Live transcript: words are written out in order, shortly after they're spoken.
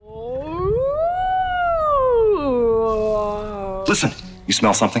Listen, you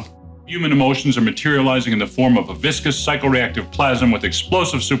smell something? Human emotions are materializing in the form of a viscous psychoreactive plasm with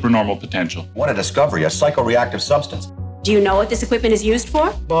explosive supernormal potential. What a discovery, a psychoreactive substance. Do you know what this equipment is used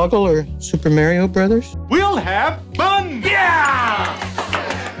for? Boggle or Super Mario Brothers? We'll have fun! Yeah!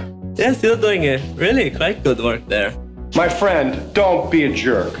 They're still doing it. Really quite good work there. My friend, don't be a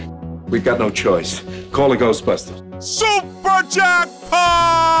jerk. We've got no choice. Call the Ghostbusters. Super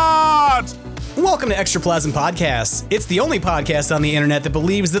Jackpot! Welcome to Extra Plasm Podcasts. It's the only podcast on the internet that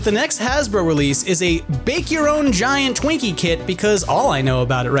believes that the next Hasbro release is a bake-your-own giant Twinkie kit because all I know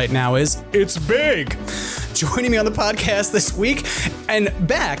about it right now is it's big. Joining me on the podcast this week and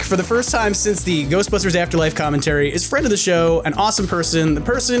back for the first time since the Ghostbusters Afterlife commentary is friend of the show, an awesome person, the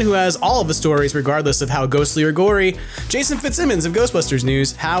person who has all of the stories regardless of how ghostly or gory, Jason Fitzsimmons of Ghostbusters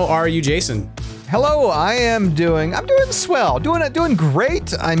News. How are you, Jason? Hello, I'm doing swell, doing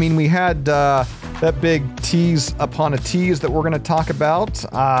great. I mean, we had that big tease upon a tease that we're going to talk about.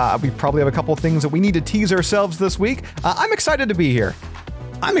 We probably have a couple of things that we need to tease ourselves this week. I'm excited to be here.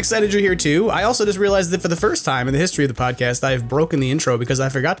 I'm excited you're here too. I also just realized that for the first time in the history of the podcast, I've broken the intro because I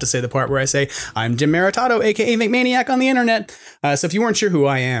forgot to say the part where I say, I'm Jim Maritato, aka McManiac on the internet. So if you weren't sure who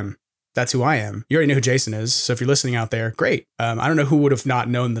I am, that's who I am. You already know who Jason is. So if you're listening out there, great. I don't know who would have not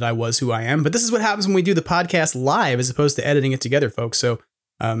known that I was who I am, but this is what happens when we do the podcast live as opposed to editing it together, folks. So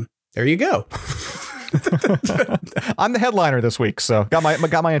there you go. I'm the headliner this week, so got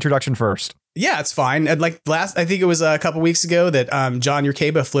my introduction first. Yeah, it's fine. And I think it was a couple weeks ago that John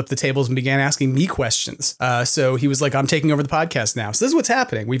Yerkeba flipped the tables and began asking me questions. So he was like, I'm taking over the podcast now. So this is what's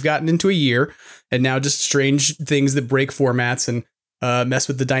happening. We've gotten into a year and now just strange things that break formats and mess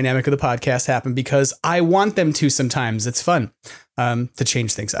with the dynamic of the podcast happen because I want them to sometimes. It's fun to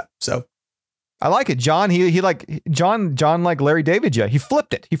change things up. So I like it. John, John like Larry David, yeah. He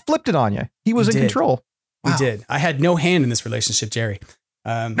flipped it. He flipped it on you. He was in control. Wow. He did. I had no hand in this relationship, Jerry.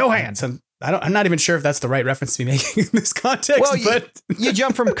 No hand. I'm not even sure if that's the right reference to be making in this context. Well, but you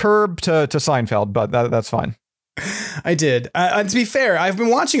jump from Curb to Seinfeld, but that's fine. I did. To be fair, I've been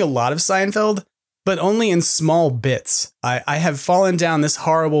watching a lot of Seinfeld, but only in small bits. I have fallen down this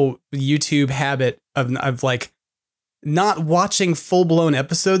horrible YouTube habit of like not watching full blown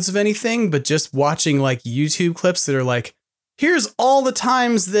episodes of anything, but just watching like YouTube clips that are like, here's all the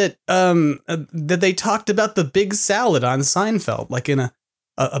times that that they talked about the big salad on Seinfeld, like in a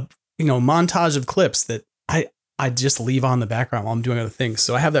montage of clips that I just leave on the background while I'm doing other things.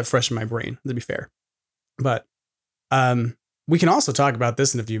 So I have that fresh in my brain, to be fair. But we can also talk about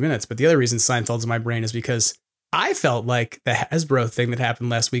this in a few minutes. But the other reason Seinfeld's in my brain is because I felt like the Hasbro thing that happened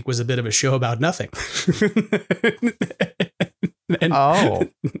last week was a bit of a show about nothing. and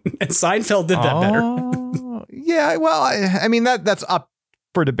Seinfeld did that better. Yeah, well, I mean, that's up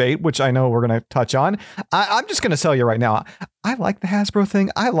for debate, which I know we're going to touch on. I'm just going to tell you right now, I like the Hasbro thing.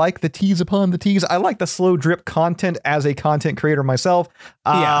 I like the tease upon the tease. I like the slow drip content as a content creator myself.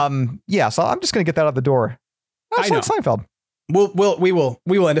 So I'm just going to get that out the door. I like Seinfeld. We will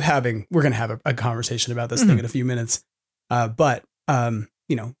end up we're going to have a conversation about this thing in a few minutes. But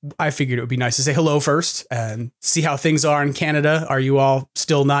I figured it would be nice to say hello first and see how things are in Canada. Are you all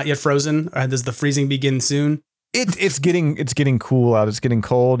still not yet frozen? Does the freezing begin soon? It's getting cool out. It's getting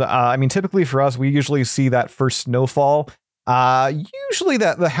cold. I mean, typically for us, we usually see that first snowfall, usually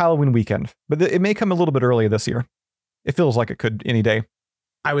the Halloween weekend, but it may come a little bit earlier this year. It feels like it could any day.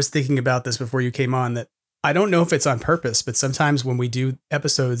 I was thinking about this before you came on that I don't know if it's on purpose, but sometimes when we do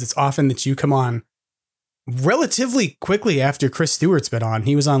episodes, it's often that you come on relatively quickly after Chris Stewart's been on.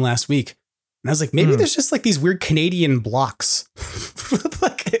 He was on last week. And I was like, maybe there's just like these weird Canadian blocks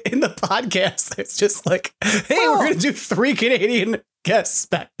like in the podcast. It's just like, hey, we're going to do 3 Canadian guests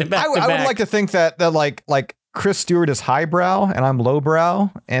back to back. I would like to think that like Chris Stewart is highbrow and I'm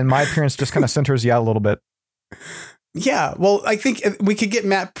lowbrow and my appearance just kind of centers you out a little bit. Yeah, well, I think we could get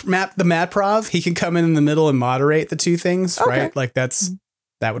Matt the Madprov. He can come in the middle and moderate the two things, right? Like that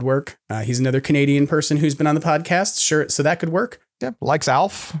would work. He's another Canadian person who's been on the podcast. Sure. So that could work. Yeah. Likes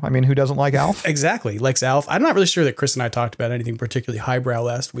Alf. I mean, who doesn't like Alf? Exactly. Likes Alf. I'm not really sure that Chris and I talked about anything particularly highbrow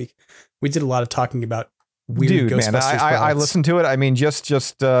last week. We did a lot of talking about weird Ghostbusters products. I listened to it. I mean, just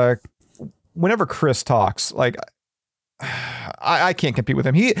whenever Chris talks, like I can't compete with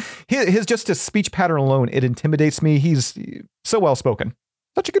him. His speech pattern alone, it intimidates me. He's so well spoken.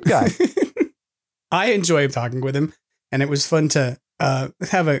 Such a good guy. I enjoy talking with him, and it was fun to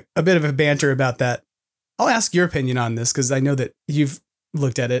have a bit of a banter about that. I'll ask your opinion on this because I know that you've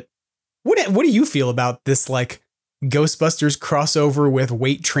looked at it. What do you feel about this like Ghostbusters crossover with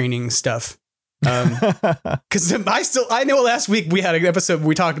weight training stuff Because I know last week we had an episode where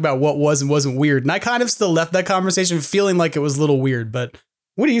we talked about what was and wasn't weird, and I kind of still left that conversation feeling like it was a little weird. But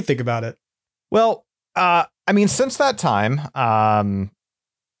what do you think about it? Well, I mean, since that time,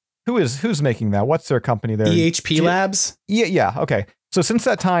 who's making that? What's their company there? EHP Labs. Yeah. Okay. So since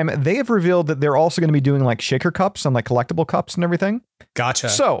that time, they have revealed that they're also going to be doing like shaker cups and like collectible cups and everything. Gotcha.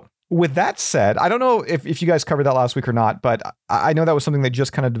 So with that said, I don't know if you guys covered that last week or not, but I know that was something that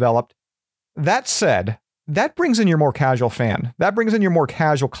just kind of developed. That said, that brings in your more casual fan. That brings in your more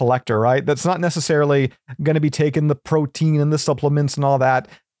casual collector, right? That's not necessarily going to be taking the protein and the supplements and all that.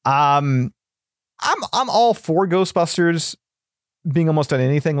 I'm all for Ghostbusters being almost on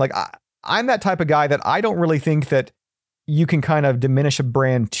anything. Like I'm that type of guy that I don't really think that you can kind of diminish a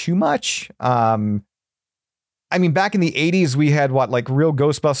brand too much. I mean, back in the 80s, we had like real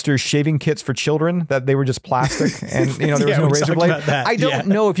Ghostbusters shaving kits for children that they were just plastic and, there was no razor blade. I don't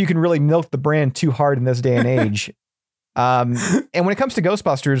know if you can really milk the brand too hard in this day and age. And when it comes to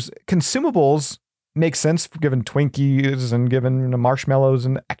Ghostbusters, consumables make sense given Twinkies and given marshmallows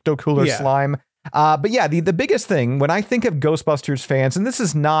and Ecto Cooler slime. But yeah, the biggest thing when I think of Ghostbusters fans, and this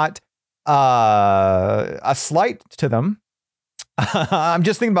is not a slight to them, I'm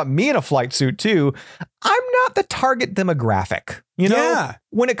just thinking about me in a flight suit too. I'm not the target demographic,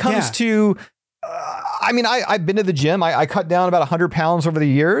 when it comes to, I mean, I've been to the gym. I cut down about 100 pounds over the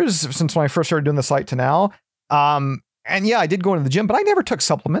years since when I first started doing the site to now. And yeah, I did go into the gym, but I never took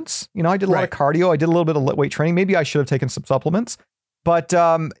supplements. I did a lot of cardio. I did a little bit of weight training. Maybe I should have taken some supplements, but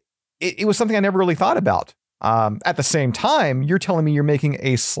it was something I never really thought about. At the same time, you're telling me you're making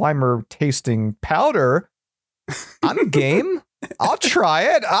a Slimer tasting powder. I'm game. I'll try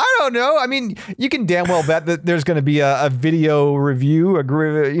it. I don't know. I mean, you can damn well bet that there's going to be a video review,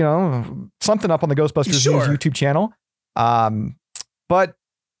 something up on the Ghostbusters News YouTube channel. But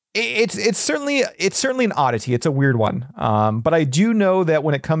it's certainly an oddity. It's a weird one. But I do know that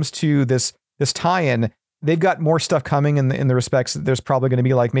when it comes to this tie-in, they've got more stuff coming in the respects that there's probably going to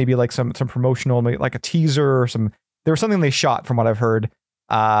be maybe some promotional, like a teaser or there was something they shot from what I've heard.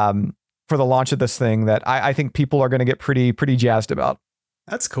 For the launch of this thing that I think people are going to get pretty jazzed about.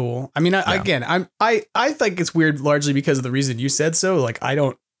 That's cool. I mean, I think it's weird largely because of the reason you said so. Like, I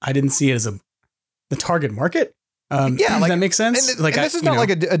didn't see it as the target market. Does that make sense? And this is not like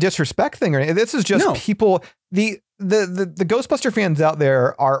a disrespect thing or anything. This is just people. The Ghostbuster fans out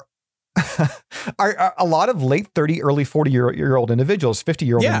there are a lot of late 30, early 40-year-old individuals,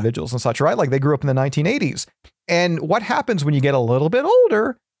 50-year-old individuals and such, right? Like they grew up in the 1980s. And what happens when you get a little bit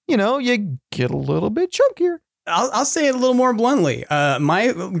older? You get a little bit chunkier. I'll say it a little more bluntly.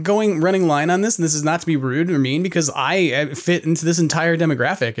 My running line on this, and this is not to be rude or mean because I fit into this entire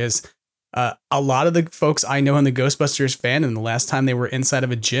demographic, is a lot of the folks I know in the Ghostbusters fan, and the last time they were inside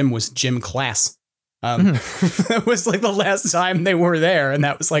of a gym was gym class. That was like the last time they were there, and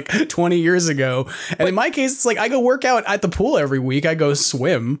that was like 20 years ago. And in my case, it's like I go work out at the pool every week. I go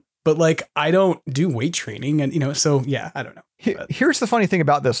swim, but like I don't do weight training, and so yeah, I don't know. Here's the funny thing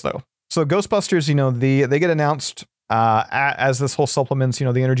about this though. So Ghostbusters, they get announced as this whole supplements,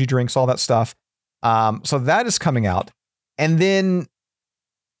 the energy drinks, all that stuff. So that is coming out, and then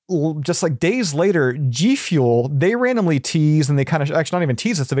just like days later, G Fuel, they randomly tease, and they kind of actually not even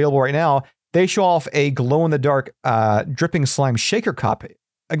tease, it's available right now. They show off a glow in the dark dripping slime shaker cup.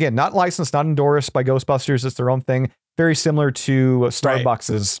 Again, not licensed, not endorsed by Ghostbusters. It's their own thing. Very similar to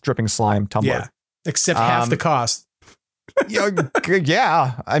Starbucks's dripping slime tumbler. Yeah, except half the cost.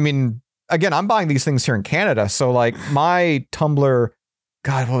 Yeah. I mean, again, I'm buying these things here in Canada. So like my tumbler,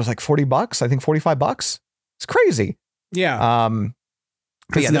 God, what was it, like $40? I think $45. It's crazy. Yeah.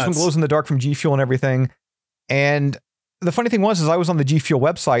 But yeah, this one glows in the dark from G Fuel and everything. And the funny thing was I was on the G Fuel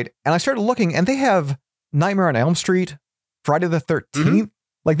website and I started looking and they have Nightmare on Elm Street, Friday the 13th,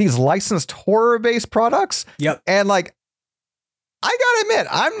 like these licensed horror based products. Yep. And like, I gotta admit,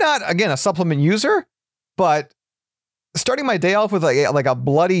 I'm not, again, a supplement user, but starting my day off with like a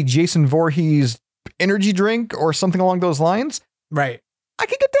bloody Jason Voorhees energy drink or something along those lines, right? I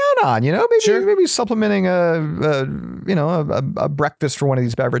could get down on, maybe supplementing a breakfast for one of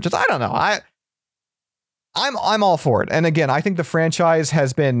these beverages. I don't know. I'm all for it. And again, I think the franchise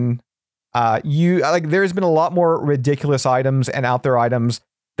has been there's been a lot more ridiculous items and out there items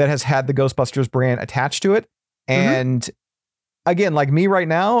that has had the Ghostbusters brand attached to it. And again, like me right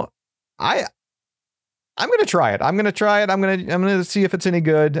now, I'm going to try it. I'm going to see if it's any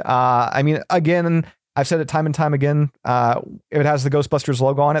good. I mean, again, I've said it time and time again. If it has the Ghostbusters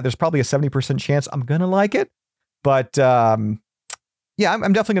logo on it, there's probably a 70% chance I'm going to like it. But yeah, I'm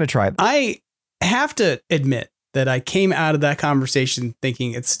definitely going to try it. I have to admit, that I came out of that conversation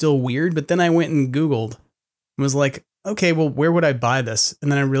thinking it's still weird, but then I went and Googled and was like, okay, well, where would I buy this?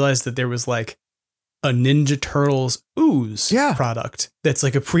 And then I realized that there was like a Ninja Turtles ooze product that's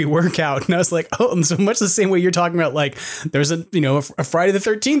like a pre-workout. And I was like, oh, and so much the same way you're talking about, like there's a Friday the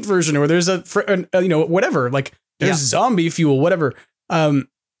 13th version, or there's a whatever, like there's zombie fuel, whatever.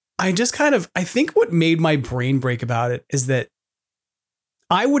 I think what made my brain break about it is that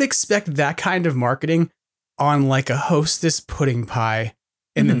I would expect that kind of marketing on like a Hostess pudding pie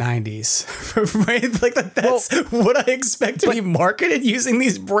in the 90s, right? Like that's what I expect to be marketed using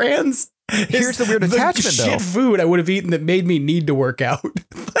these brands. Here's the weird attachment, though. Shit food I would have eaten that made me need to work out.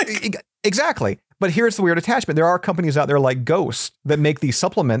 Exactly. But here's the weird attachment. There are companies out there like Ghost that make these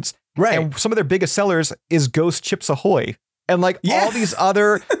supplements. Right. And some of their biggest sellers is Ghost Chips Ahoy. And like all these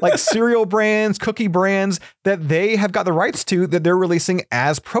other like cereal brands, cookie brands that they have got the rights to that they're releasing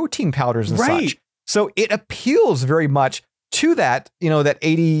as protein powders and such. So it appeals very much to that, that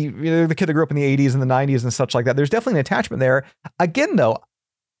 80, the kid that grew up in the 80s and the 90s and such like that. There's definitely an attachment there. Again, though,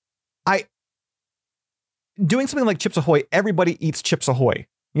 doing something like Chips Ahoy, everybody eats Chips Ahoy.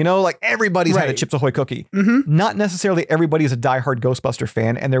 Like everybody's had a Chips Ahoy cookie. Mm-hmm. Not necessarily everybody's a diehard Ghostbuster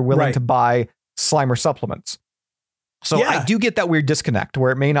fan and they're willing to buy Slimer supplements. So I do get that weird disconnect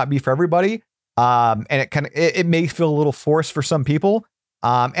where it may not be for everybody. And it may feel a little forced for some people.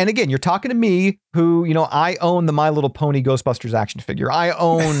 And again, you're talking to me who, I own the My Little Pony Ghostbusters action figure. I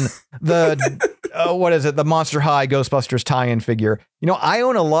own the the Monster High Ghostbusters tie-in figure. I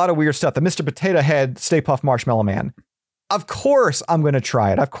own a lot of weird stuff. The Mr. Potato Head Stay Puft Marshmallow Man. Of course I'm going to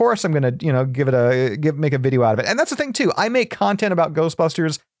try it. Of course I'm going to, make a video out of it. And that's the thing too. I make content about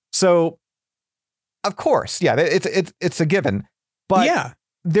Ghostbusters. So of course, it's a given. But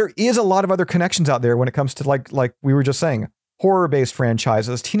there is a lot of other connections out there when it comes to like we were just saying, horror-based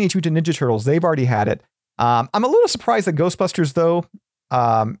franchises, Teenage Mutant Ninja Turtles, they've already had it. I'm a little surprised that Ghostbusters, though,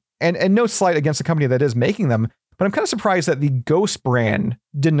 and no slight against the company that is making them, but I'm kind of surprised that the Ghost brand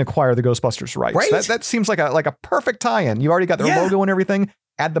didn't acquire the Ghostbusters rights. Right? That seems like a perfect tie-in. You already got their logo and everything.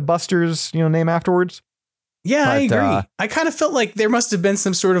 Add the Busters, name afterwards. Yeah, I agree. I kind of felt like there must have been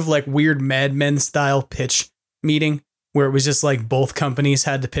some sort of like weird Mad Men style pitch meeting where it was just like both companies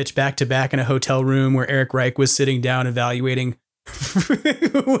had to pitch back to back in a hotel room where Eric Reich was sitting down evaluating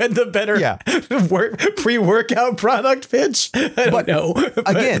who had the better pre-workout product pitch. I don't know.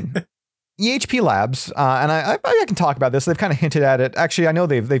 Again, EHP Labs, and I can talk about this. They've kind of hinted at it. Actually, I know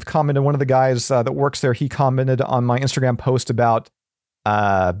they've commented. One of the guys that works there, he commented on my Instagram post about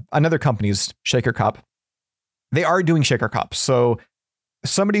another company's Shaker Cup. They are doing Shaker Cups. So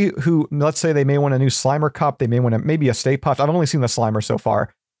somebody who, let's say they may want a new Slimer cup, they may want maybe a Stay Puft. I've only seen the Slimer so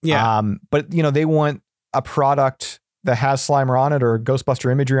far. Yeah. But they want a product that has Slimer on it or Ghostbuster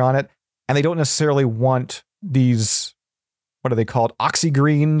imagery on it. And they don't necessarily want these, what are they called?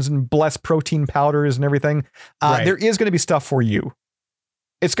 Oxygreens and Blessed protein powders and everything. There is going to be stuff for you.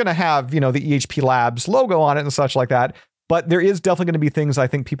 It's going to have, the EHP Labs logo on it and such like that. But there is definitely going to be things I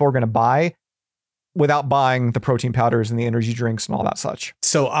think people are going to buy without buying the protein powders and the energy drinks and all that such.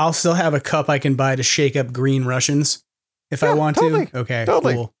 So I'll still have a cup I can buy to shake up green Russians if I want to. Okay,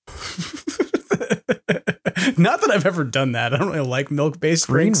 cool. Not that I've ever done that. I don't really like milk-based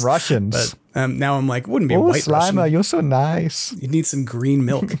green drinks. Russians. But now I'm like, wouldn't be a white Slimer, Russian. You're so nice. You need some green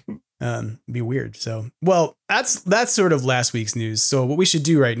milk. Be weird. So, well, that's sort of last week's news. So what we should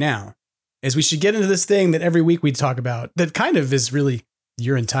do right now is we should get into this thing that every week we talk about that kind of is really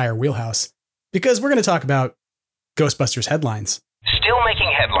your entire wheelhouse. Because we're going to talk about Ghostbusters headlines. Still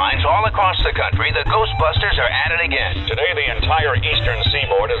making headlines all across the country, the Ghostbusters are at it again. Today, the entire eastern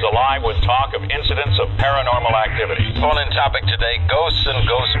seaboard is alive with talk of incidents of paranormal activity. Phone-in topic today, ghosts and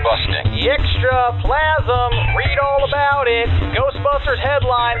ghost busting. Extra plasm, read all about it. Ghostbusters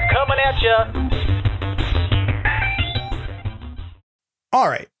headlines coming at you. All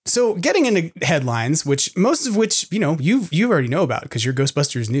right. So getting into headlines, most of which, you already know about because you're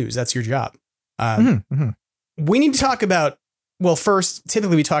Ghostbusters News. That's your job. We need to talk about, well, first,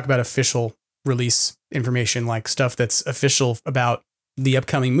 typically we talk about official release information, like stuff that's official about the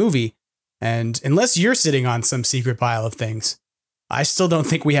upcoming movie. And unless you're sitting on some secret pile of things, I still don't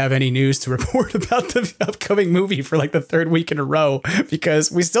think we have any news to report about the upcoming movie for like the third week in a row,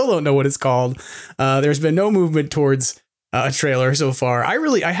 because we still don't know what it's called. There's been no movement towards a trailer so far. I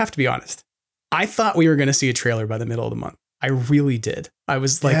have to be honest. I thought we were going to see a trailer by the middle of the month. I really did. I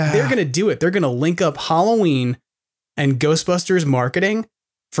was like, they're going to do it. They're going to link up Halloween and Ghostbusters marketing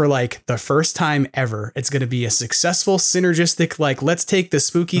for like the first time ever. It's going to be a successful, synergistic, like, let's take the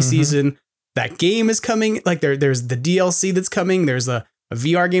spooky season. That game is coming. Like there's the DLC that's coming. There's a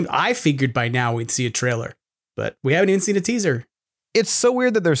VR game. I figured by now we'd see a trailer, but we haven't even seen a teaser. It's so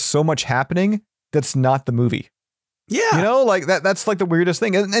weird that there's so much happening that's not the movie. Yeah. You know, like that's like the weirdest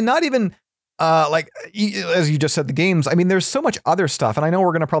thing. And not even as you just said, the games. I mean, there's so much other stuff. And I know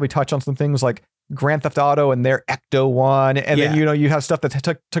we're going to probably touch on some things like Grand Theft Auto and their Ecto one. And then, you have stuff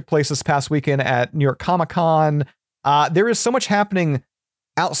that took place this past weekend at New York Comic-Con. There is so much happening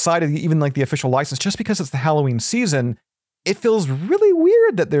outside of even like the official license. Just because it's the Halloween season, it feels really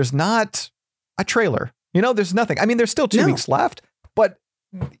weird that there's not a trailer. You know, there's nothing. I mean, there's still 2 weeks left, but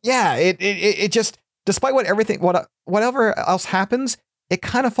yeah, it just, despite whatever else happens, it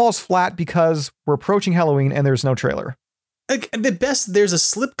kind of falls flat because we're approaching Halloween and there's no trailer. Like, at best, there's a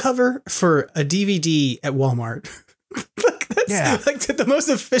slipcover for a DVD at Walmart. That's like the most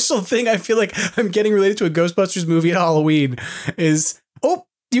official thing I feel like I'm getting related to a Ghostbusters movie at Halloween is,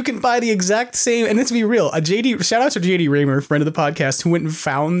 you can buy the exact same, and let's be real, shout out to JD Raymer, friend of the podcast, who went and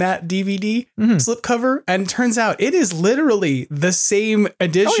found that DVD slipcover, and turns out it is literally the same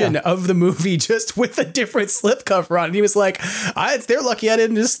edition of the movie, just with a different slipcover on it. And he was like, they're lucky I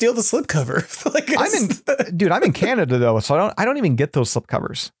didn't just steal the slipcover. I'm in Canada though, so I don't even get those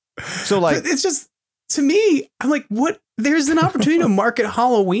slipcovers. So like, but it's just, to me, I'm like, what? There's an opportunity to market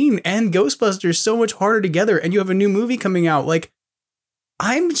Halloween and Ghostbusters so much harder together, and you have a new movie coming out. Like,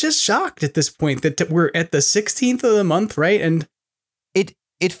 I'm just shocked at this point that we're at the 16th of the month, right? And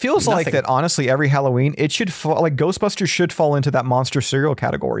it feels like that, honestly, every Halloween, it should fall, like Ghostbusters should fall into that monster cereal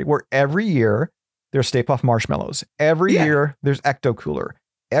category where every year there's Stay Puft Marshmallows. Every year there's Ecto Cooler.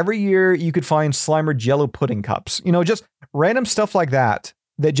 Every year you could find Slimer Jello pudding cups. You know, just random stuff like that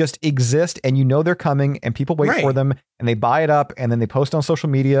just exist, and you know they're coming, and people wait for them, and they buy it up, and then they post on social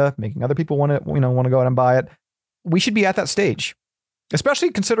media, making other people want to go out and buy it. We should be at that stage.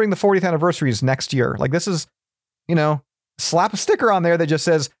 Especially considering the 40th anniversary is next year. Like, this is, slap a sticker on there that just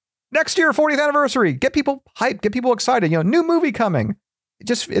says, next year, 40th anniversary. Get people hyped, get people excited. New movie coming.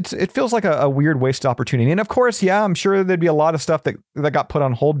 It feels like a weird wasted opportunity. And of course, I'm sure there'd be a lot of stuff that got put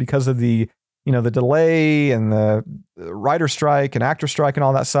on hold because of the delay and the writer strike and actor strike and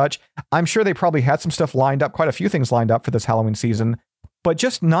all that such. I'm sure they probably had some stuff lined up, quite a few things lined up for this Halloween season, but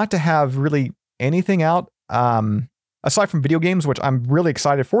just not to have really anything out. Aside from video games, which I'm really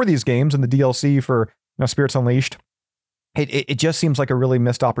excited for these games and the DLC for Spirits Unleashed, it just seems like a really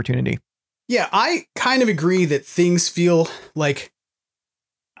missed opportunity. Yeah, I kind of agree that things feel like,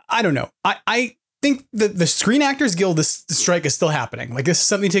 I don't know. I think that the Screen Actors Guild, the strike is still happening. Like, this is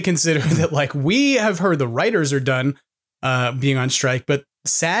something to consider, that like, we have heard the writers are done being on strike, but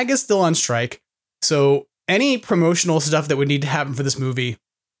SAG is still on strike. So any promotional stuff that would need to happen for this movie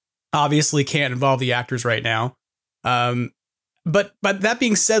obviously can't involve the actors right now. But that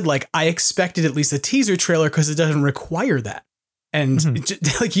being said, like, I expected at least a teaser trailer because it doesn't require that. And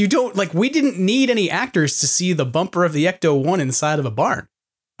like, you don't, like, we didn't need any actors to see the bumper of the Ecto 1 inside of a barn.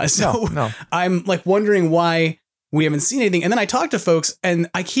 No. I'm like wondering why we haven't seen anything. And then I talk to folks, and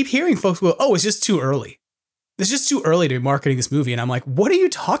I keep hearing folks go, it's just too early. It's just too early to be marketing this movie. And I'm like, what are you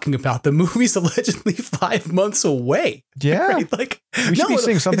talking about? The movie's allegedly 5 months away. Yeah. Right? Like, we should be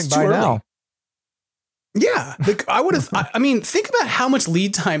seeing something by now. Yeah, like, I would have. I mean, think about how much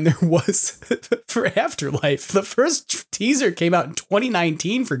lead time there was for Afterlife. The first teaser came out in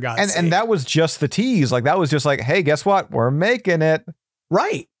 2019, for God's sake. And that was just the tease. Like, that was just like, hey, guess what? We're making it.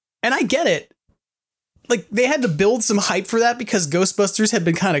 Right. And I get it. Like, they had to build some hype for that because Ghostbusters had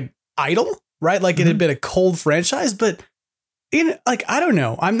been kind of idle, right? Like, it had been a cold franchise. But I don't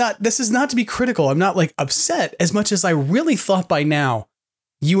know. This is not to be critical. I'm not like upset as much as I really thought by now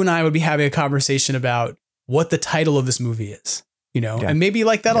you and I would be having a conversation about what the title of this movie is, and maybe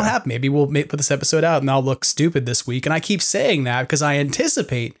like that'll happen. Maybe we'll put this episode out and I'll look stupid this week. And I keep saying that because I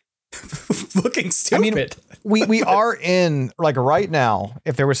anticipate looking stupid. I mean, we are in, like, right now,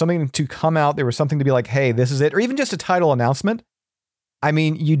 if there was something to come out, there was something to be like, hey, this is it. Or even just a title announcement. I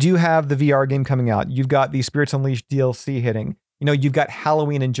mean, you do have the VR game coming out. You've got the Spirits Unleashed DLC hitting, you've got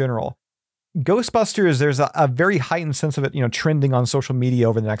Halloween in general. Ghostbusters, there's a very heightened sense of it, trending on social media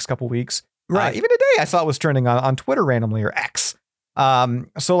over the next couple of weeks. Right. Even today, I saw it was trending on Twitter randomly, or X.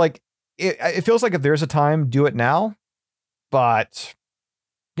 So like, it feels like if there's a time, do it now. But,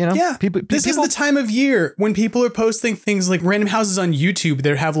 this is the time of year when people are posting things like random houses on YouTube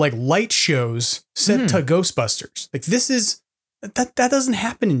that have like light shows set to Ghostbusters. Like, this is that doesn't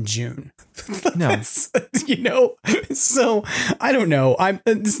happen in June. No. So I don't know.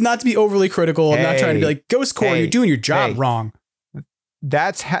 It's not to be overly critical. I'm not trying to be like, Ghost Corps, you're doing your job wrong.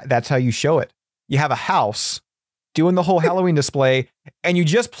 That's how you show it. You have a house doing the whole Halloween display, and you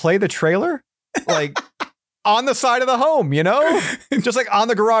just play the trailer like on the side of the home, just like on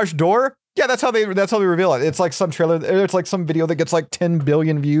the garage door. Yeah, that's how they reveal it. It's like some trailer. It's like some video that gets like 10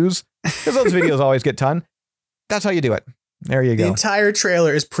 billion views because those videos always get ton. That's how you do it. There you go. The entire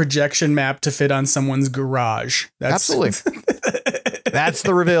trailer is projection mapped to fit on someone's garage. Absolutely. That's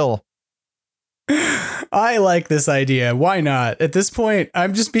the reveal. I like this idea. Why not? At this point, I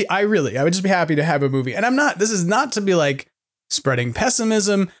would just be happy to have a movie. And this is not to be like spreading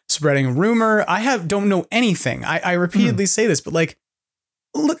pessimism, spreading rumor. Don't know anything. I repeatedly say this, but like,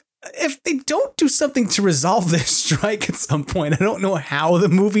 look, if they don't do something to resolve this strike at some point, I don't know how the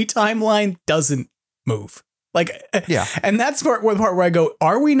movie timeline doesn't move. Like, yeah. And that's the part where I go,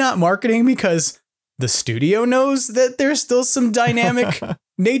 are we not marketing because the studio knows that there's still some dynamic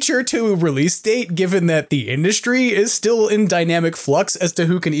nature to release date, given that the industry is still in dynamic flux as to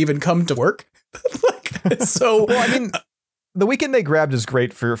who can even come to work? So, well, I mean, the weekend they grabbed is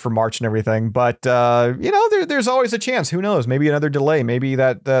great for March and everything, but there's always a chance. Who knows? Maybe another delay. Maybe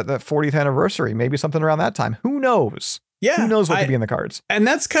that 40th anniversary. Maybe something around that time. Who knows? Yeah, who knows what could be in the cards? And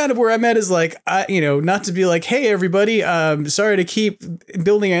that's kind of where I'm at. Is like, not to be like, hey everybody, sorry to keep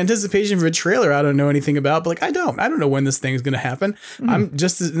building anticipation for a trailer I don't know anything about, but like I don't know when this thing is going to happen. I'm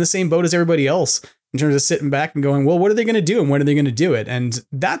just in the same boat as everybody else in terms of sitting back and going, well, what are they going to do and when are they going to do it? And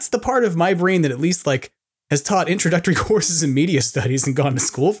that's the part of my brain that at least like has taught introductory courses in media studies and gone to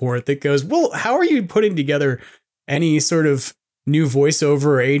school for it. That goes, well, how are you putting together any sort of new voiceover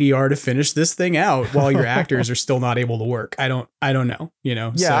or ADR to finish this thing out while your actors are still not able to work? I don't know,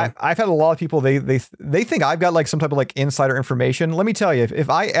 Yeah, so. I've had a lot of people, they think I've got like some type of like insider information. Let me tell you, if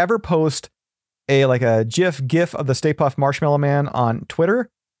I ever post a GIF of the Stay Puft Marshmallow Man on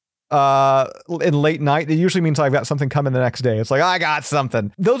Twitter in late night, it usually means I've got something coming the next day. It's like, I got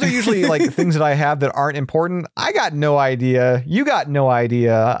something. Those are usually like things that I have that aren't important. I got no idea. You got no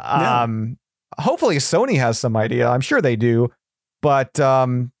idea. No. Hopefully Sony has some idea. I'm sure they do. But I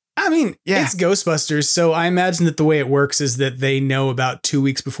mean, it's Ghostbusters, so I imagine that the way it works is that they know about 2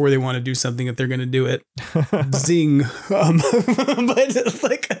 weeks before they want to do something that they're going to do it. Zing. But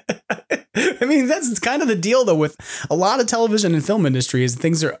like, I mean, that's kind of the deal though with a lot of television and film industries.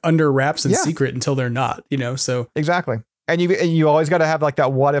 Things are under wraps and secret until they're not. So exactly. And you always got to have like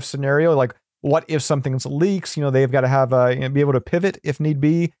that what if scenario. Like, what if something leaks? They've got to have be able to pivot if need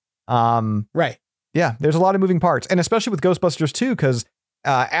be. Right. Yeah, there's a lot of moving parts, and especially with Ghostbusters 2, because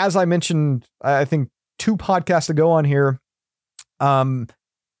as I mentioned, I think 2 podcasts ago on here,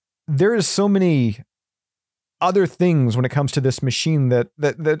 there is so many other things when it comes to this machine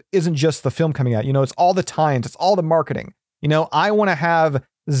that isn't just the film coming out. It's all the times, it's all the marketing. I want to have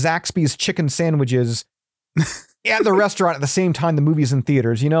Zaxby's chicken sandwiches at the restaurant at the same time the movie's in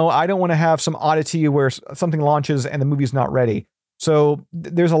theaters. I don't want to have some oddity where something launches and the movie's not ready. So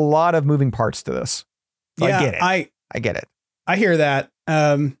there's a lot of moving parts to this. So yeah, I get it. I get it. I hear that.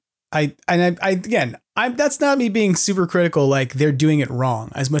 That's not me being super critical. Like they're doing it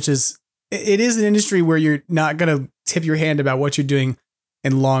wrong as much as it is an industry where you're not going to tip your hand about what you're doing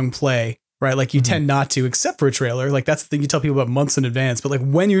in long play, right? Like you tend not to, except for a trailer. Like that's the thing you tell people about months in advance, but like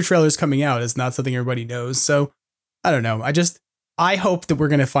when your trailer is coming out, it's not something everybody knows. So I don't know. I hope that we're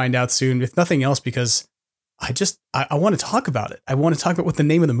going to find out soon, if nothing else, because I want to talk about it. I want to talk about what the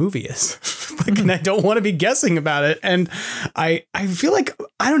name of the movie is. And I don't want to be guessing about it. And I feel like,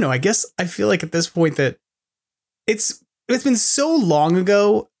 I don't know, I guess I feel like at this point that it's been so long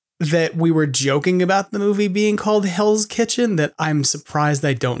ago that we were joking about the movie being called Hell's Kitchen that I'm surprised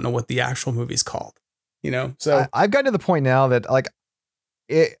I don't know what the actual movie's called. So I've gotten to the point now that like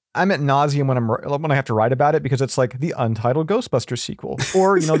I'm at nauseum when I have to write about it, because it's like the untitled Ghostbusters sequel,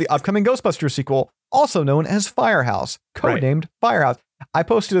 or the upcoming Ghostbusters sequel, also known as Firehouse, codenamed Firehouse. I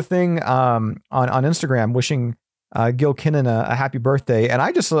posted a thing on Instagram wishing Gil Kinnan a happy birthday, and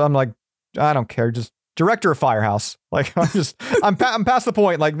I'm like, I don't care, just director of Firehouse. Like I'm past the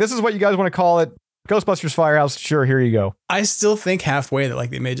point. Like, this is what you guys want to call it, Ghostbusters Firehouse. Sure, here you go. I still think halfway that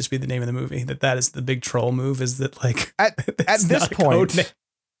like it may just be the name of the movie. That is the big troll move. Is that like at this point.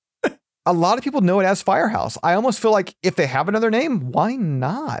 A lot of people know it as Firehouse. I almost feel like if they have another name, why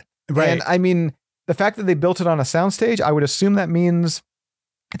not? Right. And I mean, the fact that they built it on a soundstage, I would assume that means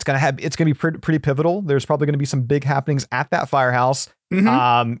it's going to be pretty pivotal. There's probably going to be some big happenings at that Firehouse.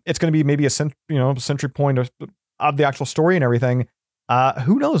 Mm-hmm. It's going to be maybe a century point of the actual story and everything.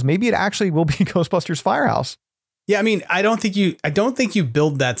 Who knows? Maybe it actually will be Ghostbusters Firehouse. Yeah, I mean, I don't think you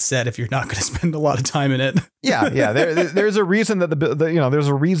build that set if you're not going to spend a lot of time in it. Yeah. There's a reason that there's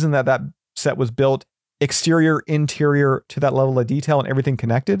a reason that set was built exterior, interior to that level of detail and everything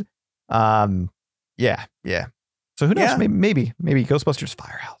connected. Yeah. So who knows? Yeah. Maybe Ghostbusters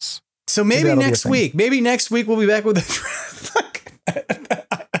Firehouse. So maybe next week we'll be back with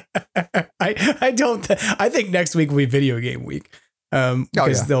I think next week will be video game week.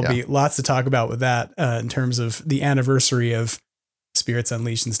 Because there'll be lots to talk about with that in terms of the anniversary of Spirits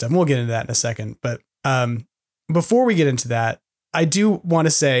Unleashed and stuff. And we'll get into that in a second. But before we get into that, I do want to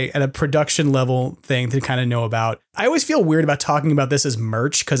say at a production level thing to kind of know about. I always feel weird about talking about this as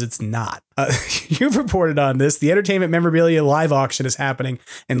merch because it's not. You've reported on this. The Entertainment Memorabilia live auction is happening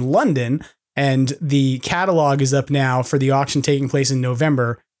in London, and the catalog is up now for the auction taking place in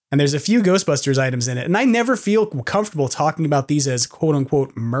November. And there's a few Ghostbusters items in it. And I never feel comfortable talking about these as quote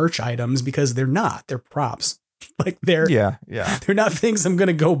unquote merch items because they're not. They're props. Like they're not things I'm going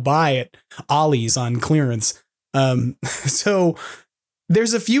to go buy at Ollie's on clearance. So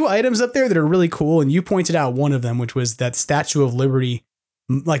there's a few items up there that are really cool. And you pointed out one of them, which was that Statue of Liberty,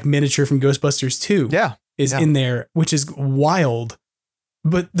 like miniature from Ghostbusters 2 is in there, which is wild.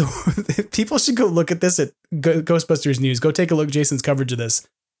 But people should go look at this at Ghostbusters News. Go take a look at Jason's coverage of this.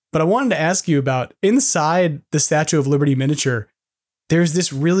 But I wanted to ask you about inside the Statue of Liberty miniature. There's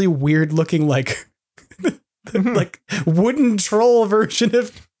this really weird looking like wooden troll version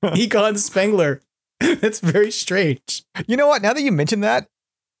of Egon Spengler. That's very strange. You know what? Now that you mentioned that,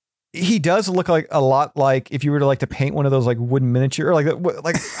 he does look like a lot like if you were to to paint one of those wooden miniature or what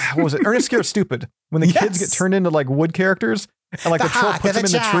was it? Ernest Scared Stupid when the kids get turned into wood characters and the troll puts them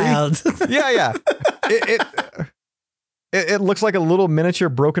in the tree. Yeah. It looks like a little miniature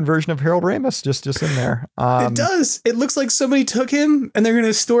broken version of Harold Ramis just in there. It does. It looks like somebody took him and they're going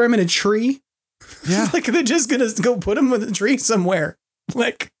to store him in a tree. Yeah. They're just going to go put him in a tree somewhere.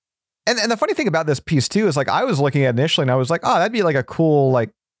 And the funny thing about this piece too is I was looking at it initially and I was like, oh, that'd be a cool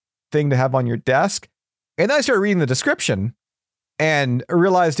thing to have on your desk. And then I started reading the description and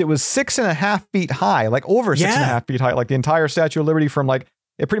realized it was 6.5 feet high, over 6.5 feet high, the entire Statue of Liberty from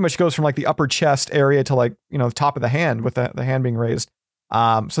it pretty much goes from the upper chest area to the top of the hand with the hand being raised.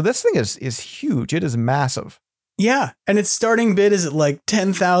 So this thing is huge. It is massive. Yeah. And its starting bid is at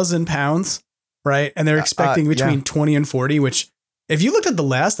 10,000 pounds, right? And they're expecting between 20 and 40, which if you looked at the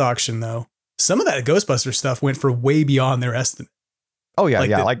last auction though, some of that Ghostbuster stuff went for way beyond their estimate. Oh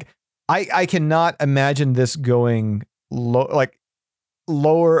yeah. I cannot imagine this going lower.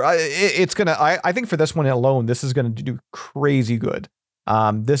 It's gonna, I think for this one alone, this is going to do crazy good.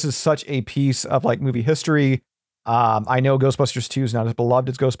 This is such a piece of movie history. I know Ghostbusters 2 is not as beloved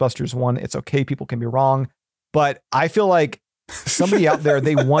as Ghostbusters 1. It's okay. People can be wrong, but I feel like somebody out there,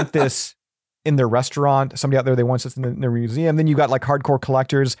 they want this in their restaurant. Somebody out there, they want this in their museum. Then you got hardcore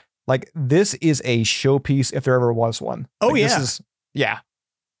collectors. This is a showpiece if there ever was one. Oh yeah. This is, yeah.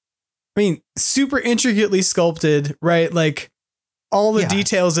 I mean, super intricately sculpted, right? All the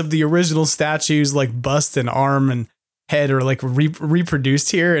details of the original statues, bust and arm and head are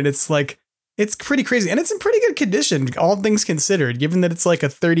reproduced here. And it's it's pretty crazy. And it's in pretty good condition, all things considered, given that it's a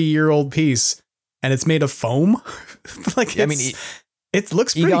 30-year-old piece and it's made of foam. It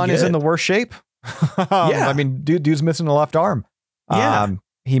looks pretty Egon good. Is in the worst shape. I mean, dude's missing the left arm. Yeah.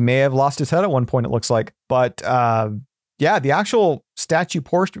 He may have lost his head at one point, it looks like. But the actual statue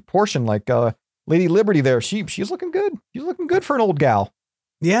portion, Lady Liberty there, she's looking good. She's looking good for an old gal.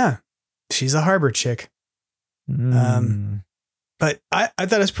 Yeah. She's a harbor chick. But I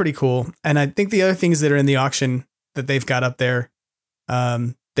thought it was pretty cool. And I think the other things that are in the auction that they've got up there,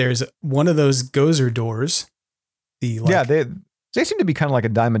 there's one of those Gozer doors. They seem to be kind of a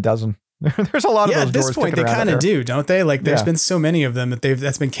dime a dozen. There's a lot of those at this doors point they kind of do, don't they? There's been so many of them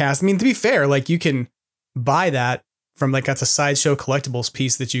that's been cast. I mean, to be fair, you can buy that from that's a Sideshow Collectibles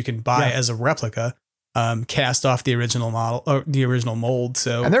piece that you can buy as a replica, cast off the original model or the original mold.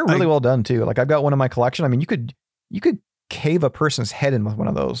 So and they're really well done too. I've got one in my collection. I mean, you could cave a person's head in with one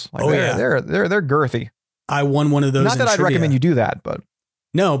of those. They're girthy. I won one of those. Not that I'd recommend you do that, but.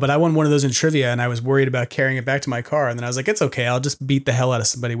 No, but I won one of those in trivia and I was worried about carrying it back to my car. And then I was like, it's okay. I'll just beat the hell out of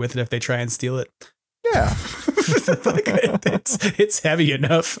somebody with it if they try and steal it. Yeah. It's heavy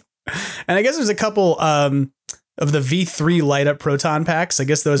enough. And I guess there's a couple of the V3 light up proton packs. I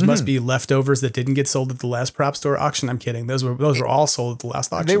guess those must be leftovers that didn't get sold at the last prop store auction. I'm kidding. Those were all sold at the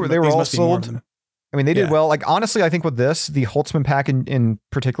last auction. They were all sold. I mean, they did well. Honestly, I think with this, the Holtzman pack in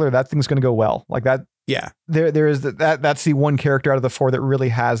particular, that thing's going to go well. That. Yeah, there is that's the one character out of the four that really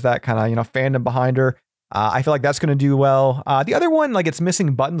has that kind of fandom behind her. I feel like that's going to do well. The other one, it's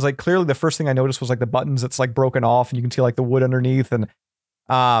missing buttons. Clearly the first thing I noticed was the buttons that's broken off and you can see the wood underneath. And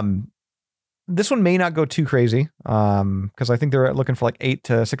this one may not go too crazy because I think they're looking for 8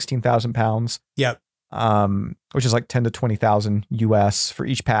 to 16,000 pounds. Yep. Which is 10 to 20,000 US for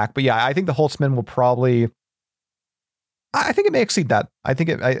each pack. But yeah, I think the Holtzman will probably. I think it may exceed that. I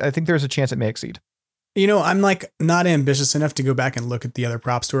think there's a chance it may exceed. You know, I'm like not ambitious enough to go back and look at the other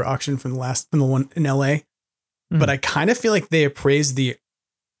prop store auction from the one in LA, but I kind of feel like they appraised the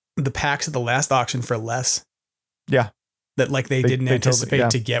packs at the last auction for less. Yeah. That like they didn't anticipate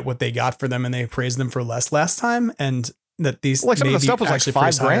to get what they got for them, and they appraised them for less last time, and that these like some of the stuff was like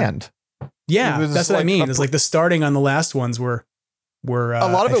 $5,000. Yeah, that's what I mean. It's like the starting on the last ones were a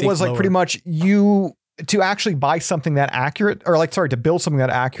lot of it was like pretty much to actually buy something that accurate, or like, sorry, to build something that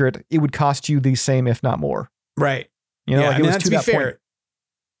accurate, it would cost you the same, if not more. Right. You know, yeah, like I mean, it was to be that fair, point.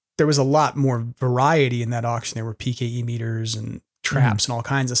 there was a lot more variety in that auction. There were PKE meters and traps and all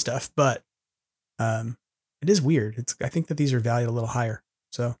kinds of stuff, but it is weird. I think that these are valued a little higher.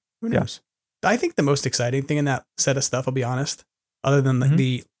 So who knows? Yeah. I think the most exciting thing in that set of stuff, I'll be honest, other than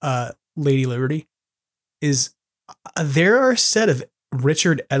the Lady Liberty, is there are a set of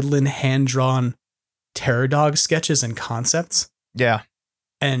Richard Edlin hand-drawn Terror Dog sketches and concepts. Yeah.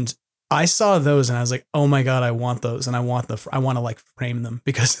 And I saw those and I was like, oh my God, I want those. And I want to like frame them,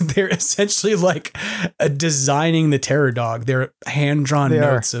 because they're essentially like designing the Terror Dog. They're hand-drawn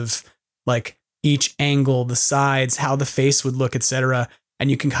notes of like each angle, the sides, how the face would look, etc.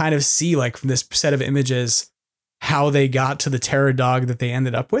 And you can kind of see like from this set of images how they got to the Terror Dog that they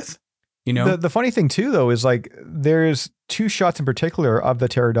ended up with. You know, the funny thing too, though, is like there's 2 shots in particular of the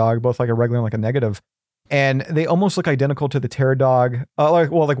Terror Dog, both like a regular and like a negative, and they almost look identical to the Terror Dog.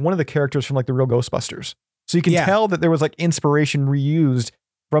 Like one of the characters from like the real Ghostbusters. So you can tell that there was like inspiration reused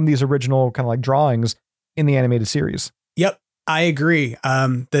from these original kind of like drawings in the animated series. Yep, I agree.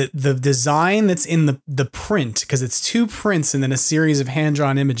 The design that's in the print, because it's 2 prints and then a series of hand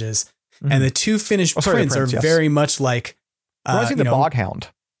drawn images, and the 2 finished prints are very much like the Boghound.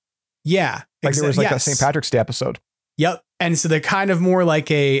 Yeah. Like there was like that St. Patrick's Day episode. Yep. And so they're kind of more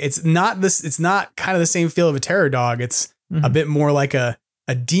like it's not kind of the same feel of a Terror Dog. It's a bit more like a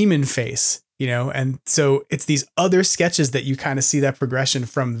demon face, you know? And so it's these other sketches that you kind of see that progression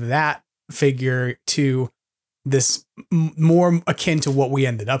from that figure to this more akin to what we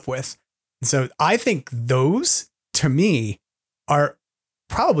ended up with. And so I think those, to me, are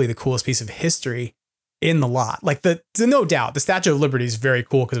probably the coolest piece of history in the lot. Like no doubt, the Statue of Liberty is very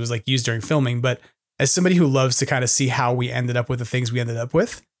cool because it was like used during filming. But as somebody who loves to kind of see how we ended up with the things we ended up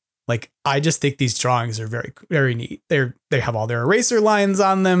with, like I just think these drawings are very, very neat. They have all their eraser lines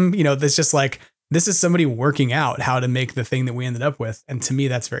on them. You know, that's just like, this is somebody working out how to make the thing that we ended up with. And to me,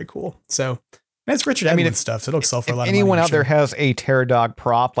 that's very cool. So that's Richard Edlin stuff. So it'll sell for a lot of money. Anyone out there has a Terror Dog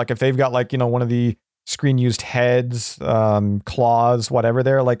prop, like if they've got like, you know, one of the screen used heads, claws, whatever,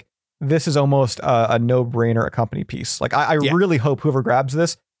 they're like, this is almost a no-brainer, a company piece. Like I really hope whoever grabs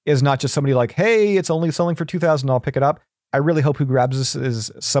this is not just somebody like, hey, it's only selling for $2,000, I'll pick it up. I really hope who grabs this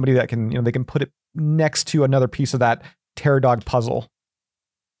is somebody that can, you know, they can put it next to another piece of that Terror Dog puzzle.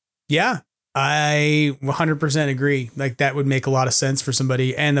 Yeah, I 100% agree. Like that would make a lot of sense for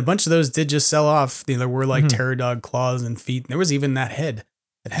somebody. And a bunch of those did just sell off. You know, there were like Terror Dog claws and feet. There was even that head.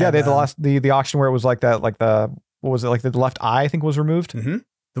 They had the auction where it was like that, like what was it? Like the left eye, I think, was removed. Mm-hmm.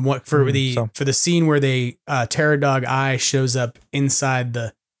 The one for the scene where they Terror Dog eye shows up inside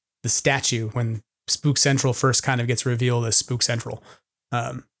the statue when Spook Central first kind of gets revealed as Spook Central.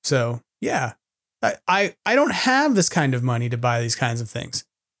 So yeah, I don't have this kind of money to buy these kinds of things,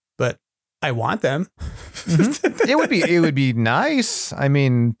 but I want them. It would be nice. I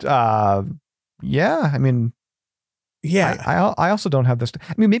mean, I also don't have this.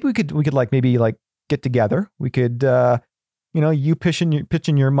 I mean, maybe we could like maybe like get together. We could, you know, you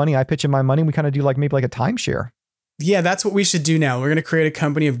pitching your money, I pitch in my money. We kind of do like maybe like a timeshare. Yeah, that's what we should do now. We're going to create a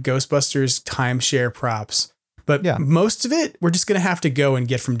company of Ghostbusters timeshare props. But most of it, we're just going to have to go and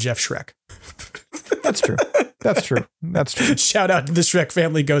get from Jeff Schreck. That's true. That's true. Shout out to the Schreck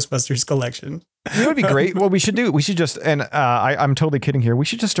family Ghostbusters collection. It would be great. What we should do, we should just, and I'm totally kidding here. We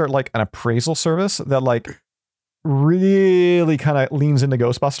should just start like an appraisal service that like really kind of leans into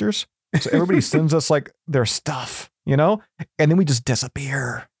Ghostbusters. So everybody sends us like their stuff, you know, and then we just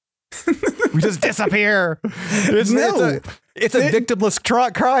disappear. It's a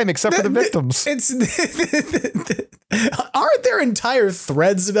victimless crime, except for the victims. Aren't there entire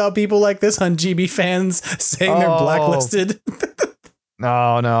threads about people like this on GB fans saying they're blacklisted? No.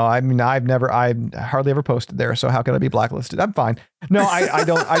 I mean, I hardly ever posted there. So how could I be blacklisted? I'm fine. No, I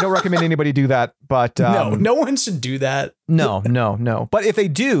don't recommend anybody do that. But no one should do that. No. But if they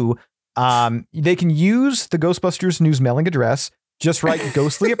do, they can use the Ghostbusters news mailing address. Just write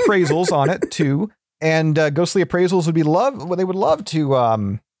ghostly appraisals on it too, and ghostly appraisals would they would love to,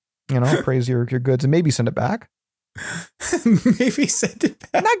 appraise your goods and maybe send it back. Maybe send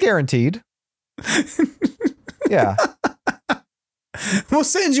it back. Not guaranteed. Yeah. We'll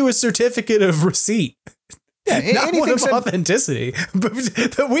send you a certificate of receipt. Yeah, Not one of authenticity, but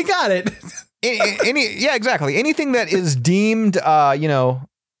we got it. Yeah, exactly. Anything that is deemed,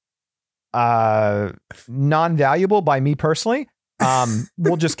 non-valuable by me personally,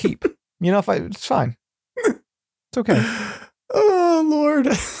 we'll just keep. It's fine. It's okay. Oh Lord,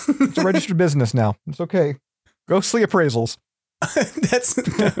 it's a registered business now. It's okay. Ghostly appraisals. That's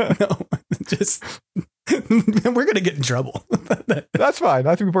no, just we're gonna get in trouble. That's fine.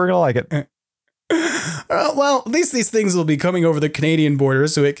 I think we're gonna like it. Well, at least these things will be coming over the Canadian border,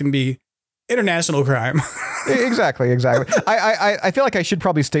 so it can be international crime. Exactly. I feel like I should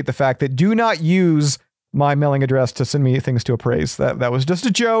probably state the fact that do not use my mailing address to send me things to appraise. That was just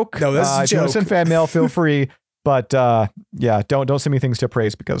a joke. No, that's a joke. If you want to send fan mail, feel free. But yeah, don't send me things to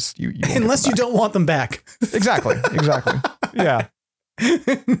appraise because you unless you don't want them back. Exactly. Yeah.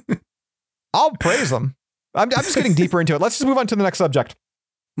 I'll praise them. I'm just getting deeper into it. Let's just move on to the next subject.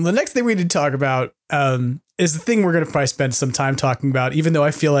 The next thing we need to talk about is the thing we're going to probably spend some time talking about, even though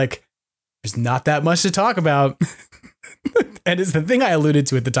I feel like there's not that much to talk about. And it's the thing I alluded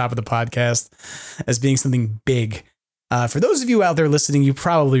to at the top of the podcast as being something big. For those of you out there listening, you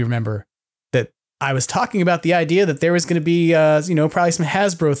probably remember that I was talking about the idea that there was going to be, probably some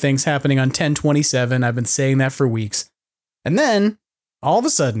Hasbro things happening on 10/27. I've been saying that for weeks. And then all of a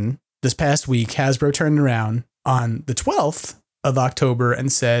sudden, this past week, Hasbro turned around on the 12th of October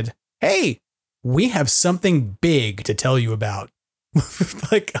and said, hey, we have something big to tell you about.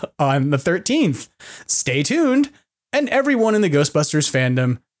 Like on the 13th. Stay tuned. And everyone in the Ghostbusters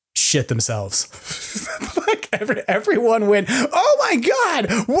fandom shit themselves. Like everyone went, oh my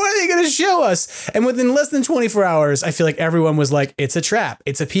God, what are they going to show us? And within less than 24 hours, I feel like everyone was like, it's a trap.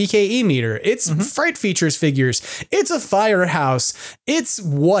 It's a PKE meter. It's Fright Features figures. It's a firehouse. It's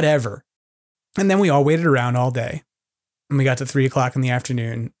whatever. And then we all waited around all day. And we got to 3:00 in the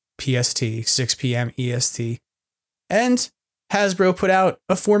afternoon, PST, 6 p.m. EST. And Hasbro put out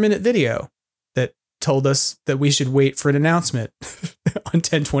a 4-minute video that told us that we should wait for an announcement on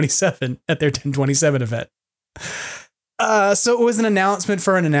 10/27 at their 10/27 event. So it was an announcement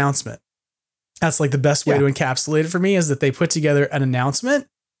for an announcement. That's like the best way to encapsulate it for me, is that they put together an announcement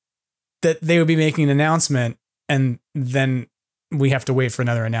that they would be making an announcement, and then we have to wait for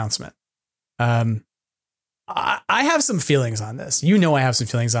another announcement. I have some feelings on this. I have some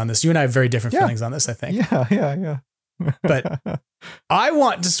feelings on this. You and I have very different feelings on this, I think. Yeah. But I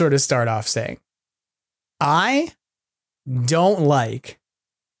want to sort of start off saying, I don't like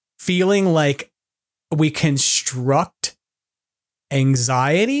feeling like we construct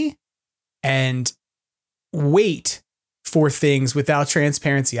anxiety and wait for things without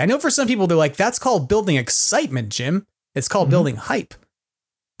transparency. I know for some people, they're like, that's called building excitement, Jim. It's called building hype.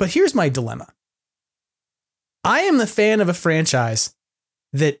 But here's my dilemma. I am the fan of a franchise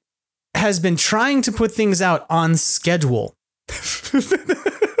that has been trying to put things out on schedule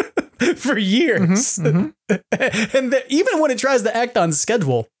for years. And that even when it tries to act on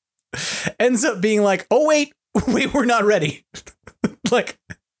schedule, ends up being like, oh, wait, we're not ready.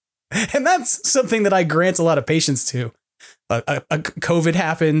 And that's something that I grant a lot of patience to. A COVID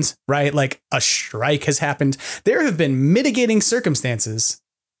happened, right? Like a strike has happened. There have been mitigating circumstances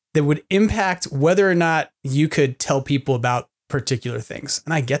that would impact whether or not you could tell people about particular things.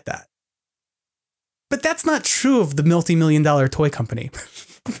 And I get that. But that's not true of the multi-million-dollar toy company.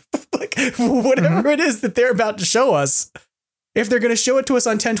 Like whatever it is that they're about to show us, if they're going to show it to us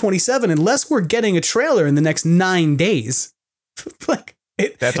on 10/27, unless we're getting a trailer in the next 9 days, like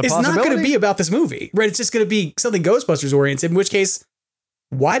it's not going to be about this movie, right? It's just going to be something Ghostbusters oriented, in which case,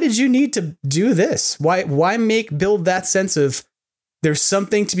 why did you need to do this? Why build that sense of there's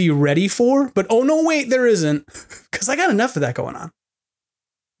something to be ready for, but oh no, wait, there isn't, because I got enough of that going on.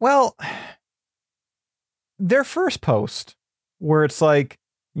 Well, their first post where it's like,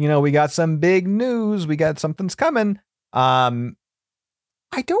 we got some big news, we got something's coming.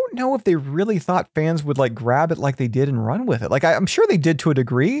 I don't know if they really thought fans would like grab it like they did and run with it. Like I'm sure they did to a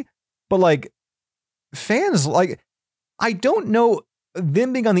degree, but like fans, like I don't know,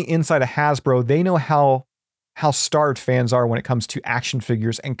 them being on the inside of Hasbro, they know how starved fans are when it comes to action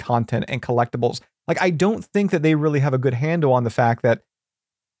figures and content and collectibles. Like I don't think that they really have a good handle on the fact that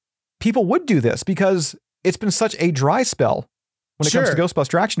people would do this, because it's been such a dry spell when it comes to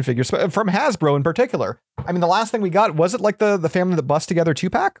Ghostbuster action figures from Hasbro in particular. I mean, the last thing we got, was it like the Family That Bust Together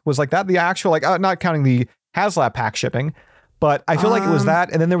 2-pack? Was like that the actual, like not counting the HasLab pack shipping, but I feel like it was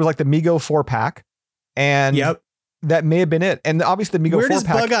that. And then there was like the Mego 4-pack, and that may have been it. And obviously the Mego 4-pack. Where does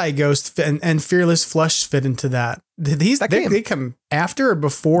Bug-Eye Ghost and Fearless Flush fit into that? Did they come after or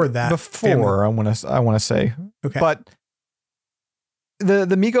before that? Before, I want to say. Okay. But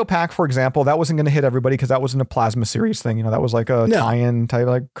the Mego pack, for example, that wasn't going to hit everybody because that wasn't a Plasma series thing. That was like a tie-in type,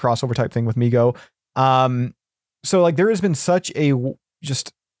 like crossover type thing with Mego. So like there has been such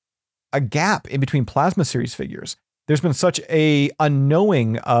just a gap in between Plasma series figures. There's been such a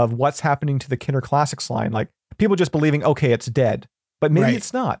unknowing of what's happening to the Kenner Classics line. Like people just believing, okay, it's dead, but maybe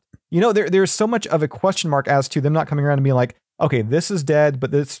it's not. There's so much of a question mark as to them not coming around and being like, okay, this is dead,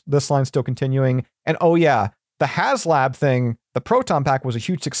 but this line's still continuing. And oh yeah, the HasLab thing, the Proton Pack was a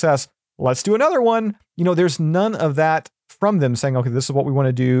huge success. Let's do another one. There's none of that from them saying, okay, this is what we want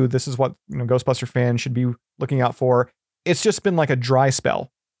to do. This is what Ghostbuster fans should be looking out for. It's just been like a dry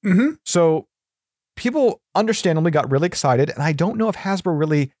spell. Mm-hmm. So people understandably got really excited. And I don't know if Hasbro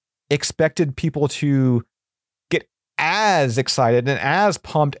really expected people to get as excited and as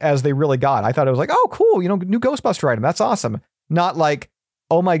pumped as they really got. I thought it was like, oh, cool. New Ghostbuster item. That's awesome. Not like,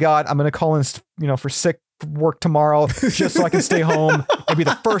 oh my God, I'm going to call in, for sick work tomorrow just so I can stay home and be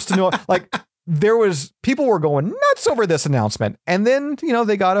the first to know. Like people were going nuts over this announcement. And then,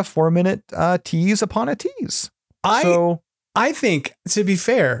 they got a 4-minute tease upon a tease. I think, to be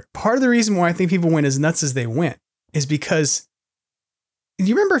fair, part of the reason why I think people went as nuts as they went is because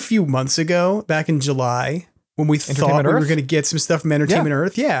you remember a few months ago, back in July, when we thought we were going to get some stuff from Entertainment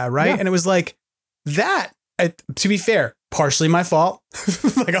Earth? Yeah, right? Yeah. And it was like that, to be fair, partially my fault.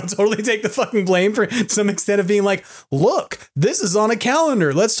 Like, I'll totally take the fucking blame for some extent of being like, look, this is on a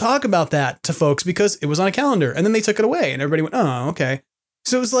calendar. Let's talk about that to folks because it was on a calendar. And then they took it away and everybody went, oh, okay.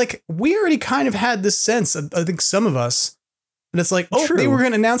 So it was like, we already kind of had this sense, I think some of us, and it's like, oh, they were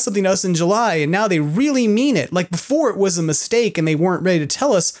going to announce something to us in July, and now they really mean it. Like before it was a mistake and they weren't ready to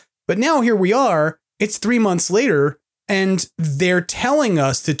tell us, but now here we are, it's 3 months later, and they're telling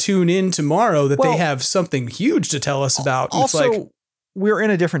us to tune in tomorrow that they have something huge to tell us about. Also, it's like, we're in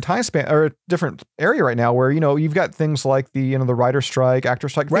a different time span or a different area right now where, you've got things like the writer strike, actor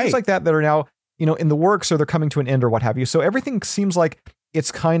strike, things like that are now, in the works or they're coming to an end or what have you. So everything seems like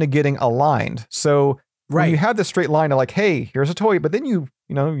it's kind of getting aligned. So when you have this straight line of like, hey, here's a toy, but then you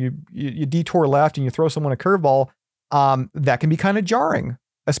detour left and you throw someone a curveball, that can be kind of jarring,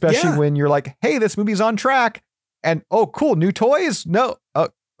 especially when you're like, hey, this movie's on track and, oh, cool, new toys? No,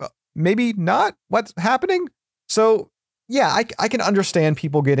 maybe not. What's happening? So yeah, I can understand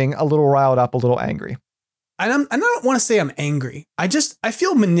people getting a little riled up, a little angry. And I don't want to say I'm angry. I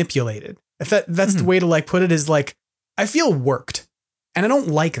feel manipulated. If that's the way to like put it, is like, I feel worked and I don't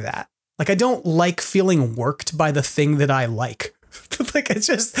like that. Like, I don't like feeling worked by the thing that I like. Like,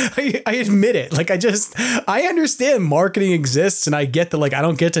 I admit it. Like, I understand marketing exists and I get that, like, I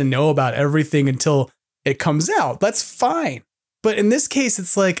don't get to know about everything until it comes out. That's fine. But in this case,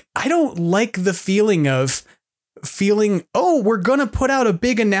 it's like, I don't like the feeling, oh, we're going to put out a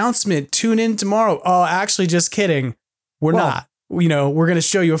big announcement. Tune in tomorrow. Oh, actually, just kidding. We're not. We're going to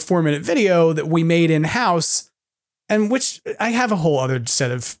show you a 4-minute video that we made in house, and which I have a whole other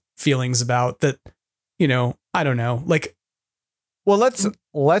set of feelings about that, I don't know. Like, well,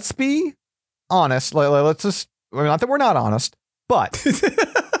 let's be honest. Let's just, not that we're not honest, but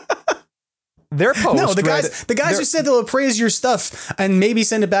their post. No, the guys who said they'll appraise your stuff and maybe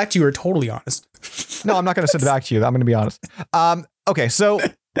send it back to you are totally honest. No, I'm not going to send it back to you. I'm going to be honest. Okay, so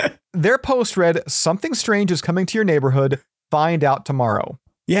their post read, "Something strange is coming to your neighborhood. Find out tomorrow."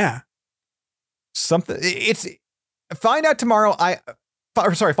 Yeah. Find out tomorrow.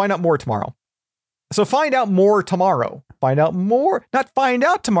 Find out more tomorrow. So find out more tomorrow. Find out more, not find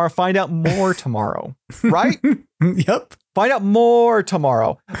out tomorrow. Find out more tomorrow. Right? Yep. Find out more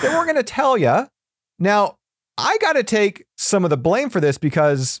tomorrow. Then we're going to tell you. Now, I got to take some of the blame for this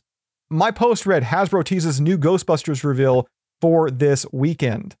because my post read, "Hasbro teases new Ghostbusters reveal for this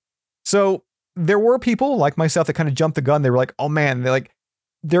weekend." So there were people like myself that kind of jumped the gun. They were like, oh man,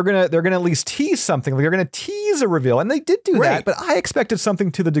 they're gonna at least tease something. Like, they're gonna tease a reveal, and they did do that. But I expected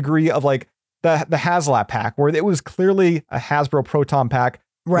something to the degree of like the HasLab pack, where it was clearly a Hasbro Proton pack,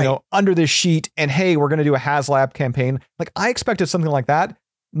 under this sheet. And hey, we're gonna do a HasLab campaign. Like, I expected something like that.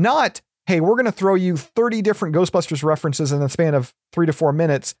 Not, hey, we're gonna throw you 30 different Ghostbusters references in the span of 3 to 4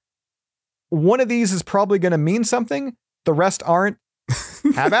 minutes. One of these is probably gonna mean something. The rest aren't.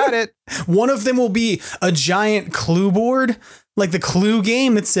 Have at it. One of them will be a giant clue board, like the Clue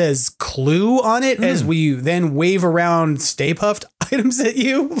game that says Clue on it, as we then wave around Stay Puft items at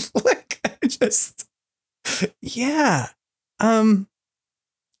you. Like,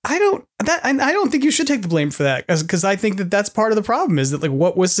 I don't think you should take the blame for that, because I think that's part of the problem, is that like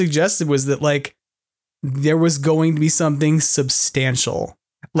what was suggested was that like there was going to be something substantial.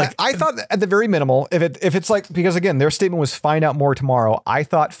 Like, I thought at the very minimal, if it's like, because again, their statement was find out more tomorrow. I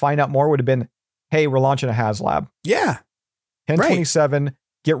thought find out more would have been, hey, we're launching a HasLab. Yeah. 10/27.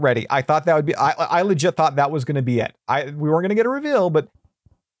 Get ready. I thought that would be. I legit thought that was going to be it. We weren't going to get a reveal, but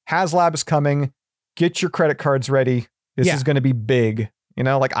HasLab is coming. Get your credit cards ready. This is going to be big.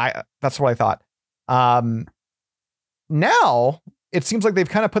 That's what I thought. Now it seems like they've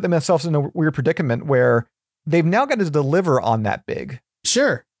kind of put themselves in a weird predicament where they've now got to deliver on that big.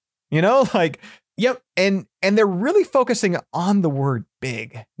 Sure. Yep. And they're really focusing on the word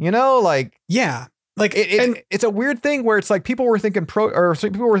big, yeah. It's a weird thing where it's like people were thinking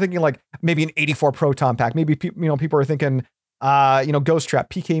like maybe an 84 proton pack. Maybe, people are thinking, ghost trap,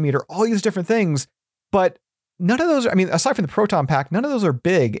 PK meter, all these different things, but none of those, aside from the proton pack, none of those are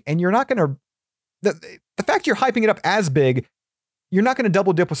big. And you're not going to, the fact you're hyping it up as big, you're not going to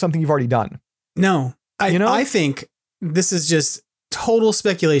double dip with something you've already done. No, I think this is just total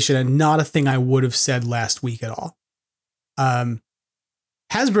speculation and not a thing I would have said last week at all.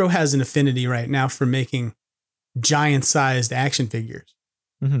 Hasbro has an affinity right now for making giant-sized action figures.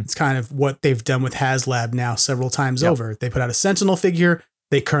 Mm-hmm. It's kind of what they've done with HasLab now several times over. They put out a Sentinel figure.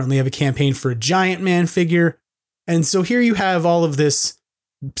 They currently have a campaign for a Giant Man figure. And so here you have all of this,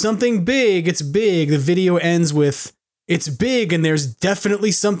 something big, it's big. The video ends with, it's big and there's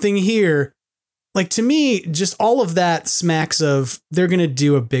definitely something here. Like, to me, just all of that smacks of they're going to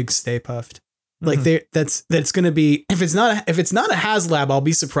do a big Stay Puft. Like that's going to be, if it's not a HasLab, I'll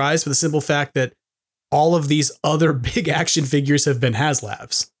be surprised for the simple fact that all of these other big action figures have been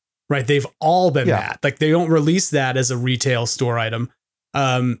HasLabs, right? They've all been that. Like, they don't release that as a retail store item.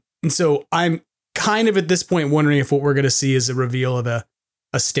 And so I'm kind of at this point wondering if what we're going to see is a reveal of a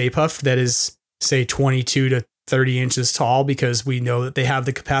Stay Puft that is, say, 22 to 30 inches tall, because we know that they have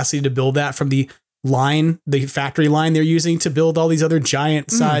the capacity to build that from the factory line they're using to build all these other giant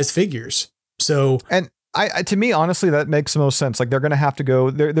sized figures. So, and to me, honestly, that makes the most sense. Like, they're going to have to go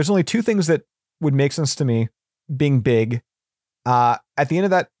there. There's only two things that would make sense to me being big. At the end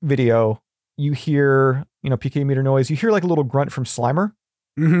of that video, you hear, PK meter noise. You hear like a little grunt from Slimer.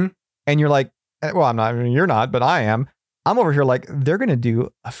 Mm-hmm. And you're like, well, I'm not, you're not, but I am. I'm over here like, they're going to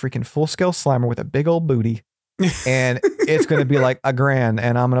do a freaking full scale Slimer with a big old booty. And it's going to be like $1,000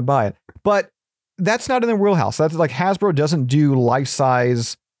 and I'm going to buy it. But that's not in their wheelhouse. That's like, Hasbro doesn't do life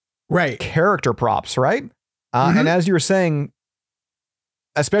size character props, right? And as you were saying,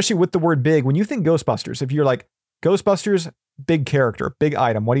 especially with the word big, when you think Ghostbusters, if you're like Ghostbusters, big character, big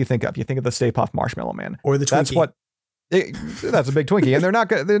item, what do you think of? You think of the Stay Puft Marshmallow Man. Or the Twinkie. That's a big Twinkie. And they're not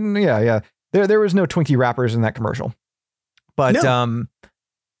good. Yeah. There was no Twinkie wrappers in that commercial. But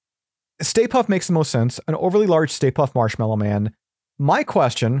Stay Puft makes the most sense. An overly large Stay Puft Marshmallow Man. My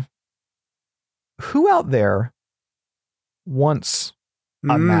question, who out there wants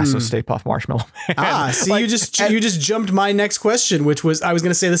a massive Stay Puft Marshmallow Man? See, you just jumped my next question, which was, I was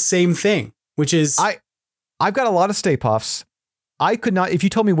going to say the same thing, which is, I've got a lot of Stay Puffs. I could not, if you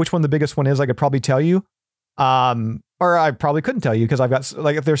told me which one the biggest one is, I could probably tell you. Or I probably couldn't tell you because I've got,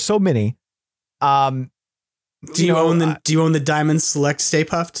 like, if there's so many. Do you own the Diamond Select Stay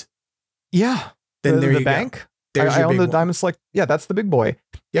Puft? Yeah. Then there you bank. Go. I own the Diamond Select. Yeah, that's the big boy.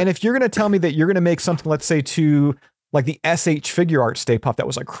 Yep. And if you're going to tell me that you're going to make something, let's say to like the SH Figure Art Stay Puft that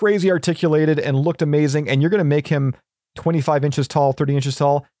was like crazy articulated and looked amazing, and you're going to make him 25 inches tall, 30 inches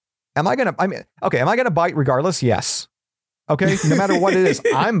tall, am I going to bite regardless? Yes. Okay. No matter what it is,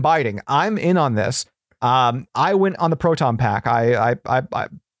 I'm biting. I'm in on this. I went on the Proton Pack. I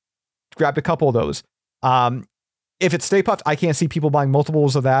grabbed a couple of those. If it's Stay Puft, I can't see people buying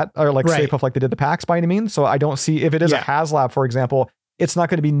multiples of that, or like Stay Puft like they did the packs by any means. So I don't see, if it is a HasLab, for example, it's not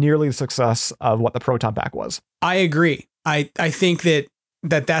going to be nearly the success of what the Proton Pack was. I agree. I think that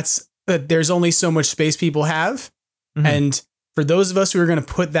there's only so much space people have. Mm-hmm. And for those of us who are going to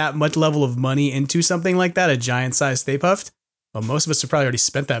put that much level of money into something like that, a giant size Stay Puft, well, most of us have probably already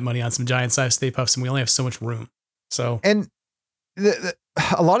spent that money on some giant size Stay Puffs, and we only have so much room. So, and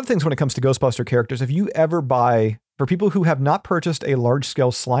a lot of things when it comes to Ghostbuster characters, if you ever buy, for people who have not purchased a large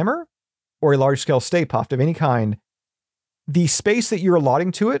scale Slimer or a large scale Stay Puft of any kind, the space that you're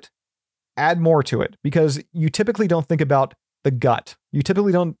allotting to it, add more to it, because you typically don't think about the gut. You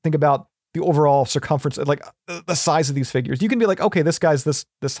typically don't think about the overall circumference, like the size of these figures. You can be like, okay, this guy's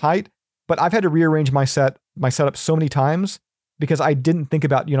this height, but I've had to rearrange my setup so many times because I didn't think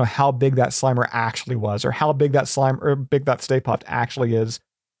about, how big that Slimer actually was, or how big that big that Stay Puft actually is.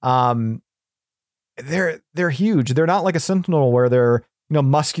 They're huge. They're not like a Sentinel where they're,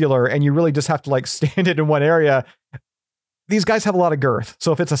 muscular and you really just have to like stand it in one area. These guys have a lot of girth.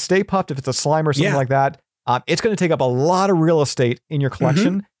 So if it's a Stay Puft, if it's a Slimer, something like that, it's going to take up a lot of real estate in your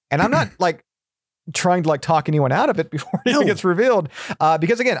collection. Mm-hmm. And I'm not like, trying to like talk anyone out of it before it even gets revealed.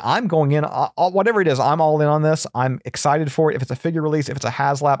 Because again, I'm going in, whatever it is, I'm all in on this. I'm excited for it. If it's a figure release, if it's a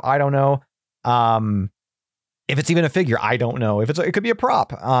HasLab, I don't know. If it's even a figure, I don't know. If it could be a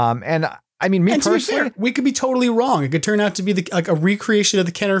prop. And I mean, me personally, fair, we could be totally wrong. It could turn out to be like a recreation of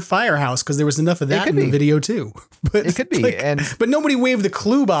the Kenner Firehouse because there was enough of that in the video too. But it could be, but nobody waved the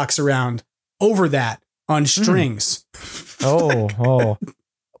clue box around over that on strings.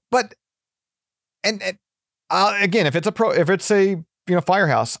 But again, if it's a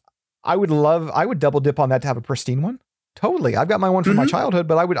Firehouse, I would double dip on that to have a pristine one. Totally, I've got my one from my childhood,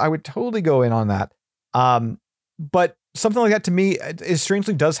 but I would totally go in on that. But something like that to me, it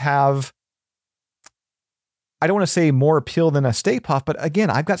strangely does have. I don't want to say more appeal than a Stay Puft, but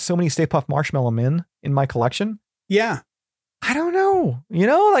again, I've got so many Stay Puft Marshmallow Men in my collection. Yeah, I don't know.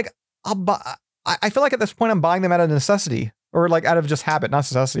 Like I'll buy. I feel like at this point I'm buying them out of necessity or like out of just habit, not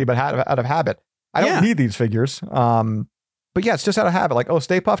necessity, but out of habit. I don't need these figures. But yeah, it's just out of habit. Like, oh,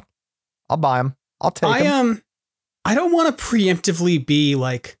 Stay Puft, I'll buy them. I'll take them. I don't want to preemptively be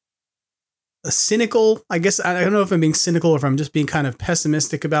like a cynical. I guess I don't know if I'm being cynical or if I'm just being kind of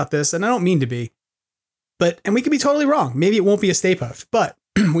pessimistic about this, and I don't mean to be. And we could be totally wrong. Maybe it won't be a Stay Puft. But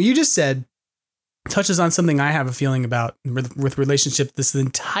what you just said touches on something I have a feeling about with relationship to this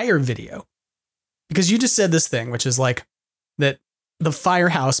entire video. Because you just said this thing, which is like that the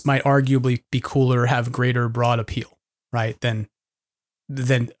Firehouse might arguably be cooler or have greater broad appeal, right, than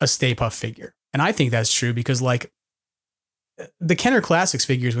a Stay Puft figure. And I think that's true because like the Kenner Classics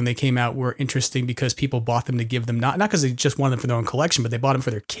figures when they came out were interesting because people bought them to give them not because they just wanted them for their own collection, but they bought them for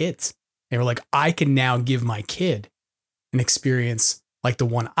their kids. They were like, I can now give my kid an experience like the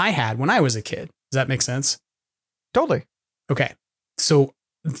one I had when I was a kid. Does that make sense? Totally. Okay. So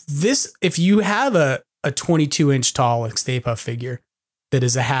if you have a 22-inch tall Stay Puft figure that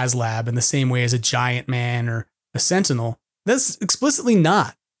is a HasLab in the same way as a Giant Man or a Sentinel, that's explicitly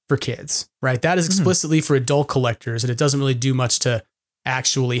not for kids, right? That is explicitly for adult collectors, and it doesn't really do much to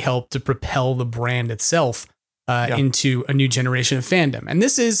actually help to propel the brand itself into a new generation of fandom. And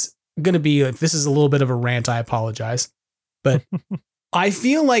this is going to be, if this is a little bit of a rant, I apologize, but I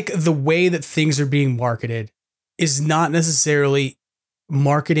feel like the way that things are being marketed is not necessarily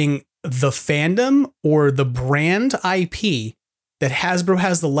marketing the fandom or the brand IP that Hasbro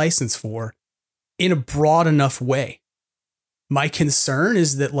has the license for in a broad enough way. My concern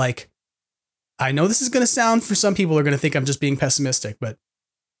is that, like, I know this is going to sound, for some people are going to think I'm just being pessimistic, but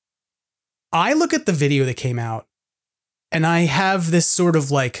I look at the video that came out and I have this sort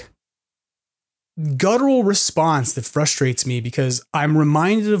of like guttural response that frustrates me because I'm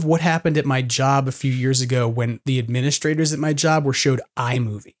reminded of what happened at my job a few years ago when the administrators at my job were showed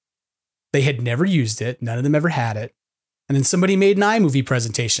iMovie. They had never used it. None of them ever had it. And then somebody made an iMovie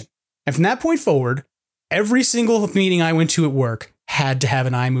presentation. And from that point forward, every single meeting I went to at work had to have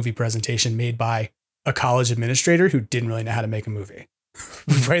an iMovie presentation made by a college administrator who didn't really know how to make a movie,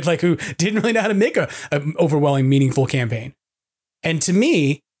 right? Like who didn't really know how to make a overwhelming, meaningful campaign. And to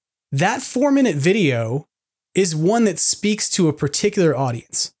me, that 4-minute video is one that speaks to a particular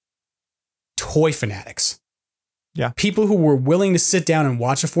audience. Toy fanatics. Yeah. People who were willing to sit down and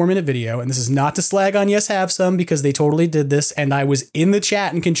watch a 4-minute video. And this is not to slag on Yes Have Some because they totally did this. And I was in the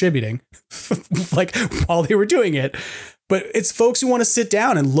chat and contributing like while they were doing it. But it's folks who want to sit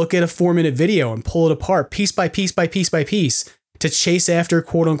down and look at a 4-minute video and pull it apart piece by piece by piece by piece to chase after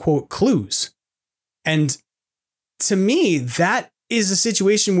quote unquote clues. And to me, that is a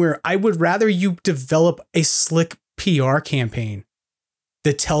situation where I would rather you develop a slick PR campaign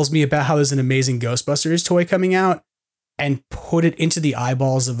that tells me about how there's an amazing Ghostbusters toy coming out and put it into the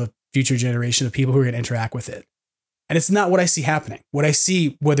eyeballs of a future generation of people who are going to interact with it. And it's not what I see happening. What I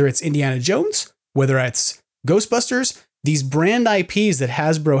see, whether it's Indiana Jones, whether it's Ghostbusters, these brand IPs that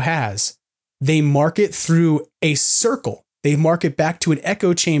Hasbro has, they market through a circle. They market back to an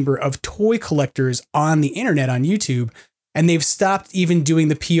echo chamber of toy collectors on the internet, on YouTube. And they've stopped even doing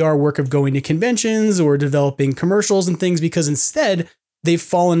the PR work of going to conventions or developing commercials and things because instead they've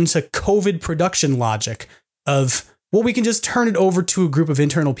fallen into COVID production logic of, well, we can just turn it over to a group of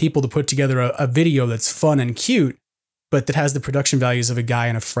internal people to put together a video that's fun and cute, but that has the production values of a guy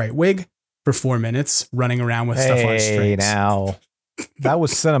in a fright wig for 4 minutes running around with stuff on strings. Now, that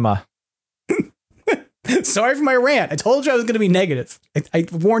was cinema. Sorry for my rant. I told you I was going to be negative. I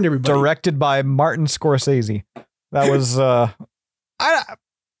warned everybody. Directed by Martin Scorsese. That was, I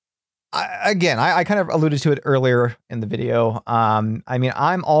kind of alluded to it earlier in the video. I mean,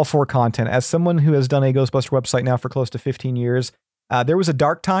 I'm all for content. As someone who has done a Ghostbuster website now for close to 15 years, there was a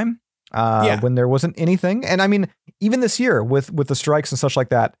dark time when there wasn't anything. And I mean, even this year with the strikes and such like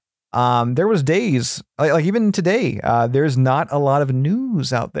that, There was days like even today, there's not a lot of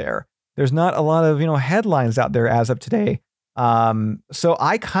news out there. There's not a lot of, headlines out there as of today. So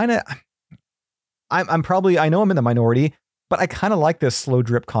I know I'm in the minority, but I kind of like this slow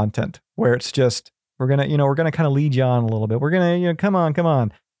drip content where it's just, we're going to kind of lead you on a little bit. We're going to, come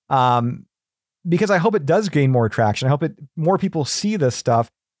on. Because I hope it does gain more traction. I hope more people see this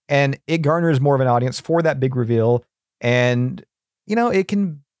stuff and it garners more of an audience for that big reveal. And, it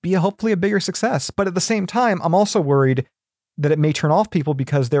can be hopefully a bigger success. But at the same time, I'm also worried that it may turn off people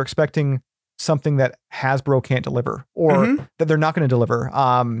because they're expecting something that Hasbro can't deliver or that they're not going to deliver.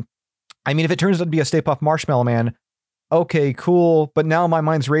 If it turns out to be a Stay Puft Marshmallow Man, okay, cool. But now my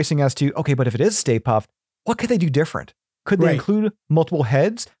mind's racing as to, okay, but if it is Stay Puft, what could they do different? Could they include multiple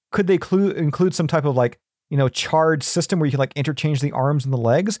heads? Could they include some type of charged system where you can interchange the arms and the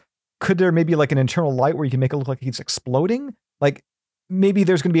legs? Could there maybe an internal light where you can make it look like it's exploding? Maybe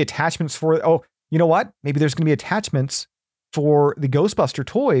there's going to be attachments for, maybe there's going to be attachments for the Ghostbuster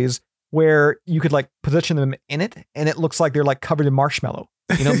toys where you could position them in it and it looks like they're covered in marshmallow.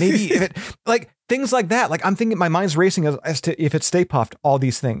 Maybe if it things like that. I'm thinking my mind's racing as to if it's Stay Puft, all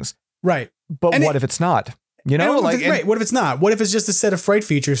these things. Right. But what if it's not? What if it's not? What if it's just a set of Fright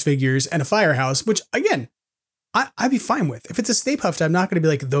Features figures and a Firehouse, which again, I'd be fine with. If it's a Stay Puft, I'm not going to be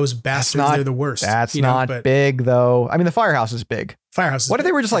like those bastards. They're the worst. That's not big though. The Firehouse is big. Firehouse. What if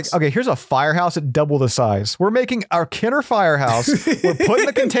they were just okay, here's a Firehouse at double the size. We're making our Kenner Firehouse. We're putting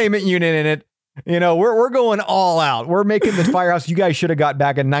the containment unit in it. We're going all out. We're making the Firehouse you guys should have got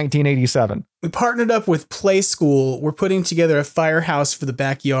back in 1987. We partnered up with Play School. We're putting together a Firehouse for the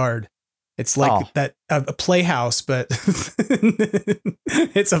backyard. It's like a playhouse, but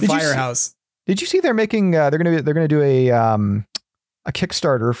it's a Firehouse. Did you see they're making? They're gonna do a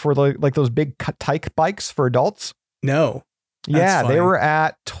Kickstarter for those big tyke bikes for adults. No. Yeah, they were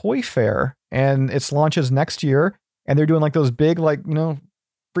at Toy Fair, and it launches next year, and they're doing those big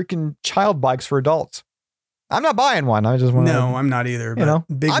freaking child bikes for adults. I'm not buying one. I just want. No, I'm not either. But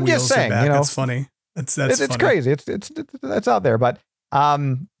big I'm wheels just saying. That's funny. It's funny. Crazy. It's out there, but. I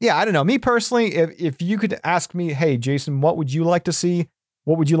don't know. Me personally, if you could ask me, hey, Jason, what would you like to see?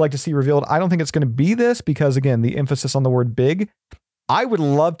 What would you like to see revealed? I don't think it's going to be this because, again, the emphasis on the word big. I would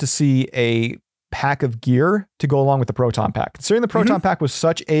love to see a pack of gear to go along with the Proton Pack. Considering the Proton Pack was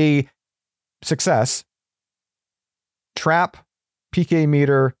such a success, trap, PK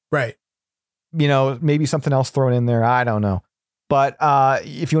meter, right? Maybe something else thrown in there. I don't know. But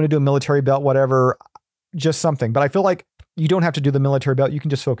if you want to do a military belt, whatever, just something. But I feel like you don't have to do the military belt. You can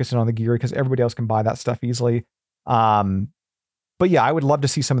just focus in on the gear because everybody else can buy that stuff easily. But yeah, I would love to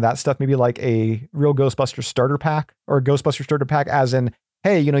see some of that stuff. Maybe like a real Ghostbuster starter pack or a Ghostbuster starter pack as in,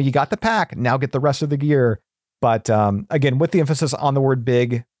 hey, you got the pack, now get the rest of the gear. But again, with the emphasis on the word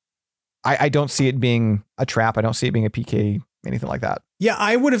big, I don't see it being a trap. I don't see it being a PK, anything like that. Yeah,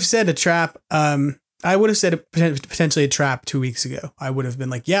 I would have said a trap. I would have said potentially a trap 2 weeks ago. I would have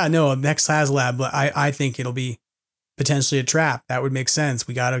been like, yeah, no, next HasLab, but I think it'll be potentially a trap. That would make sense.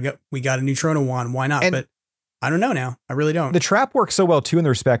 We got a Neutrona wand. Why not? But I don't know now. I really don't. The trap works so well too in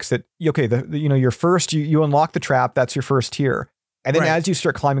the respects that, okay, your first, you unlock the trap. That's your first tier. And then as you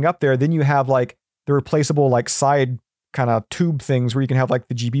start climbing up there, then you have the replaceable side kind of tube things where you can have the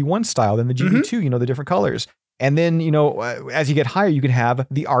GB1 style, then the GB2, the different colors. And then, as you get higher, you can have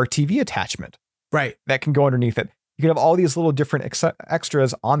the RTV attachment. Right. That can go underneath it. You can have all these little different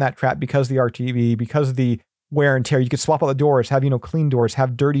extras on that trap because of the RTV, because of the wear and tear. You could swap out the doors, have, clean doors,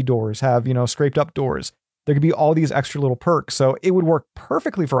 have dirty doors, have, scraped up doors. There could be all these extra little perks. So it would work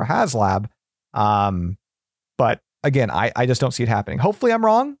perfectly for a HasLab. But again, I just don't see it happening. Hopefully I'm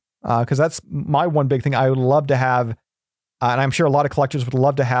wrong. Because that's my one big thing. I would love to have, and I'm sure a lot of collectors would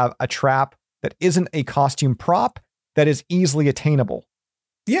love to have a trap that isn't a costume prop that is easily attainable.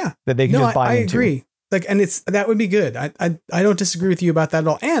 Yeah. That they can just buy into. I agree. And that would be good. I don't disagree with you about that at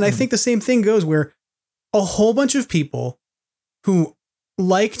all. And I think the same thing goes where a whole bunch of people who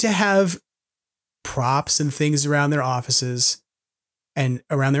like to have props and things around their offices and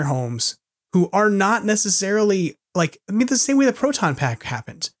around their homes who are not necessarily the same way the Proton Pack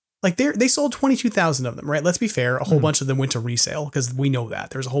happened. They sold 22,000 of them, right? Let's be fair. A whole bunch of them went to resale because we know that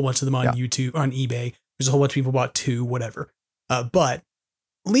there's a whole bunch of them on YouTube, on eBay. There's a whole bunch of people bought two, whatever. But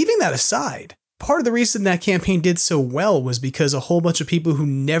leaving that aside, part of the reason that campaign did so well was because a whole bunch of people who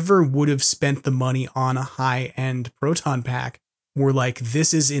never would have spent the money on a high-end Proton Pack were like,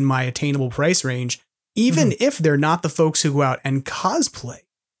 this is in my attainable price range, even if they're not the folks who go out and cosplay,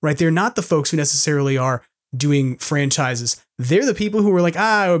 right? They're not the folks who necessarily are doing franchises. They're the people who were like,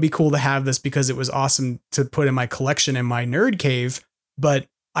 it would be cool to have this because it was awesome to put in my collection in my nerd cave, but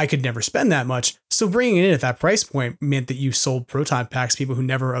I could never spend that much. So bringing it in at that price point meant that you sold proton packs to people who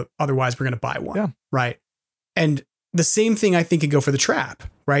never otherwise were going to buy one. Yeah. Right. And the same thing I think could go for the trap,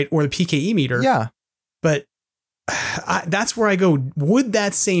 right? Or the PKE meter. Yeah. But that's where I go. Would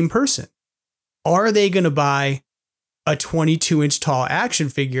that same person, are they going to buy a 22-inch tall action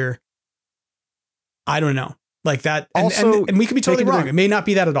figure? I don't know. Like that. Also, and we could be totally wrong. It may not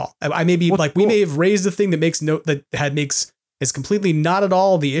be that at all. I may be we may have raised the thing that makes is completely not at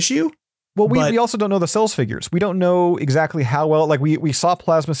all the issue. Well, we also don't know the sales figures. We don't know exactly how well, like we saw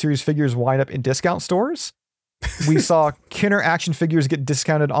Plasma Series figures wind up in discount stores. We saw Kenner action figures get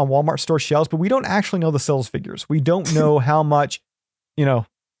discounted on Walmart store shelves, but we don't actually know the sales figures. We don't know how much,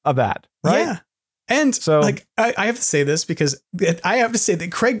 of that. Right. Yeah. And so, like, I have to say this because I have to say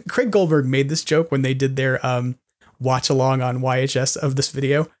that Craig Goldberg made this joke when they did their watch along on YHS of this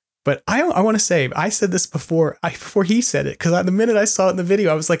video. But I want to say, I said this before he said it, because the minute I saw it in the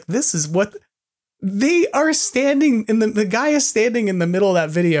video, I was like, this is what they are standing in. The guy is standing in the middle of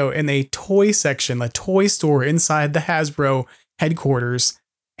that video in a toy section, a toy store inside the Hasbro headquarters.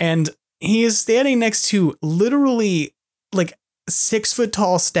 And he is standing next to literally like 6 foot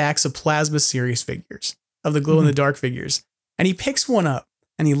tall stacks of Plasma Series figures, of the glow in the dark figures. And he picks one up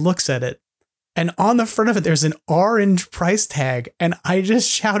and he looks at it. And on the front of it, there's an orange price tag. And I just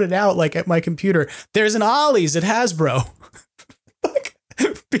shouted out, like, at my computer, there's an Ollie's at Hasbro. Like,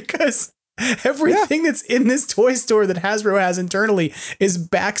 because everything that's in this toy store that Hasbro has internally is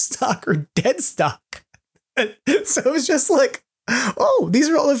back stock or dead stock. And so it was just like, oh, these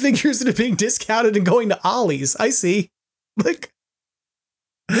are all the figures that are being discounted and going to Ollie's. I see. Like,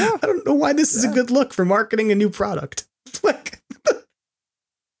 I don't know why this is a good look for marketing a new product. Like,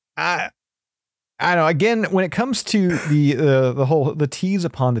 I know. Again, when it comes to the tease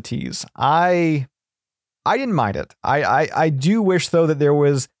upon the tease, I didn't mind it. I do wish though that there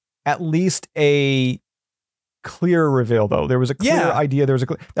was at least a clear reveal though. There was a clear idea. There was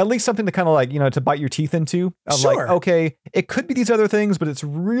at least something to kind of like, to bite your teeth into. Of like, okay, it could be these other things, but they're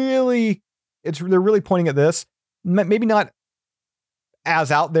really pointing at this. Maybe not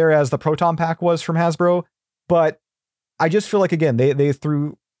as out there as the Proton Pack was from Hasbro, but I just feel like, again, they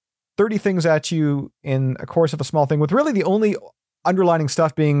threw 30 things at you in a course of a small thing, with really the only underlining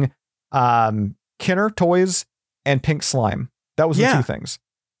stuff being Kenner toys and pink slime. That was the two things.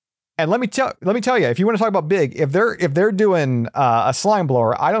 And let me tell you, if you want to talk about big, if they're doing a slime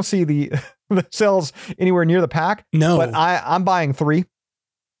blower, I don't see the sales anywhere near the pack. No, but I'm buying 3.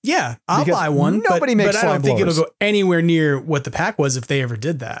 Yeah, I'll buy one. Nobody makes slime blowers. I don't think it'll go anywhere near what the pack was if they ever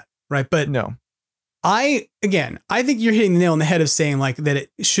did that. Right. But no. I think you're hitting the nail on the head of saying like that it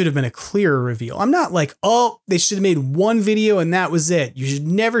should have been a clearer reveal. I'm not like, oh, they should have made one video and that was it. You should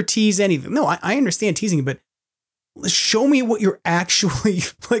never tease anything. No, I understand teasing, but show me what you're actually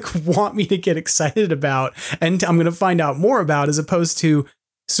like want me to get excited about. And I'm going to find out more about, as opposed to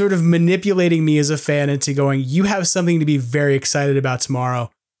sort of manipulating me as a fan into going, you have something to be very excited about tomorrow.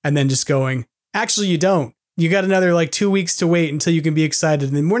 And then just going, actually, you don't. You got another like 2 weeks to wait until you can be excited.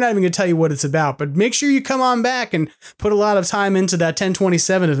 And then we're not even going to tell you what it's about, but make sure you come on back and put a lot of time into that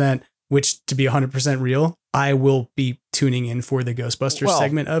 1027 event, which, to be 100% real, I will be tuning in for the Ghostbusters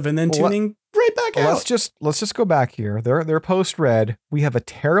segment of, and then tuning right back out. Let's just go back here. They're post read. We have a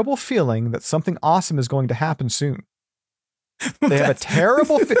terrible feeling that something awesome is going to happen soon. They have a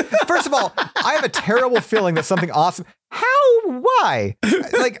terrible. First of all, I have a terrible feeling that something awesome. How? Why?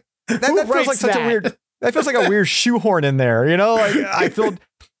 Like that feels like such a weird. That feels like a weird shoehorn in there. Like I feel.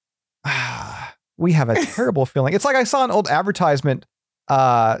 We have a terrible feeling. It's like I saw an old advertisement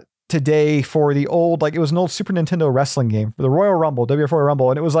today for the old, like it was an old Super Nintendo wrestling game for the Royal Rumble, WF Royal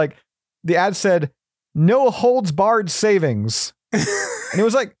Rumble, and it was like the ad said, "No holds barred savings," and it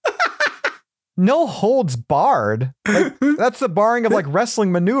was like. No holds barred. Like, that's the barring of like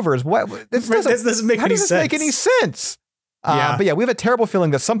wrestling maneuvers. What? This doesn't make any sense. How does this make any sense? But yeah, we have a terrible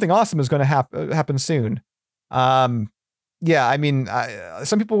feeling that something awesome is going to happen soon. Yeah, I mean,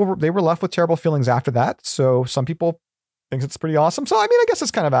 some people were left with terrible feelings after that. So some people think it's pretty awesome. So I mean, I guess it's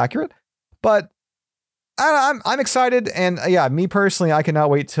kind of accurate. But I'm excited, and yeah, me personally, I cannot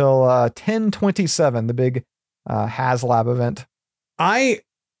wait till 1027, the big HasLab event. I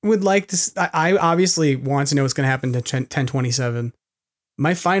would like to. I obviously want to know what's going to happen to 1027.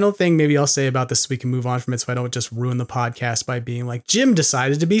 My final thing, maybe I'll say about this so we can move on from it, so I don't just ruin the podcast by being like, Jim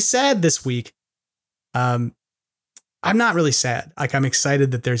decided to be sad this week. I'm not really sad. Like, I'm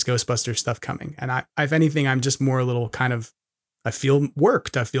excited that there's Ghostbusters stuff coming, and if anything, I'm just more a little kind of. I feel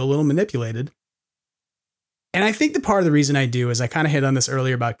worked. I feel a little manipulated. And I think the part of the reason I do is I kind of hit on this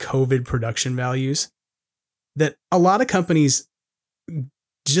earlier about COVID production values, that a lot of companies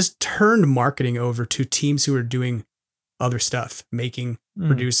just turned marketing over to teams who are doing other stuff, making,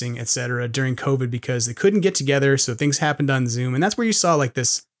 producing, etc. during COVID because they couldn't get together. So things happened on Zoom. And that's where you saw like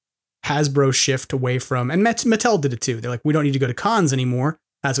this Hasbro shift away from, and Mattel did it too. They're like, we don't need to go to cons anymore.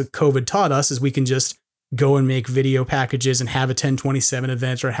 That's what COVID taught us, is we can just go and make video packages and have a 1027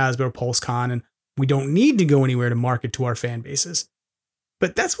 event or a Hasbro Pulse Con. And we don't need to go anywhere to market to our fan bases.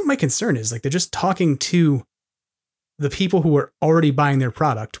 But that's what my concern is. Like, they're just talking to the people who are already buying their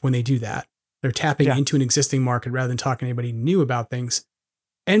product when they do that. They're tapping into an existing market rather than talking to anybody new about things.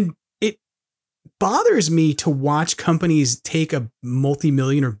 And it bothers me to watch companies take a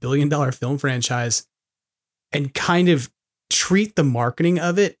multi-million or billion-dollar film franchise and kind of treat the marketing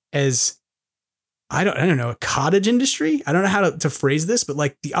of it as, I don't know, a cottage industry. I don't know how to phrase this, but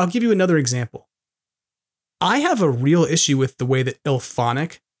like, I'll give you another example. I have a real issue with the way that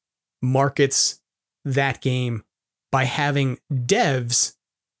Ilphonic markets that game by having devs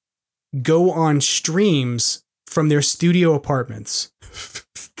go on streams from their studio apartments.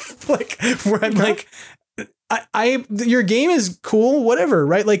 Like, where I'm like, your game is cool, whatever,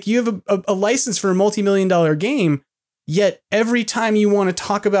 right? Like, you have a license for a multi-million-dollar game, yet every time you want to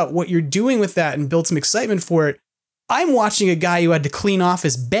talk about what you're doing with that and build some excitement for it, I'm watching a guy who had to clean off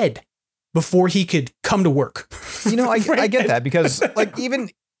his bed before he could come to work. You know, I get that, because like, even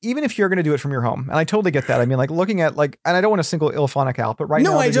if you're going to do it from your home, and I totally get that. I mean, like, looking at like, and I don't want to single Ilphonic out, but right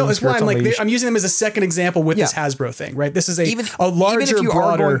now, I don't. That's why I'm like, I'm using them as a second example with this Hasbro thing, right? This is a larger,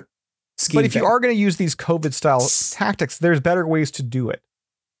 broader scheme. But if you are going to use these COVID style tactics, there's better ways to do it.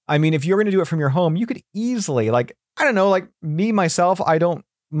 I mean, if you're going to do it from your home, you could easily, like, I don't know, like me, myself,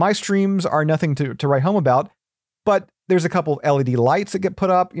 my streams are nothing to write home about, but there's a couple of LED lights that get put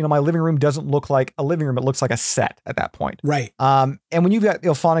up. You know, my living room doesn't look like a living room. It looks like a set at that point. Right. And when you've got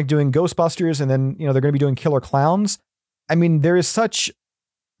Ilphonic doing Ghostbusters, and then, you know, they're going to be doing Killer Clowns. I mean, there is such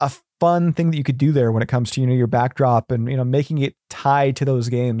a fun thing that you could do there when it comes to, you know, your backdrop and, you know, making it tied to those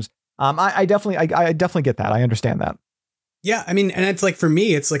games. I definitely get that. I understand that. Yeah. I mean, and it's like, for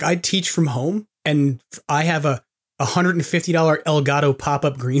me, it's like, I teach from home and I have a $150 Elgato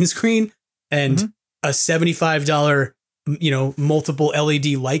pop-up green screen and a $75, you know, multiple LED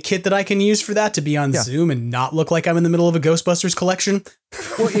light kit that I can use for that to be on Zoom and not look like I'm in the middle of a Ghostbusters collection.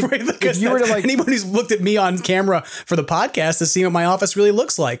 Well, if you were to, like, anyone who's looked at me on camera for the podcast has seen what my office really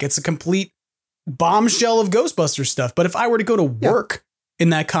looks like. It's a complete bombshell of Ghostbusters stuff. But if I were to go to work in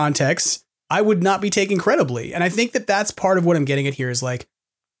that context, I would not be taken credibly. And I think that that's part of what I'm getting at here is like,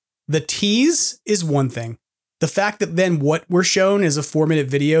 the tease is one thing. The fact that then what we're shown is a 4-minute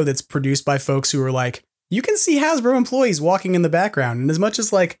video that's produced by folks who are like, you can see Hasbro employees walking in the background. And as much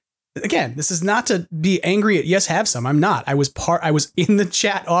as, like, again, this is not to be angry at Yes Have Some. I'm not. I was in the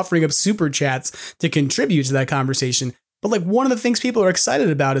chat offering up super chats to contribute to that conversation. But like, one of the things people are excited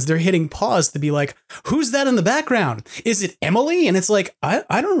about is they're hitting pause to be like, who's that in the background? Is it Emily? And it's like, I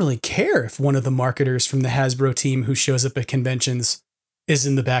don't really care if one of the marketers from the Hasbro team who shows up at conventions is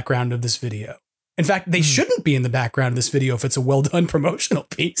in the background of this video. In fact, they shouldn't be in the background of this video if it's a well-done promotional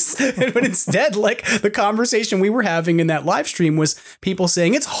piece. But instead, like, the conversation we were having in that live stream was people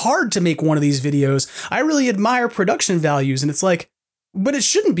saying, it's hard to make one of these videos. I really admire production values. And it's like, but it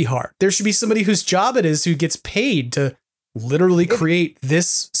shouldn't be hard. There should be somebody whose job it is who gets paid to literally create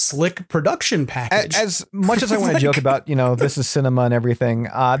this slick production package. As much as I want to joke about, you know, this is cinema and everything,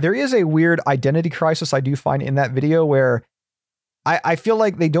 there is a weird identity crisis I do find in that video where I feel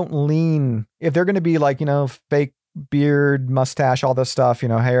like they don't lean, if they're going to be like, you know, fake beard, mustache, all this stuff, you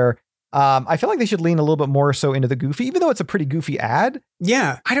know, hair. I feel like they should lean a little bit more so into the goofy, even though it's a pretty goofy ad.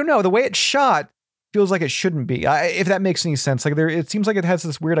 Yeah. I don't know. The way it's shot feels like it shouldn't be, if that makes any sense. Like, it seems like it has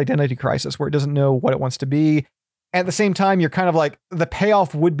this weird identity crisis where it doesn't know what it wants to be. At the same time, you're kind of like, the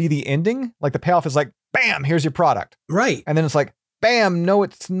payoff would be the ending. Like, the payoff is like, bam, here's your product. Right. And then it's like, bam, no,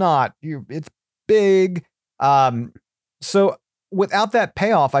 it's not. It's big. So without that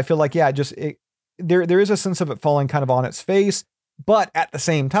payoff, I feel like, there is a sense of it falling kind of on its face. But at the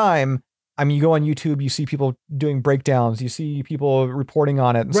same time, I mean, you go on YouTube, you see people doing breakdowns, you see people reporting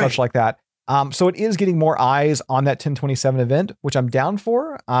on it and such like that. So it is getting more eyes on that 1027 event, which I'm down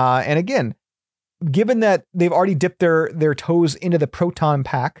for. And again, given that they've already dipped their toes into the Proton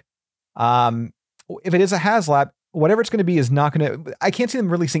pack, if it is a HasLab, whatever it's going to be is not going to, I can't see them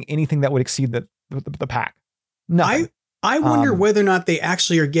releasing anything that would exceed the pack. Nothing. I wonder whether or not they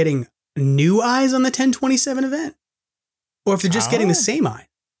actually are getting new eyes on the 1027 event, or if they're just getting the same eye.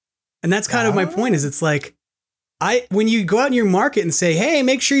 And that's kind of my point, is it's like, when you go out in your market and say, hey,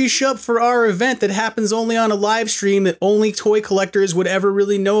 make sure you show up for our event that happens only on a live stream that only toy collectors would ever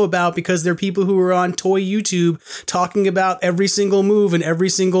really know about because they're people who are on toy YouTube talking about every single move and every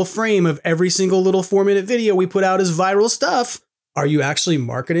single frame of every single little 4-minute video we put out as viral stuff. Are you actually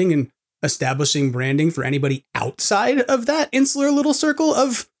marketing and establishing branding for anybody outside of that insular little circle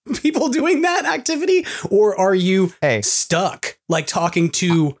of people doing that activity? Or are you stuck like talking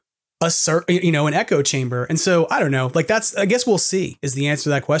to an echo chamber? And so I don't know, like I guess we'll see is the answer to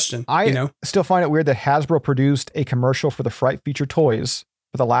that question. I still find it weird that Hasbro produced a commercial for the Fright Feature toys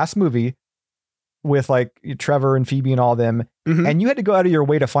for the last movie with like Trevor and Phoebe and all them. Mm-hmm. And you had to go out of your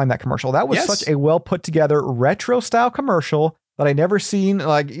way to find that commercial. That was such a well put together retro style commercial that I never seen,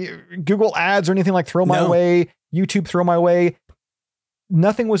 like Google ads or anything like throw my way, YouTube throw my way.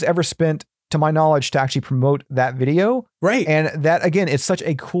 Nothing was ever spent to my knowledge, to actually promote that video. Right. And that, again, it's such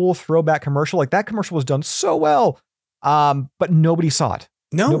a cool throwback commercial. Like that commercial was done so well, but nobody saw it.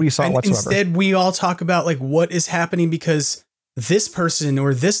 Nobody saw it whatsoever. Instead, we all talk about like what is happening because this person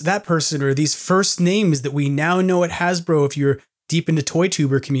or that person or these first names that we now know at Hasbro if you're deep into toy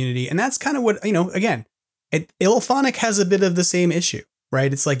tuber community. And that's kind of what, again, Ilphonic has a bit of the same issue,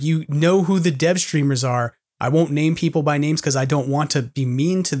 right? It's like, you know who the dev streamers are. I won't name people by names because I don't want to be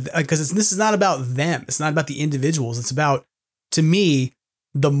mean to them, because this is not about them. It's not about the individuals. It's about, to me,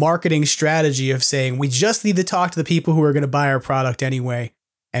 the marketing strategy of saying we just need to talk to the people who are going to buy our product anyway.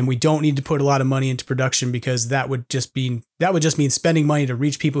 And we don't need to put a lot of money into production because that would just mean spending money to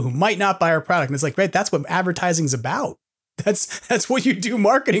reach people who might not buy our product. And it's like, right, that's what advertising's about. That's what you do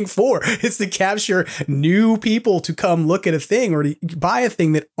marketing for. It's to capture new people to come look at a thing or to buy a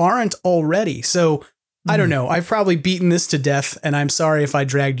thing that aren't already. So I don't know. I've probably beaten this to death, and I'm sorry if I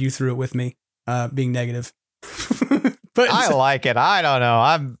dragged you through it with me, being negative. But I like it. I don't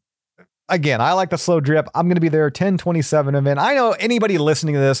know. I like the slow drip. I'm going to be there 10/27 event. I know anybody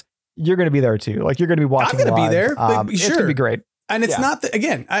listening to this, you're going to be there too. Like you're going to be watching. I'm going to be there. But It's going to be great. And it's not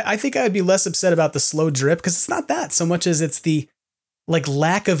again, I think I would be less upset about the slow drip because it's not that so much as it's the like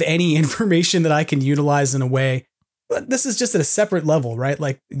lack of any information that I can utilize in a way. But this is just at a separate level, right?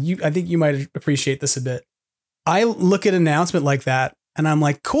 Like I think you might appreciate this a bit. I look at an announcement like that and I'm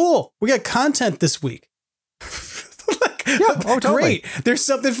like, cool, we got content this week. Totally. Great. There's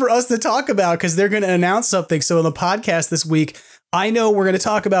something for us to talk about because they're going to announce something. So in the podcast this week, I know we're going to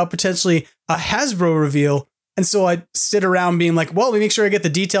talk about potentially a Hasbro reveal. And so I sit around being like, well, let me make sure I get the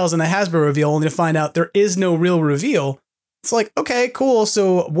details on the Hasbro reveal, only to find out there is no real reveal. It's like, okay, cool.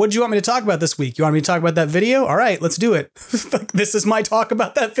 So what do you want me to talk about this week? You want me to talk about that video? All right, let's do it. This is my talk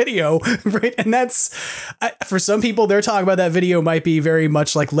about that video, right? And that's, for some people, their talk about that video might be very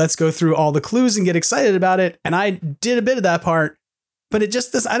much like, let's go through all the clues and get excited about it. And I did a bit of that part, but it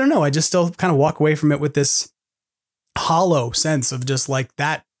just, I don't know. I just still kind of walk away from it with this hollow sense of just like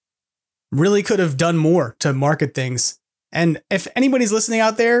that really could have done more to market things. And if anybody's listening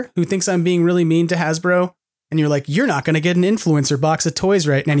out there who thinks I'm being really mean to Hasbro, and you're like, you're not going to get an influencer box of toys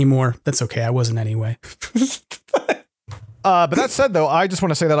right anymore. That's okay. I wasn't anyway. But that said, though, I just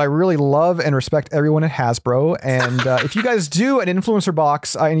want to say that I really love and respect everyone at Hasbro. And if you guys do an influencer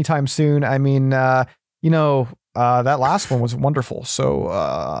box anytime soon, I mean, that last one was wonderful. So,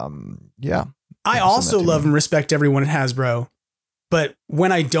 yeah. I also love and respect everyone at Hasbro. But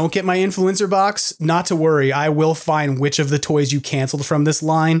when I don't get my influencer box, not to worry, I will find which of the toys you canceled from this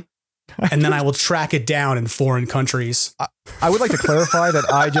line. And then I will track it down in foreign countries. I would like to clarify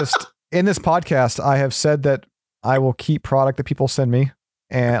that in this podcast, I have said that I will keep product that people send me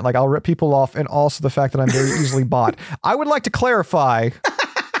and like I'll rip people off. And also the fact that I'm very easily bought. I would like to clarify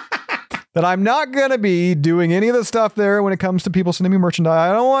that I'm not going to be doing any of the stuff there when it comes to people sending me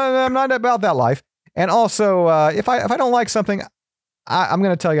merchandise. I'm not about that life. And also, if I don't like something, I'm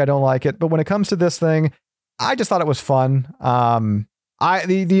going to tell you I don't like it. But when it comes to this thing, I just thought it was fun.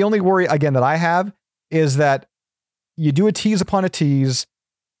 The only worry again that I have is that you do a tease upon a tease,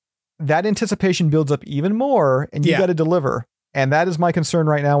 that anticipation builds up even more and you got to deliver. And that is my concern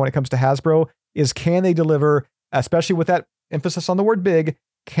right now when it comes to Hasbro is can they deliver, especially with that emphasis on the word big,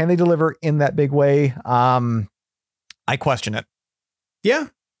 can they deliver in that big way? I question it. Yeah.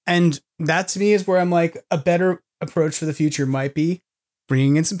 And that to me is where I'm like a better approach for the future might be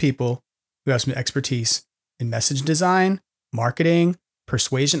bringing in some people who have some expertise in message design, marketing,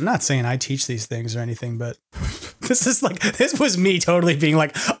 persuasion. I'm not saying I teach these things or anything, but this was me totally being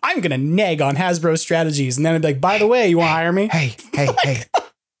like, I'm going to nag on Hasbro strategies. And then I'd be like, by the way, you want to hire me? Hey.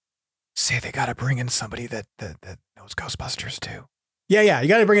 Say they got to bring in somebody that knows Ghostbusters too. Yeah. You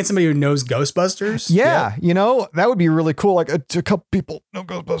got to bring in somebody who knows Ghostbusters. Yeah. You know, that would be really cool. Like a couple people know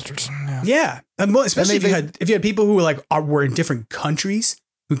Ghostbusters. Yeah. And well, especially if you had people who were in different countries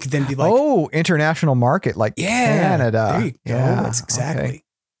who could then be like, oh, international market, like Canada. There you go. Yeah, That's exactly.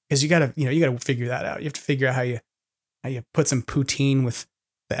 Because you got to figure that out. You have to figure out how you put some poutine with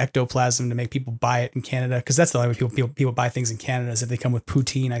the ectoplasm to make people buy it in Canada. Because that's the only way people buy things in Canada is if they come with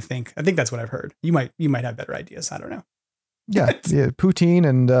poutine. I think that's what I've heard. You might have better ideas. I don't know. Yeah, poutine,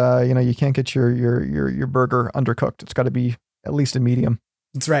 and you can't get your burger undercooked. It's got to be at least a medium.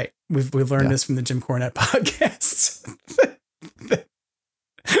 That's right. We've learned this from the Jim Cornette podcasts.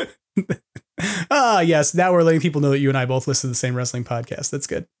 Yes. Now we're letting people know that you and I both listen to the same wrestling podcast. That's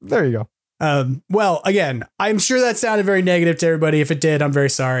good. There you go. Well, again, I'm sure that sounded very negative to everybody. If it did, I'm very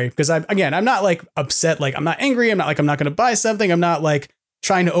sorry. Because I'm not like upset. Like I'm not angry. I'm not going to buy something. I'm not like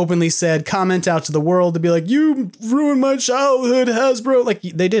trying to openly comment out to the world to be like, you ruined my childhood, Hasbro. Like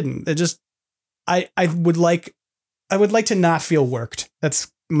they didn't. It just, I would like to not feel worked.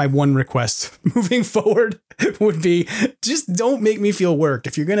 That's my one request moving forward would be just don't make me feel worked.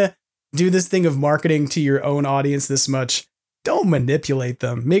 If you're going to do this thing of marketing to your own audience this much, don't manipulate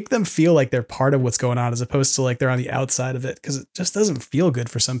them. Make them feel like they're part of what's going on as opposed to like they're on the outside of it, because it just doesn't feel good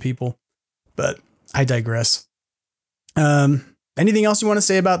for some people. But I digress. Anything else you want to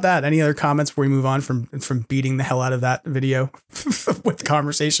say about that? Any other comments before we move on from beating the hell out of that video with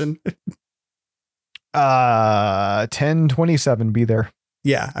conversation? 10:27. Be there.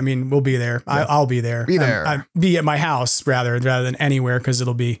 Yeah, I mean, we'll be there. Yeah. I'll be there. Be there. I'll be at my house rather than anywhere, because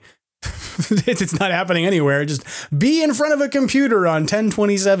it'll be it's not happening anywhere. Just be in front of a computer on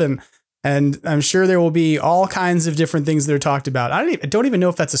 10/27, and I'm sure there will be all kinds of different things that are talked about. I don't even know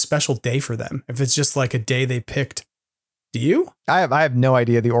if that's a special day for them. If it's just like a day they picked. Do you? I have no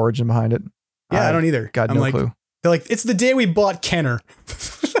idea the origin behind it. Yeah, I don't either. Got no clue. They're like, it's the day we bought Kenner.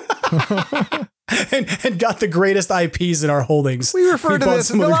 and got the greatest IPs in our holdings. We refer to this,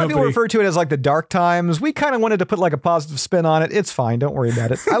 a lot of people refer to it as like the dark times. We kind of wanted to put like a positive spin on it. It's fine. Don't worry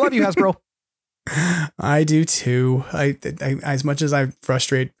about it. I love you, Hasbro. I do too. I as much as I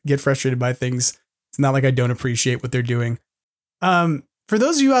get frustrated by things, it's not like I don't appreciate what they're doing. For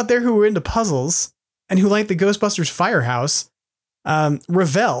those of you out there who are into puzzles and who like the Ghostbusters Firehouse,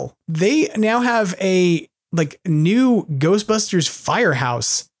 Revell, they now have a new Ghostbusters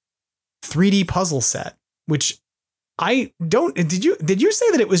Firehouse 3D puzzle set, which I don't. Did you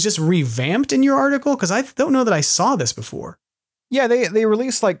say that it was just revamped in your article? Because I don't know that I saw this before. Yeah, they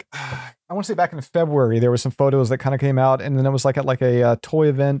released I want to say back in February, there were some photos that kind of came out, and then it was at a toy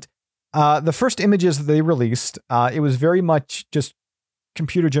event. The first images that they released, it was very much just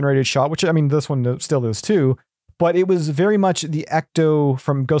computer generated shot, which I mean, this one still is too. But it was very much the Ecto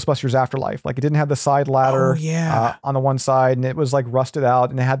from Ghostbusters Afterlife. Like it didn't have the side ladder on the one side, and it was like rusted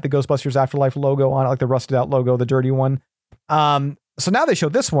out, and it had the Ghostbusters Afterlife logo on it, like the rusted out logo, the dirty one. So now they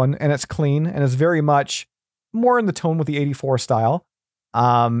showed this one, and it's clean, and it's very much more in the tone with the 84 style.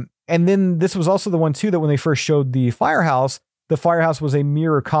 And then this was also the one too that when they first showed the Firehouse was a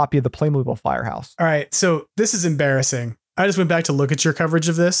mirror copy of the Playmobil Firehouse. All right, so this is embarrassing. I just went back to look at your coverage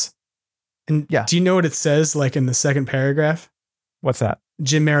of this. And do you know what it says in the second paragraph? What's that?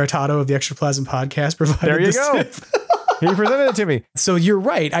 Jim Maritato of the Extraplasm podcast provided there you go. He presented it to me. So you're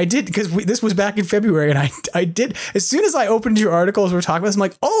right. I did, because this was back in February, and I did. As soon as I opened your article as we were talking about this, I'm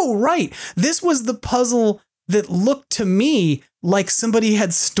like, oh, right. This was the puzzle that looked to me like somebody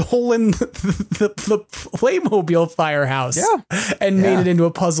had stolen the Playmobil Firehouse and made it into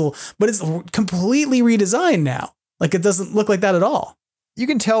a puzzle. But it's completely redesigned now. Like it doesn't look like that at all. You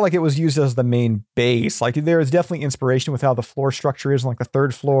can tell it was used as the main base. Like there is definitely inspiration with how the floor structure is, like the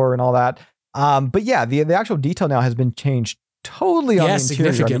third floor and all that. But yeah, the actual detail now has been changed totally on the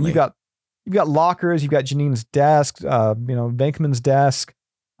interior. Significantly. I mean, you've got lockers, you've got Janine's desk, Venkman's desk,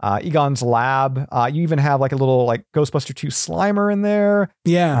 Egon's lab. You even have like a little Ghostbuster 2 Slimer in there.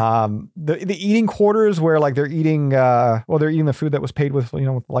 Yeah. The eating quarters where they're eating they're eating the food that was paid with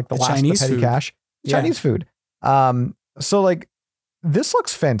the last Chinese petty food. cash. Chinese food. So this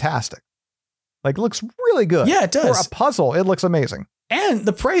looks fantastic. It looks really good. Yeah, it does. For a puzzle, it looks amazing. And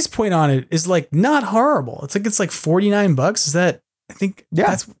the price point on it is not horrible. It's $49. Is that, I think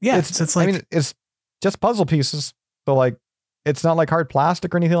it's just puzzle pieces. So it's not like hard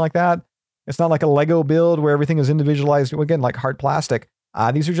plastic or anything like that. It's not like a Lego build where everything is individualized. Again, like hard plastic.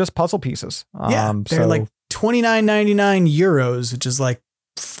 These are just puzzle pieces. They're €29.99 euros, which is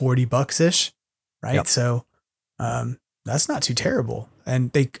 $40 ish. Right. Yep. So, that's not too terrible.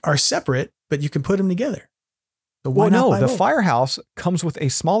 And they are separate, but you can put them together. So why not? The Firehouse comes with a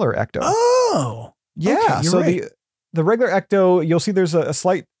smaller Ecto. Oh, yeah. Okay, you're right. the regular Ecto, you'll see there's a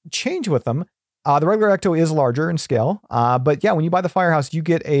slight change with them. The regular Ecto is larger in scale. But yeah, when you buy the Firehouse, you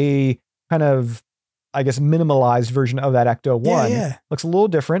get a kind of, I guess, minimalized version of that Ecto 1. Yeah. Looks a little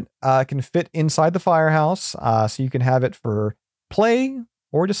different. It can fit inside the Firehouse. So you can have it for play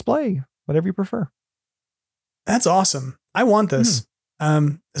or display, whatever you prefer. That's awesome. I want this.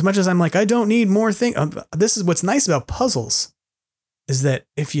 As much as I'm like, I don't need more things. This is what's nice about puzzles is that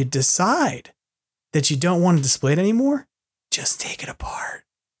if you decide that you don't want to display it anymore, just take it apart.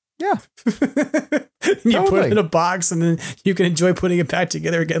 Yeah. You put it in a box and then you can enjoy putting it back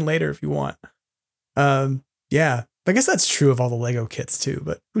together again later if you want. Yeah. I guess that's true of all the Lego kits too,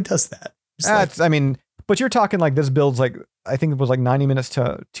 but who does that? But you're talking like this build's like, I think it was like 90 minutes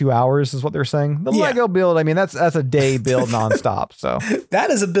to 2 hours is what they're saying. The Lego build, I mean, that's a day build nonstop. So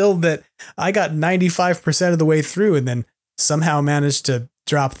that is a build that I got 95% of the way through and then somehow managed to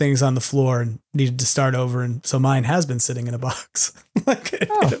drop things on the floor and needed to start over. And so mine has been sitting in a box, like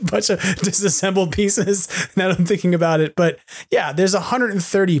a bunch of disassembled pieces. Now that I'm thinking about it, but yeah, there's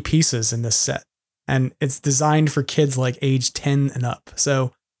 130 pieces in this set and it's designed for kids like age 10 and up.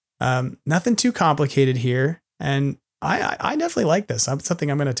 So nothing too complicated here. And I definitely like this. It's something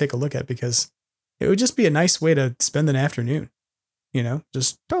I'm going to take a look at because it would just be a nice way to spend an afternoon,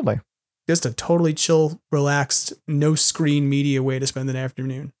 just a totally chill, relaxed, no screen media way to spend an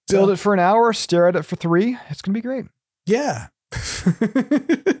afternoon. Build it for an hour, stare at it for 3. It's going to be great. Yeah.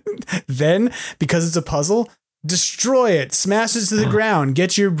 Then, because it's a puzzle, destroy it, smash it to the ground,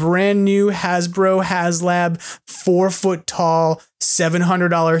 get your brand new Hasbro HasLab 4-foot tall,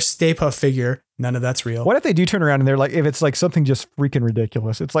 $700 Stay Puft figure. None of that's real. What if they do turn around and they're like, if it's like something just freaking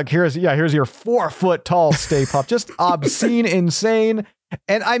ridiculous, it's like, here's your 4-foot tall Stay Puft, just obscene, insane.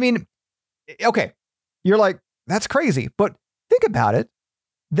 And I mean, okay, you're like, that's crazy. But think about it.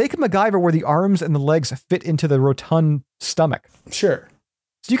 They can MacGyver where the arms and the legs fit into the rotund stomach. Sure.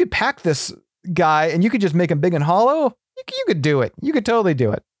 So you could pack this guy and you could just make him big and hollow. You could do it. You could totally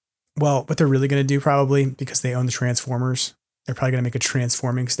do it. Well, what they're really going to do probably, because they own the Transformers, they're probably going to make a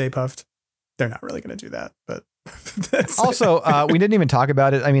transforming Stay Puft. They're not really going to do that, but that's also, we didn't even talk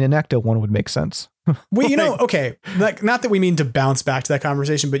about it. I mean, an Ecto 1 would make sense. Well, okay. Like, not that we mean to bounce back to that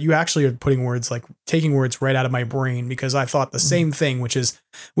conversation, but you actually are taking words right out of my brain because I thought the same thing, which is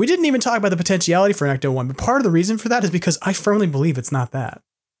we didn't even talk about the potentiality for an Ecto 1, but part of the reason for that is because I firmly believe it's not that.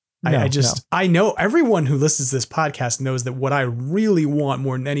 I know everyone who listens to this podcast knows that what I really want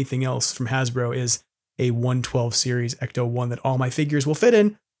more than anything else from Hasbro is a 112 series Ecto 1 that all my figures will fit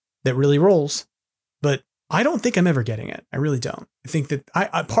in that really rolls. But I don't think I'm ever getting it. I really don't. I think that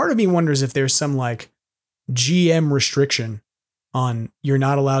part of me wonders if there's some like GM restriction on you're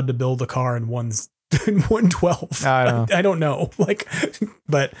not allowed to build a car in 112. I don't know. Like,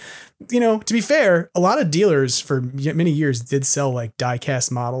 but to be fair, a lot of dealers for many years did sell like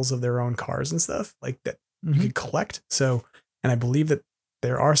die-cast models of their own cars and stuff like that you could collect. So, and I believe that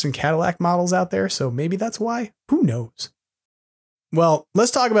there are some Cadillac models out there. So maybe that's why. Who knows? Well,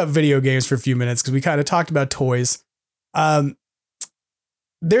 let's talk about video games for a few minutes because we kind of talked about toys.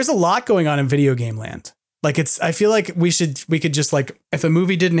 There's a lot going on in video game land. Like I feel like we could just like, if a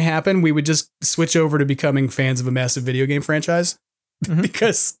movie didn't happen, we would just switch over to becoming fans of a massive video game franchise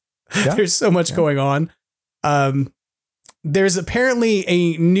because there's so much going on. There's apparently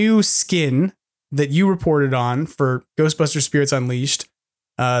a new skin that you reported on for Ghostbusters Spirits Unleashed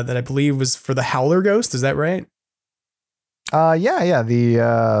that I believe was for the Howler Ghost. Is that right? Yeah. The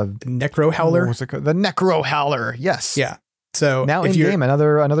Necro Howler. What's it called? The Necro Howler. Yes. Yeah. So now in game,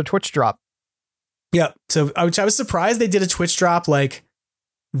 another Twitch drop. Yeah. So I was surprised they did a Twitch drop like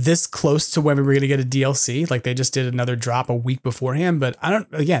this close to when we were going to get a DLC. Like they just did another drop a week beforehand. But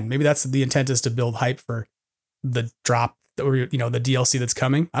maybe that's the intent is to build hype for the drop or, the DLC that's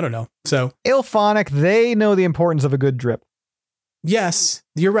coming. I don't know. So Ilphonic, they know the importance of a good drip. Yes,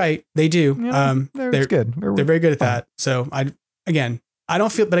 you're right. They do. Yeah, they're good. They're very good at that. So I don't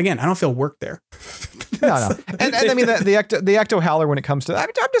feel work there. No. And I mean, the Ecto Howler, when it comes to, I'm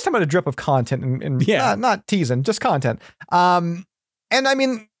just talking about a drip of content and not teasing, just content. And I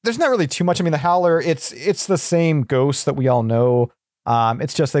mean, there's not really too much. I mean, the Howler, it's the same ghost that we all know.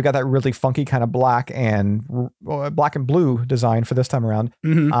 It's just, they've got that really funky kind of black and blue design for this time around.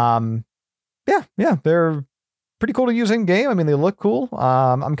 Yeah, they're pretty cool to use in game. I mean, they look cool.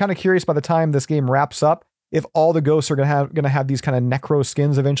 I'm kind of curious by the time this game wraps up, if all the ghosts are gonna have these kind of necro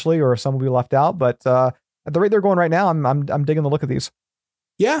skins eventually, or if some will be left out. But at the rate they're going right now, I'm digging the look of these.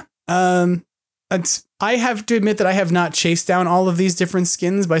 Yeah. I have to admit that I have not chased down all of these different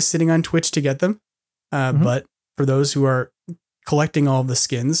skins by sitting on Twitch to get them. But for those who are collecting all of the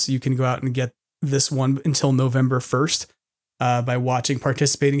skins, you can go out and get this one until November 1st by watching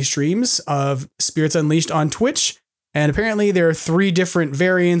participating streams of Spirits Unleashed on Twitch. And apparently there are 3 different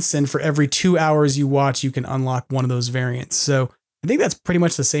variants, and for every 2 hours you watch, you can unlock one of those variants. So I think that's pretty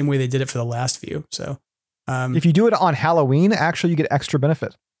much the same way they did it for the last few. So if you do it on Halloween, actually you get extra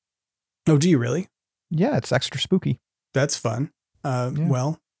benefit. Oh, do you really? Yeah, it's extra spooky. That's fun.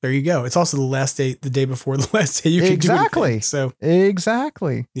 Well, there you go. It's also the day before the last day you can do anything. So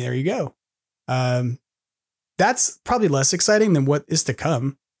exactly. There you go. That's probably less exciting than what is to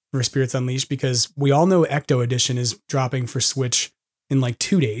come for Spirits Unleashed, because we all know Ecto Edition is dropping for Switch in like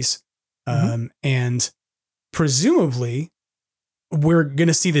 2 days. And presumably we're going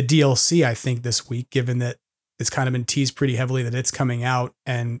to see the DLC, I think, this week, given that it's kind of been teased pretty heavily that it's coming out.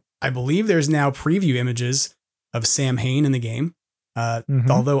 And I believe there's now preview images of Sam Hain in the game.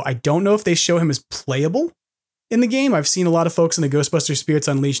 Although I don't know if they show him as playable in the game. I've seen a lot of folks in the Ghostbusters Spirits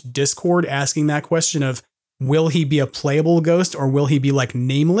Unleashed Discord asking that question of, will he be a playable ghost, or will he be like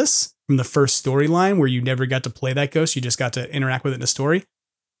Nameless from the first storyline where you never got to play that ghost? You just got to interact with it in a story.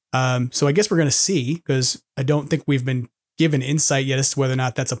 So I guess we're going to see, because I don't think we've been given insight yet as to whether or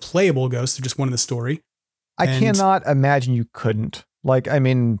not that's a playable ghost or just one in the story. I cannot imagine you couldn't. Like, I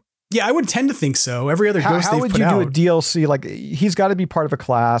mean, yeah, I would tend to think so. Every other ghost how they've would put you out, do a DLC? Like, he's got to be part of a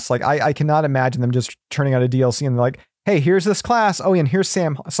class. Like, I cannot imagine them just turning out a DLC and like, hey, here's this class. Oh, and here's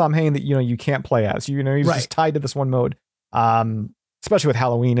Sam Hain that, you can't play as. He's just tied to this one mode. Especially with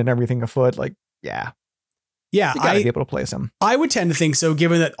Halloween and everything afoot. Like, yeah. Yeah, you gotta be able to play as him. I would tend to think so,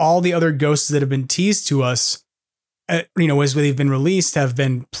 given that all the other ghosts that have been teased to us, as they've been released, have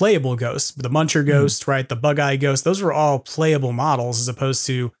been playable ghosts. The Muncher Ghost, right? The Bug-Eye Ghost. Those were all playable models, as opposed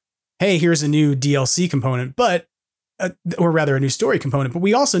to, hey, here's a new DLC component, or rather a new story component. But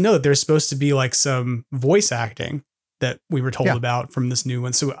we also know that there's supposed to be like some voice acting that we were told about from this new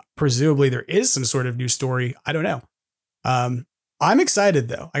one. So presumably there is some sort of new story. I don't know. I'm excited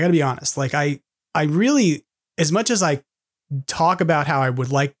though. I gotta be honest. Like I really, as much as I talk about how I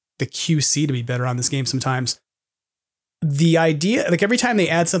would like the QC to be better on this game sometimes, the idea, like every time they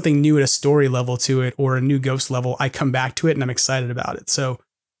add something new at a story level to it or a new ghost level, I come back to it and I'm excited about it. So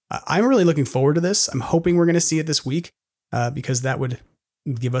I'm really looking forward to this. I'm hoping we're going to see it this week because that would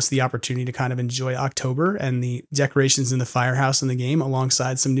give us the opportunity to kind of enjoy October and the decorations in the firehouse in the game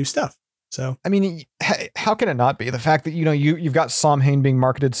alongside some new stuff. So, I mean, how can it not be? The fact that, you've got Sam Hain being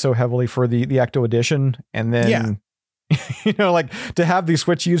marketed so heavily for the Ecto Edition, and then, like to have these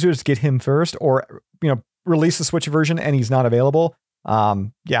Switch users get him first, or, release the Switch version and he's not available.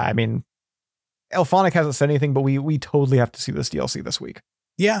 I mean, Elphonic hasn't said anything, but we totally have to see this DLC this week.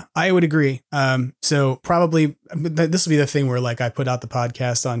 Yeah, I would agree. So probably this will be the thing where like I put out the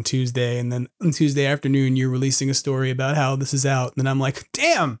podcast on Tuesday, and then on Tuesday afternoon, you're releasing a story about how this is out. And then I'm like,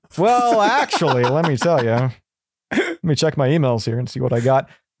 damn. Well, actually, let me tell you, let me check my emails here and see what I got.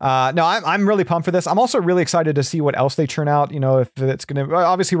 No, I'm really pumped for this. I'm also really excited to see what else they churn out. If it's going to,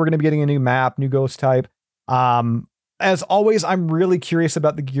 obviously we're going to be getting a new map, new ghost type. As always, I'm really curious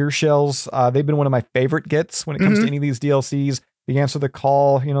about the gear shells. They've been one of my favorite gets when it comes to any of these DLCs. The Answer the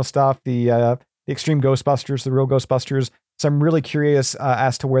Call, stuff, the Extreme Ghostbusters, the Real Ghostbusters. So I'm really curious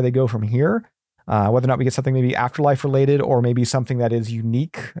as to where they go from here. Whether or not we get something maybe Afterlife related, or maybe something that is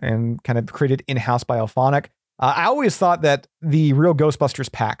unique and kind of created in-house by Elphonic. I always thought that the Real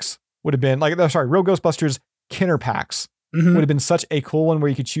Ghostbusters packs would have been Real Ghostbusters Kenner packs would have been such a cool one where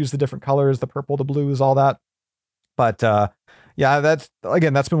you could choose the different colors, the purple, the blues, all that. But that's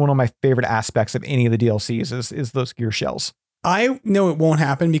been one of my favorite aspects of any of the DLCs is those gear shells. I know it won't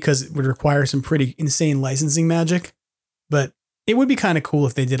happen because it would require some pretty insane licensing magic, but it would be kind of cool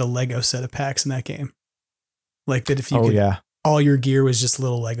if they did a Lego set of packs in that game. Like that if you all your gear was just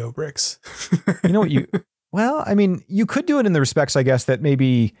little Lego bricks. Well, I mean, you could do it in the respects, I guess, that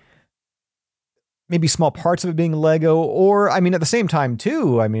maybe small parts of it being Lego, or, I mean, at the same time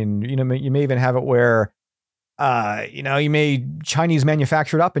too, I mean, you may even have it where, you may Chinese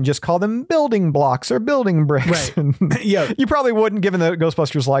manufacture it up and just call them building blocks or building bricks. Right. Yeah. You probably wouldn't, given the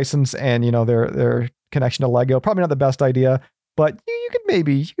Ghostbusters license and, their connection to Lego. Probably not the best idea, but you could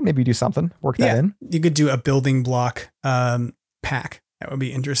maybe do something, work that in. You could do a building block pack. That would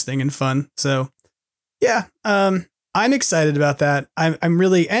be interesting and fun. So yeah, I'm excited about that.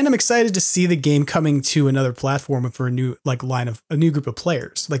 I'm excited to see the game coming to another platform for a new a new group of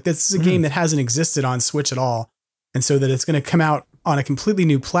players. Like this is a game that hasn't existed on Switch at all. And so that it's going to come out on a completely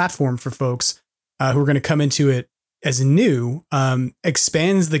new platform for folks who are going to come into it as new,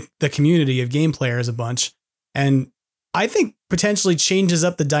 expands the community of game players a bunch. And I think potentially changes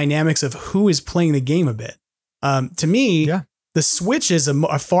up the dynamics of who is playing the game a bit. To me, the Switch is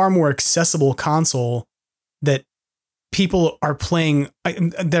a far more accessible console that people are playing. I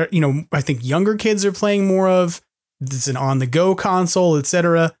think younger kids are playing more of. It's an on-the-go console,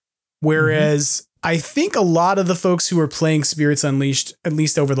 etc. Whereas I think a lot of the folks who are playing Spirits Unleashed, at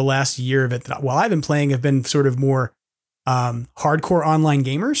least over the last year of it, while I've been playing, have been sort of more hardcore online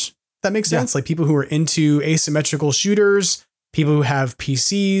gamers. That makes sense. Like people who are into asymmetrical shooters, people who have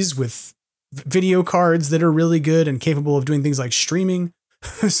PCs with video cards that are really good and capable of doing things like streaming.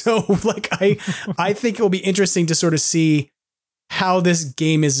 So like, I think it will be interesting to sort of see how this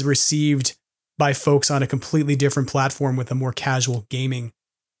game is received by folks on a completely different platform with a more casual gaming,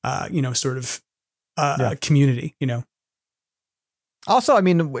 community, Also, I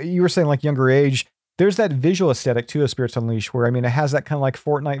mean, you were saying like younger age, there's that visual aesthetic too of Spirits Unleashed, where, I mean, it has that kind of like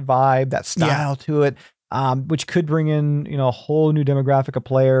Fortnite vibe, that style to it, which could bring in, a whole new demographic of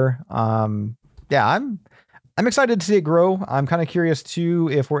player. I'm excited to see it grow. I'm kind of curious too,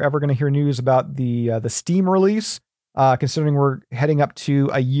 if we're ever going to hear news about the Steam release, considering we're heading up to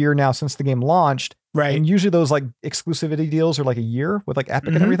a year now since the game launched. Right. And usually those like exclusivity deals are like a year with like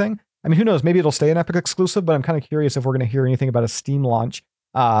Epic and everything. I mean, who knows? Maybe it'll stay an Epic exclusive, but I'm kind of curious if we're going to hear anything about a Steam launch,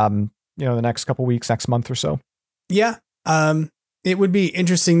 the next couple weeks, next month or so. Yeah. It would be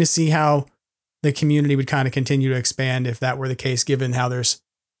interesting to see how the community would kind of continue to expand if that were the case, given how there's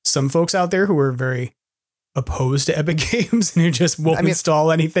some folks out there who are very opposed to Epic Games and who just won't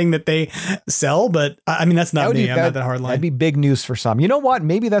install anything that they sell. But I mean, that's not me. I'm not that hard line. That'd be big news for some. You know what?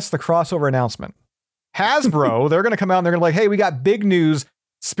 Maybe that's the crossover announcement. Hasbro, they're going to come out and they're going to be like, hey, we got big news.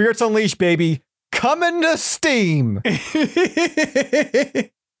 Spirits Unleashed, baby. Coming to Steam.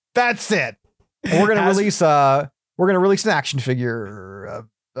 That's it. And we're going to release an action figure of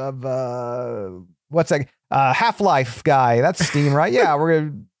what's that? Half-Life guy. That's Steam, right? Yeah, we're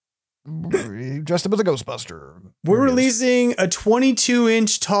going to dressed up as a Ghostbuster. We're releasing a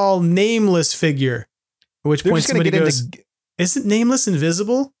 22-inch tall Nameless figure. At which point somebody goes, isn't Nameless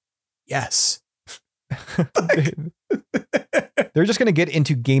invisible? Yes. They're just going to get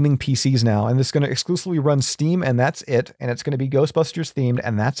into gaming PCs now, and it's going to exclusively run Steam, and that's it. And it's going to be Ghostbusters themed,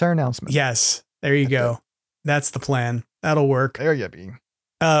 and that's our announcement. Yes, there you go. That's the plan. That'll work. There you be.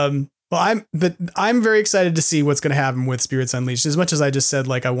 Well, I'm very excited to see what's going to happen with Spirits Unleashed. As much as I just said,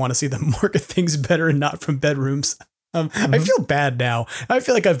 like, I want to see them market things better and not from bedrooms. I feel bad now. I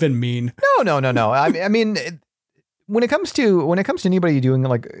feel like I've been mean. No. I mean, when it comes to anybody doing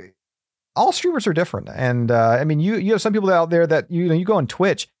like. All streamers are different. And I mean, you have some people out there that, you go on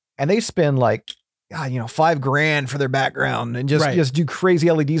Twitch and they spend like, $5,000 for their background and just do crazy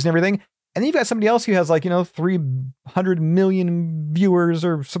LEDs and everything. And then you've got somebody else who has like, 300 million viewers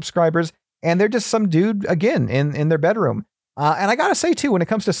or subscribers. And they're just some dude again in their bedroom. And I got to say too, when it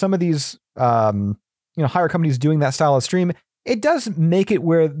comes to some of these, higher companies doing that style of stream, it does make it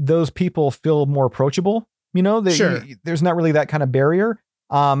where those people feel more approachable. There's not really that kind of barrier.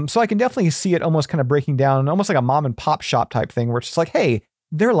 So I can definitely see it almost kind of breaking down, almost like a mom and pop shop type thing where it's just like, hey,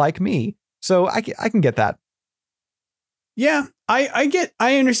 they're like me. So I can get that. Yeah, I get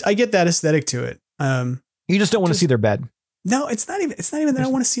that aesthetic to it. You just don't want to see their bed. No, it's not even that I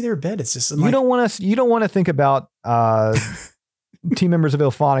want to see their bed. It's just you don't want to think about team members of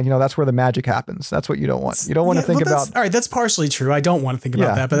Ilphonic. That's where the magic happens. That's what you don't want. You don't want to think about. All right, that's partially true. I don't want to think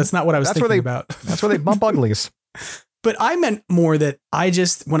about that, but that's not what I was thinking about. That's where they bump uglies. But I meant more that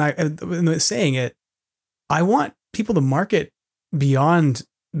when saying it, I want people to market beyond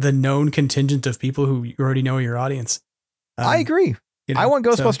the known contingent of people who you already know are your audience. I agree. I want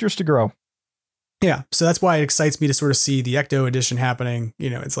Ghostbusters to grow. Yeah. So that's why it excites me to sort of see the Ecto edition happening.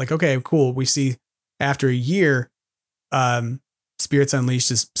 It's like, okay, cool. We see after a year, Spirits Unleashed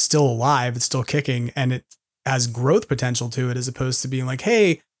is still alive. It's still kicking and it has growth potential to it as opposed to being like,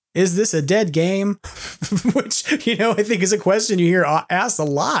 hey, is this a dead game? Which, I think is a question you hear asked a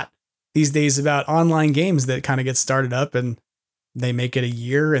lot these days about online games that kind of get started up and they make it a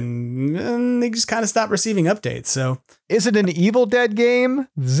year and they just kind of stop receiving updates. So is it an Evil Dead game?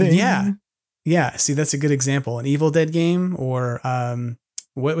 Zing. Yeah. See, that's a good example. An Evil Dead game or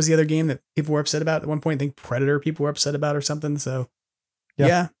what was the other game that people were upset about at one point? I think Predator people were upset about or something. So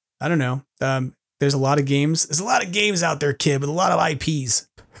yeah I don't know. There's a lot of games. There's a lot of games out there, kid, with a lot of IPs.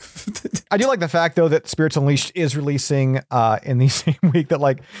 I do like the fact though that Spirits Unleashed is releasing in the same week that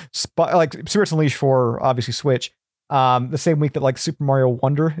like Spirits Unleashed for obviously Switch, the same week that like Super Mario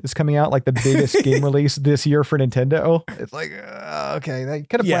Wonder is coming out, like the biggest game release this year for Nintendo. It's like okay, they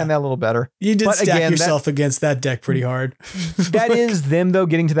could have planned that a little better. You did stack yourself against that deck pretty hard. That is them though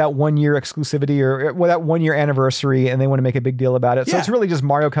getting to that 1 year exclusivity or that 1 year anniversary, and they want to make a big deal about it. So it's really just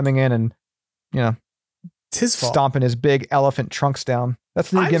Mario coming in and It's his fault. stomping his big elephant trunks down.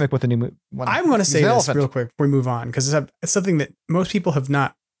 That's the new gimmick with the new one. I'm going to say this elephant. real quick before we move on, because it's something that most people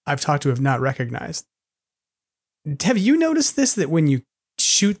I've talked to have not recognized. Have you noticed this, that when you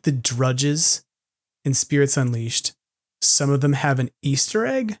shoot the drudges in Spirits Unleashed, some of them have an Easter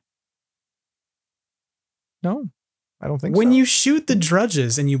egg? No, I don't think so. When you shoot the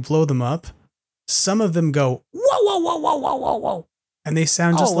drudges and you blow them up, some of them go, whoa, whoa, whoa, whoa, whoa, whoa, whoa. And they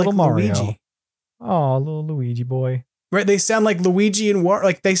sound just like little Mario. Luigi. Oh, little Luigi boy. Right? They sound like Luigi and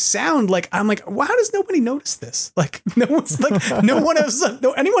like they sound like, I'm like, well, how does nobody notice this? Like, no one's like, anyone else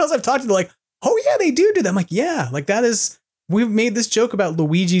I've talked to, they're like, oh yeah, they do that. I'm like, yeah, like that is, we've made this joke about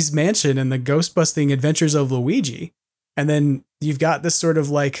Luigi's Mansion and the ghost busting adventures of Luigi. And then you've got this sort of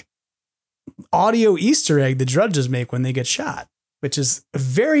like audio Easter egg the drudges make when they get shot, which is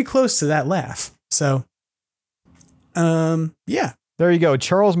very close to that laugh. So, yeah. There you go.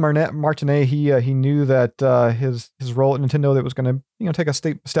 Charles Martinet, he knew that his role at Nintendo that was going to take a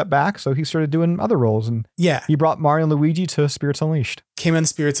step back, so he started doing other roles, and yeah, he brought Mario and Luigi to Spirits Unleashed. Came on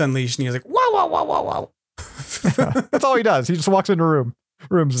Spirits Unleashed, and he was like, "Whoa, whoa, whoa, whoa, whoa!" That's all he does. He just walks into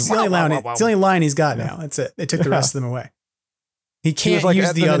rooms. It's the only line he's got now. That's it. They took the rest of them away. He can't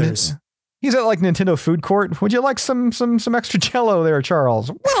use the others. He's at like Nintendo food court. Would you like some extra Jello there, Charles?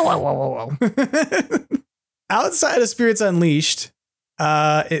 Whoa, whoa, whoa, whoa, whoa. Outside of Spirits Unleashed,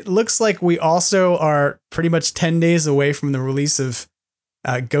 it looks like we also are pretty much 10 days away from the release of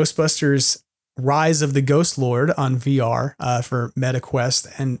Ghostbusters Rise of the Ghost Lord on VR for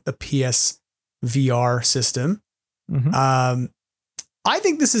MetaQuest and the PS VR system. Mm-hmm. I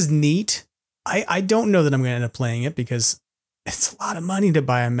think this is neat. I don't know that I'm going to end up playing it because it's a lot of money to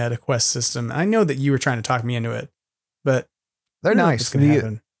buy a MetaQuest system. I know that you were trying to talk me into it, but they're nice.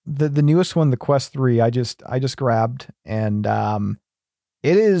 The newest one, the Quest 3, I just grabbed, and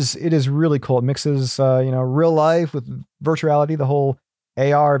it is really cool. It mixes real life with virtuality, the whole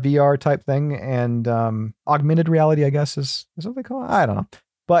AR VR type thing, and augmented reality, I guess is what they call it. I don't know.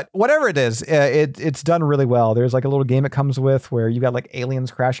 But whatever it is, it's done really well. There's like a little game it comes with where you got like aliens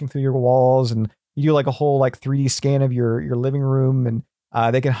crashing through your walls, and you do like a whole like 3D scan of your living room, and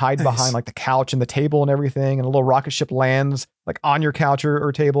they can hide behind like the couch and the table and everything, and a little rocket ship lands like on your couch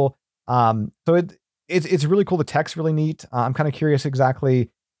or table. So it's really cool. The tech's really neat. I'm kind of curious exactly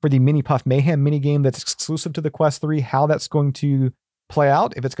for the Mini Puff Mayhem mini game that's exclusive to the Quest 3, how that's going to play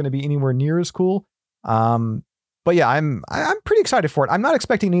out, if it's going to be anywhere near as cool. But yeah, I'm pretty excited for it. I'm not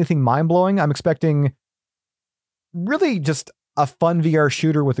expecting anything mind blowing. I'm expecting really just a fun VR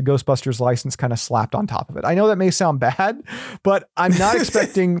shooter with the Ghostbusters license kind of slapped on top of it. I know that may sound bad, but I'm not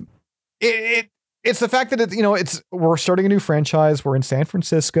expecting it. It's the fact that we're starting a new franchise. We're in San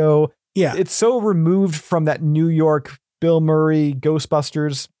Francisco. Yeah. It's so removed from that New York Bill Murray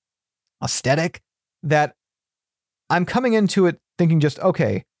Ghostbusters aesthetic that I'm coming into it thinking just,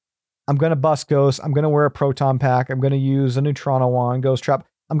 okay, I'm going to bust ghosts. I'm going to wear a proton pack. I'm going to use a Neutrino wand, ghost trap.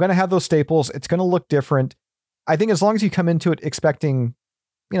 I'm going to have those staples. It's going to look different. I think as long as you come into it expecting,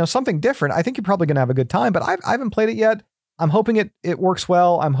 something different, I think you're probably going to have a good time, but I haven't played it yet. I'm hoping it works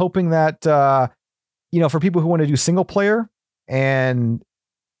well. I'm hoping that, for people who want to do single player, and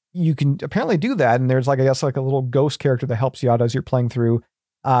you can apparently do that. And there's like a little ghost character that helps you out as you're playing through,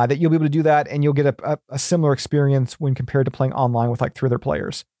 that you'll be able to do that. And you'll get a similar experience when compared to playing online with like 3 other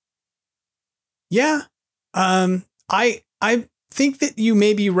players. Yeah. I think that you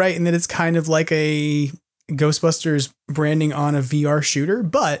may be right in that it's kind of like a Ghostbusters branding on a VR shooter,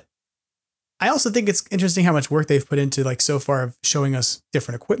 but I also think it's interesting how much work they've put into like so far of showing us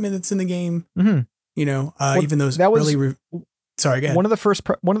different equipment that's in the game. Mm-hmm. Even those sorry, go ahead. One of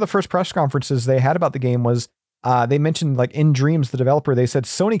the first press conferences they had about the game was they mentioned like in Dreams, the developer, they said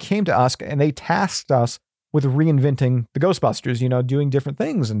Sony came to us and they tasked us with reinventing the Ghostbusters, doing different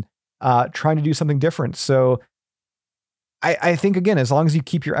things and trying to do something different. So I think, again, as long as you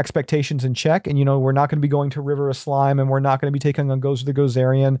keep your expectations in check and, we're not going to be going to River of Slime and we're not going to be taking on Ghost of the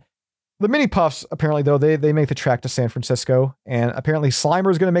Gozerian. The Mini Puffs, apparently, though, they make the trek to San Francisco, and apparently Slimer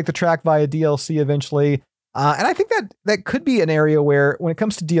is going to make the track via DLC eventually. And I think that could be an area where, when it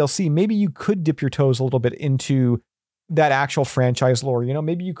comes to DLC, maybe you could dip your toes a little bit into that actual franchise lore.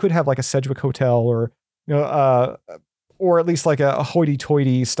 Maybe you could have like a Sedgwick Hotel or at least like a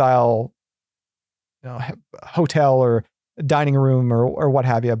hoity-toity style hotel or dining room or what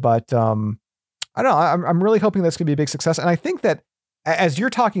have you. But I don't know. I'm really hoping that's going to be a big success. And I think that as you're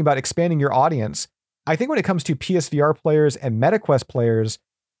talking about expanding your audience, I think when it comes to PSVR players and MetaQuest players,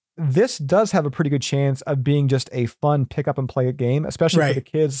 this does have a pretty good chance of being just a fun pick up and play a game, especially for the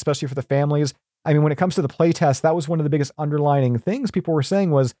kids, especially for the families. I mean, when it comes to the playtest, that was one of the biggest underlining things people were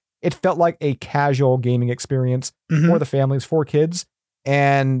saying was it felt like a casual gaming experience for the families, for kids.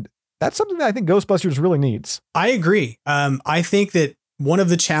 And that's something that I think Ghostbusters really needs. I agree. I think that one of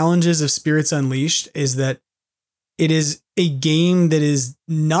the challenges of Spirits Unleashed is that it is a game that is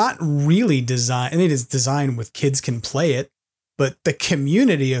not really designed, and it is designed with kids can play it, but the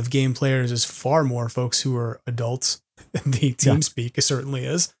community of game players is far more folks who are adults. The TeamSpeak certainly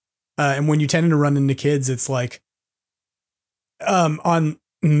is. And when you tend to run into kids, it's like on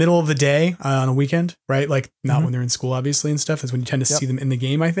middle of the day on a weekend, right? Like not when they're in school, obviously, and stuff. Is when you tend to see them in the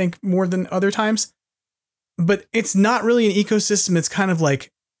game, I think, more than other times. But it's not really an ecosystem that's kind of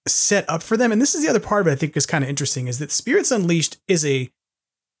like set up for them. And this is the other part of it I think is kind of interesting, is that Spirits Unleashed is a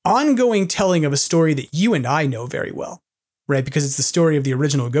ongoing telling of a story that you and I know very well, right? Because it's the story of the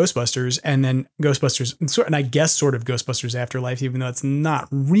original Ghostbusters, and then Ghostbusters, and I guess sort of Ghostbusters Afterlife, even though it's not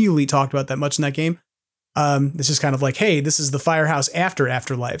really talked about that much in that game. It's just kind of like, hey, this is the firehouse after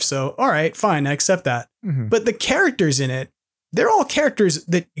Afterlife. So, all right, fine, I accept that. But the characters in it, they're all characters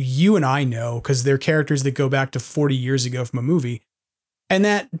that you and I know, because they're characters that go back to 40 years ago from a movie. And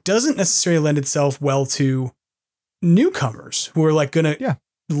that doesn't necessarily lend itself well to newcomers who are like going to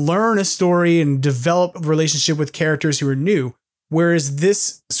learn a story and develop a relationship with characters who are new. Whereas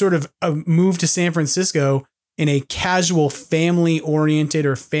this sort of a move to San Francisco in a casual family oriented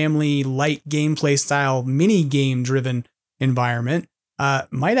or family light gameplay style mini game driven environment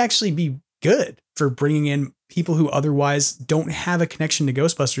might actually be good for bringing in people who otherwise don't have a connection to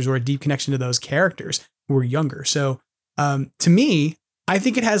Ghostbusters or a deep connection to those characters who are younger. So to me, I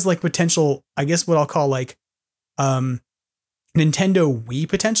think it has like potential, I guess what I'll call like Nintendo Wii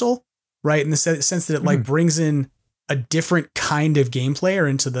potential, right? In the sense that it like brings in a different kind of game player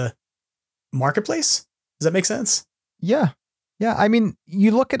into the marketplace. Does that make sense? Yeah. Yeah. I mean,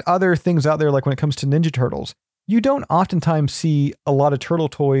 you look at other things out there, like when it comes to Ninja Turtles, you don't oftentimes see a lot of turtle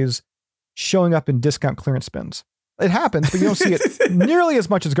toys showing up in discount clearance bins. It happens, but you don't see it nearly as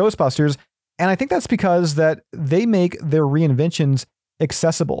much as Ghostbusters. And I think that's because that they make their reinventions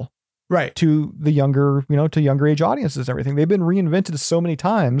accessible, right, to the younger, to younger age audiences and everything. They've been reinvented so many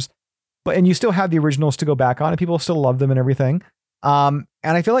times, and you still have the originals to go back on, and people still love them and everything. And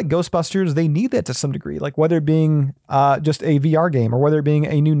I feel like Ghostbusters, they need that to some degree, like whether it being just a VR game or whether it being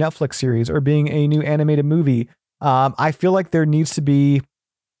a new Netflix series or being a new animated movie. I feel like there needs to be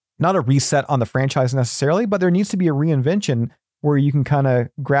not a reset on the franchise necessarily, but there needs to be a reinvention where you can kind of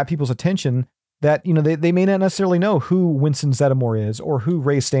grab people's attention that, they may not necessarily know who Winston Zeddemore is or who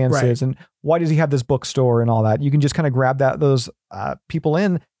Ray Stantz is and why does he have this bookstore and all that. You can just kind of grab those people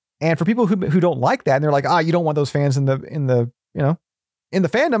in. And for people who don't like that and they're like, you don't want those fans in the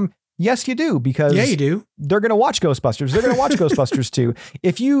fandom. Yes, you do, because you do. They're going to watch Ghostbusters. They're going to watch Ghostbusters too.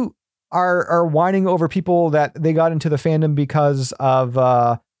 If you are whining over people that they got into the fandom because of,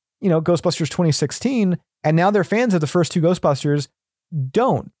 Ghostbusters 2016, and now they're fans of the first two Ghostbusters,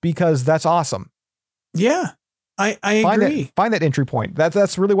 don't, because that's awesome. Yeah, I agree. Find that entry point.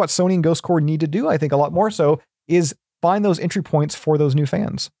 That's really what Sony and Ghost Core need to do. I think a lot more so is find those entry points for those new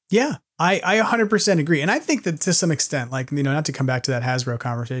fans. Yeah, I 100% agree. And I think that to some extent, like, not to come back to that Hasbro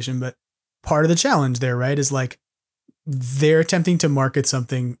conversation, but part of the challenge there, right, is like they're attempting to market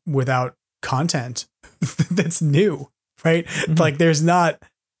something without content that's new, right? Like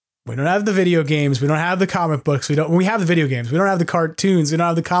we don't have the video games. We don't have the comic books. We have the video games. We don't have the cartoons. We don't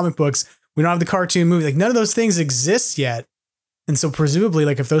have the comic books. We don't have the cartoon movie. Like none of those things exist yet. And so presumably,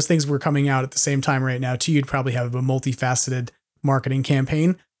 like if those things were coming out at the same time right now too, you'd probably have a multifaceted marketing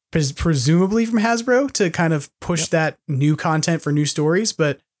campaign, presumably from Hasbro, to kind of push that new content for new stories.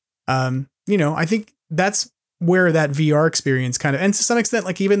 But, I think that's where that VR experience kind of, and to some extent,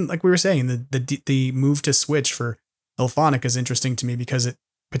 like even like we were saying, the move to Switch for Elphonic is interesting to me because it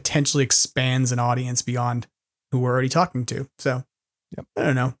potentially expands an audience beyond who we're already talking to. So I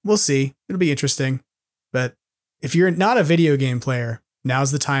don't know. We'll see. It'll be interesting. But if you're not a video game player,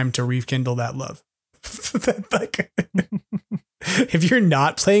 now's the time to rekindle that love. If you're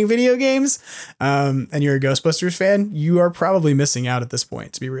not playing video games and you're a Ghostbusters fan, you are probably missing out at this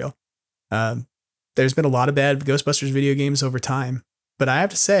point, to be real. There's been a lot of bad Ghostbusters video games over time. But I have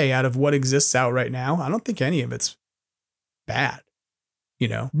to say, out of what exists out right now, I don't think any of it's bad.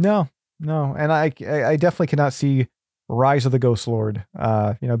 No. And I definitely cannot see Rise of the Ghost Lord,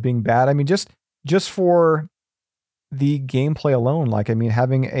 being bad. I mean, just for the gameplay alone, like, I mean,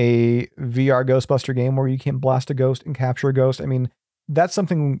 having a VR Ghostbuster game where you can blast a ghost and capture a ghost. I mean, that's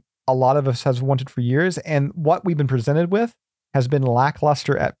something a lot of us has wanted for years. And what we've been presented with has been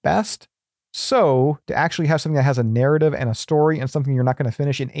lackluster at best. So to actually have something that has a narrative and a story and something you're not going to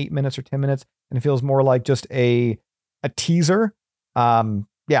finish in 8 minutes or 10 minutes, and it feels more like just a teaser.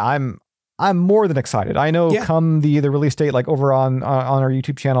 yeah, I'm more than excited. I know come the release date, like over on our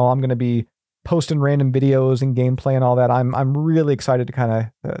YouTube channel, I'm going to be posting random videos and gameplay and all that. I'm really excited to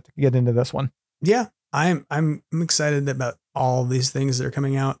kind of get into this one. Yeah, I'm excited about all these things that are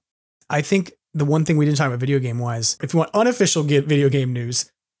coming out. I think the one thing we didn't talk about video game wise, if you want unofficial video game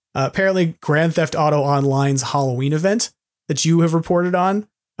news, apparently Grand Theft Auto Online's Halloween event that you have reported on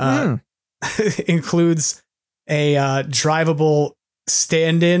includes a drivable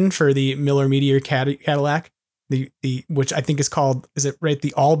stand-in for the Miller Meteor Cadillac, the which I think is called, is it right?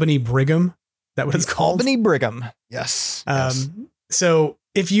 The Albany Brigham. Is that what it's called? Albany Brigham. Yes. So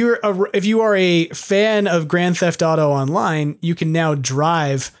if you are a fan of Grand Theft Auto Online, you can now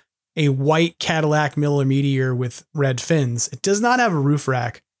drive a white Cadillac Miller Meteor with red fins. It does not have a roof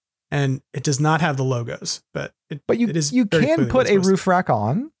rack, and it does not have the logos, but you can put a roof rack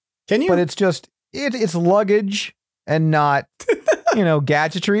on. Can you? But it's just it's luggage and not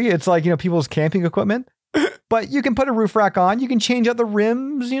gadgetry. It's like people's camping equipment. But you can put a roof rack on. You can change out the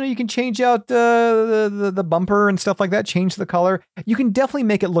rims. You can change out the bumper and stuff like that. Change the color. You can definitely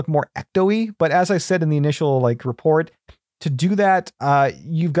make it look more ecto-y. But as I said in the initial report, to do that,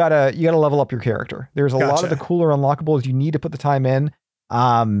 you gotta level up your character. There's a lot of the cooler unlockables you need to put the time in.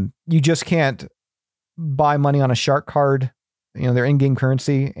 You just can't buy money on a shark card, their in-game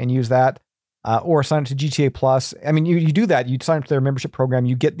currency, and use that. Or sign up to GTA Plus. I mean, you do that. You sign up to their membership program.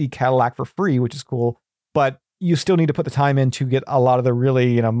 You get the Cadillac for free, which is cool. But you still need to put the time in to get a lot of the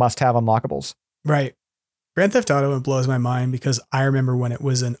really, must-have unlockables. Right. Grand Theft Auto, it blows my mind because I remember when it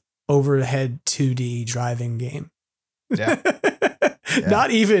was an overhead 2D driving game. Yeah.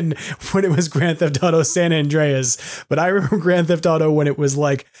 Not even when it was Grand Theft Auto San Andreas, but I remember Grand Theft Auto when it was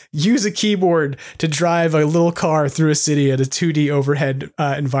like, use a keyboard to drive a little car through a city at a 2D overhead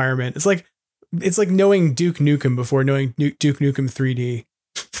environment. It's like knowing Duke Nukem before knowing Duke Nukem 3D.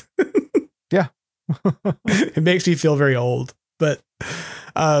 Yeah. It makes me feel very old, but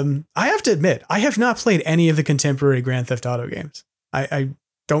I have to admit, I have not played any of the contemporary Grand Theft Auto games. I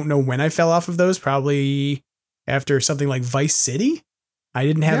don't know when I fell off of those, probably after something like Vice City. I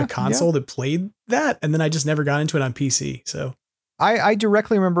didn't have a console that played that, and then I just never got into it on PC. So I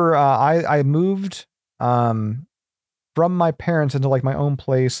directly remember I moved from my parents into my own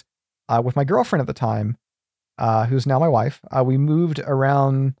place with my girlfriend at the time, who's now my wife. We moved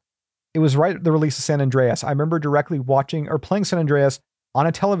around. It was right at the release of San Andreas. I remember directly watching or playing San Andreas on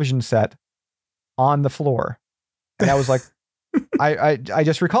a television set on the floor. And that was like, I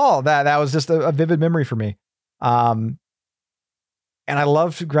just recall that was just a vivid memory for me. And I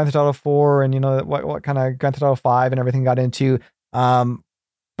loved Grand Theft Auto 4 and what kind of Grand Theft Auto 5 and everything got into. But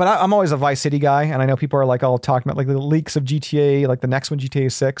I'm always a Vice City guy. And I know people are all talking about the leaks of GTA, the next one, GTA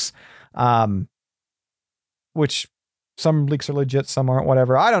 6, which some leaks are legit, some aren't,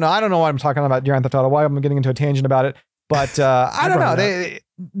 whatever. I don't know why I'm talking about Grand Theft Auto, why I'm getting into a tangent about it. But I don't know.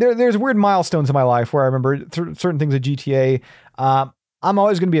 There's weird milestones in my life where I remember certain things of GTA. I'm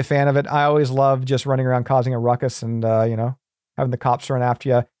always going to be a fan of it. I always love just running around causing a ruckus and, having the cops run after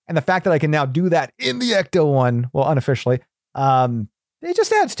you. And the fact that I can now do that in the Ecto one, well, unofficially, it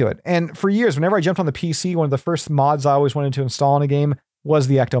just adds to it. And for years, whenever I jumped on the PC, one of the first mods I always wanted to install in a game was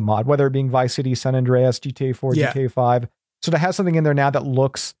the Ecto mod, whether it being Vice City, San Andreas, GTA 4, GTA 5. So to have something in there now that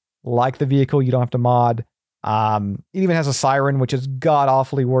looks like the vehicle, you don't have to mod. It even has a siren, which is god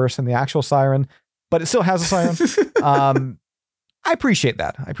awfully worse than the actual siren, but it still has a siren. I appreciate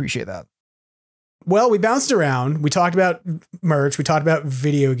that. Well, we bounced around. We talked about merch. We talked about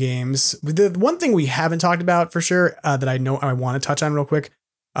video games. The one thing we haven't talked about for sure that I know I want to touch on real quick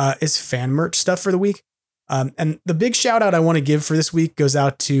is fan merch stuff for the week. And the big shout out I want to give for this week goes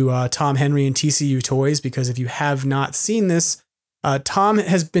out to Tom Henry and TCU Toys, because if you have not seen this, Tom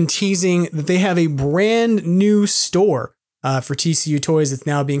has been teasing that they have a brand new store for TCU Toys that's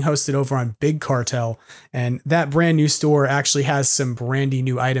now being hosted over on Big Cartel. And that brand new store actually has some brandy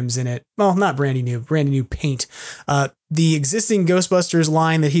new items in it. Well, not brandy new paint. The existing Ghostbusters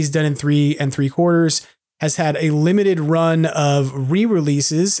line that he's done in 3 3/4 has had a limited run of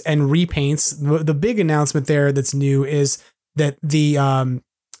re-releases and repaints. The big announcement there that's new is that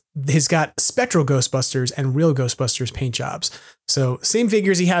he's got Spectral Ghostbusters and Real Ghostbusters paint jobs. So same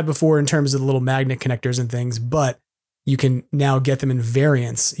figures he had before in terms of the little magnet connectors and things, but you can now get them in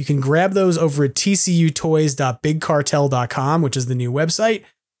variants. You can grab those over at tcutoys.bigcartel.com, which is the new website.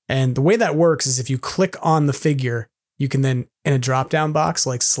 And the way that works is if you click on the figure, you can then in a drop-down box,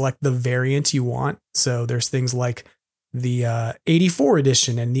 select the variant you want. So there's things like the 84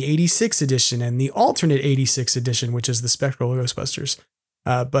 edition and the 86 edition and the alternate 86 edition, which is the Spectral Ghostbusters.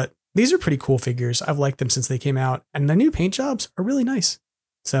 But these are pretty cool figures. I've liked them since they came out, and the new paint jobs are really nice.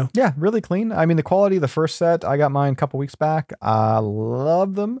 So yeah, really clean. I mean, the quality of the first set, I got mine a couple weeks back. I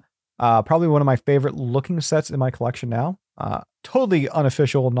love them. Probably one of my favorite looking sets in my collection now. Totally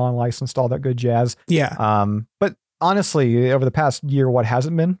unofficial, non-licensed, all that good jazz. Yeah. But honestly, over the past year, what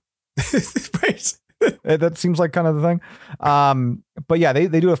hasn't been? Right. That seems like kind of the thing. But yeah,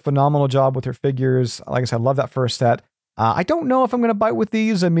 they do a phenomenal job with their figures. Like I said, I love that first set. I don't know if I'm going to bite with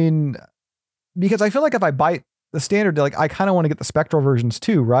these. I mean, because I feel like if I bite the standard, like I kind of want to get the spectral versions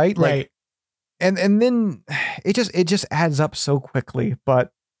too, right? Like, Right. And then it just adds up so quickly.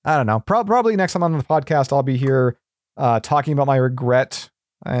 But I don't know. Probably next time on the podcast, I'll be here talking about my regret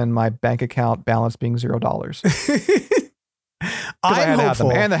and my bank account balance being $0. I had hopeful.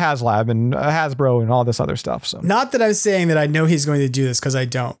 Them, and the HasLab and Hasbro and all this other stuff. So not that I'm saying that I know he's going to do this, because I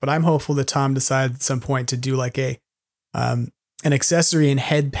don't, but I'm hopeful that Tom decides at some point to do like an accessory and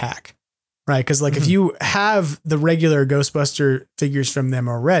head pack, right? Because like if you have the regular Ghostbuster figures from them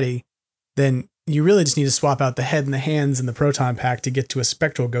already, then you really just need to swap out the head and the hands and the proton pack to get to a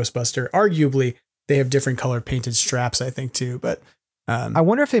spectral Ghostbuster. Arguably, they have different color painted straps, I think, too. But I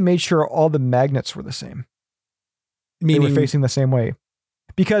wonder if they made sure all the magnets were the same. Meaning, they were facing the same way.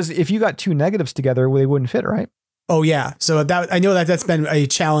 Because if you got two negatives together, they wouldn't fit, right? Oh, yeah. So that I know that's been a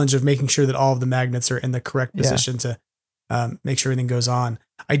challenge of making sure that all of the magnets are in the correct position to make sure everything goes on.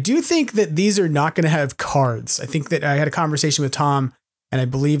 I do think that these are not going to have cards. I think that I had a conversation with Tom, and I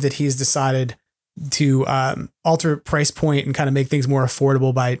believe that he's decided to alter price point and kind of make things more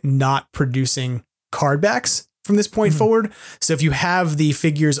affordable by not producing card backs from this point forward. So if you have the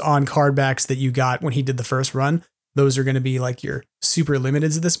figures on card backs that you got when he did the first run, those are going to be like your super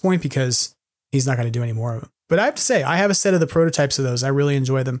limiteds at this point, because he's not going to do any more of them. But I have to say, I have a set of the prototypes of those. I really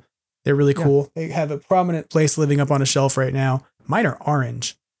enjoy them. They're really cool. They have a prominent place living up on a shelf right now. Mine are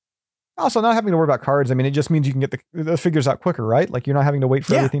orange. Also, not having to worry about cards. I mean, it just means you can get the figures out quicker, right? Like you're not having to wait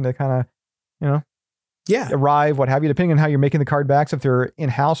for everything to kind of, arrive, what have you, depending on how you're making the card backs, if they're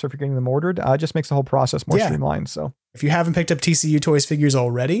in-house or if you're getting them ordered. It just makes the whole process more streamlined. So if you haven't picked up TCU Toys figures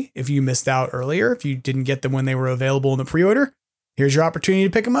already, if you missed out earlier, if you didn't get them when they were available in the pre-order, here's your opportunity to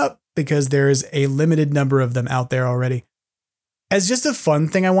pick them up, because there is a limited number of them out there already. As just a fun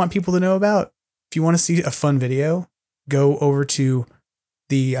thing I want people to know about, if you want to see a fun video, go over to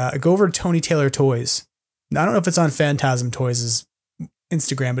Tony Taylor Toys. Now, I don't know if it's on Phantasm Toys'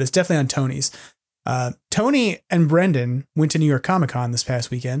 Instagram, but it's definitely on Tony's. Tony and Brendan went to New York Comic Con this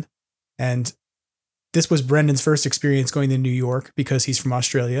past weekend, and this was Brendan's first experience going to New York because he's from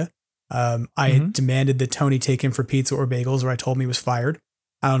Australia. I demanded that Tony take him for pizza or bagels, or I told him he was fired.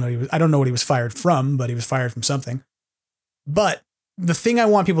 I don't know what he was fired from, but he was fired from something. But the thing I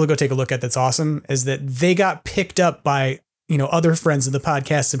want people to go take a look at that's awesome is that they got picked up by, other friends of the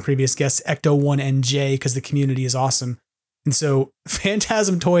podcast and previous guests, Ecto1NJ, because the community is awesome. And so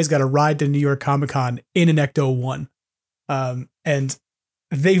Phantasm Toys got a ride to New York Comic Con in an Ecto1. And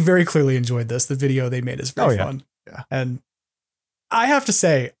they very clearly enjoyed this. The video they made is very fun. Yeah. And I have to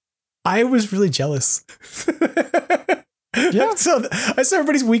say, I was really jealous. Yeah. So I saw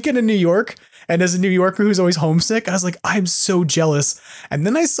everybody's weekend in New York. And as a New Yorker who's always homesick, I was like, I'm so jealous. And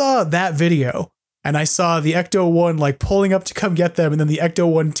then I saw that video. And I saw the Ecto1 like pulling up to come get them, and then the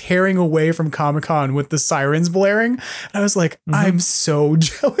Ecto1 tearing away from Comic-Con with the sirens blaring. And I was like, I'm so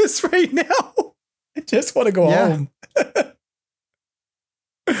jealous right now. I just want to go home.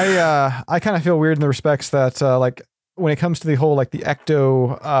 I kind of feel weird in the respects that like when it comes to the whole like the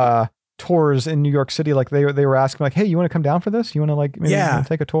Ecto tours in New York City, like they were asking like, hey, you want to come down for this? You want to like maybe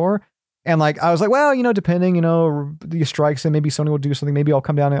take a tour? And like, I was like, well, depending, the strikes and maybe Sony will do something. Maybe I'll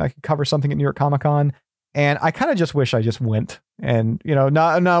come down and I could cover something at New York Comic Con. And I kind of just wish I just went and,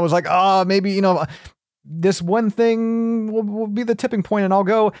 I was like, oh, maybe, this one thing will be the tipping point and I'll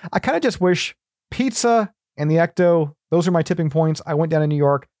go. I kind of just wish pizza and the Ecto, those are my tipping points. I went down to New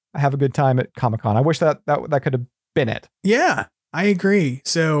York. I have a good time at Comic Con. I wish that could have been it. Yeah, I agree.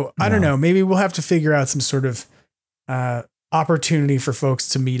 So I don't know. Maybe we'll have to figure out some sort of, opportunity for folks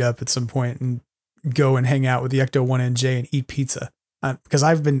to meet up at some point and go and hang out with the Ecto1NJ and eat pizza. Because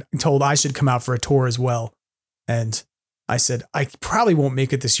I've been told I should come out for a tour as well. And I said, I probably won't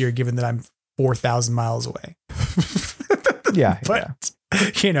make it this year, given that I'm 4,000 miles away. But,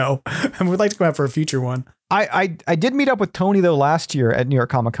 I would like to go out for a future one. I did meet up with Tony though last year at New York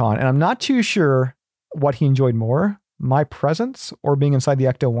Comic Con, and I'm not too sure what he enjoyed more, my presence or being inside the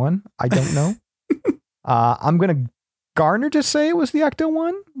Ecto1. I don't know. I'm going to garner to say it was the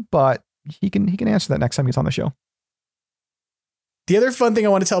Ecto1, but he can answer that next time he's on the show. The other fun thing I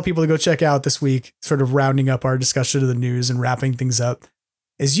want to tell people to go check out this week, sort of rounding up our discussion of the news and wrapping things up,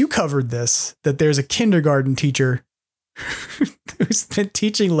 is you covered this, that there's a kindergarten teacher who's been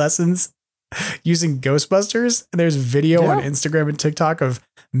teaching lessons using Ghostbusters. And there's video on Instagram and TikTok of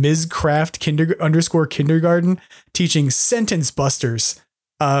Ms. Craft _kindergarten teaching sentence busters.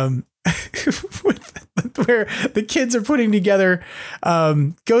 Where the kids are putting together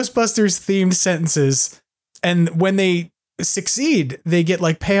Ghostbusters themed sentences, and when they succeed, they get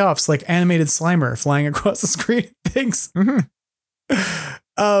like payoffs like animated Slimer flying across the screen and things.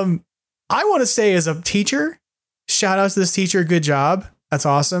 I want to say, as a teacher, shout out to this teacher, good job, that's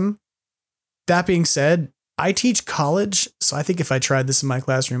awesome. That being said, I teach college, so I think if I tried this in my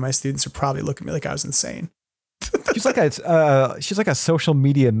classroom, my students would probably look at me like I was insane. She's like a social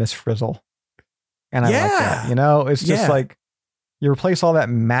media Miss Frizzle. And I like that. You know, it's just like you replace all that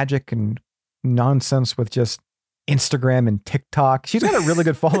magic and nonsense with just Instagram and TikTok. She's got a really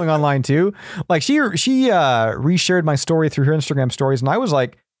good following online too. Like she reshared my story through her Instagram stories, and I was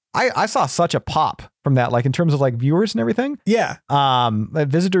like, I saw such a pop from that, like in terms of like viewers and everything. Yeah.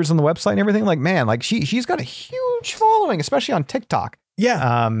 Visitors on the website and everything. Like, man, like she's got a huge following, especially on TikTok.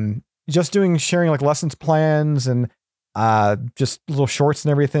 Yeah. Just sharing like lessons plans and just little shorts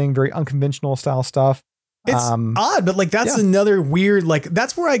and everything, very unconventional style stuff. It's odd, but like that's another weird, like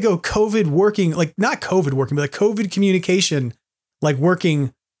that's where I go COVID working, like not COVID working, but like COVID communication, like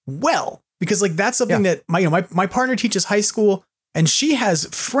working well, because like that's something that my partner teaches high school, and she has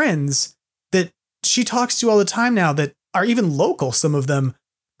friends that she talks to all the time now that are even local. Some of them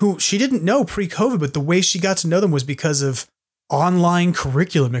who she didn't know pre-COVID, but the way she got to know them was because of online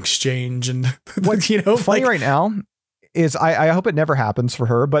curriculum exchange. And what funny right now is I hope it never happens for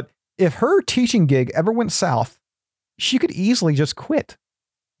her, but if her teaching gig ever went south, she could easily just quit.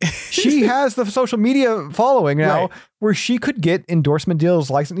 She has the social media following now where she could get endorsement deals,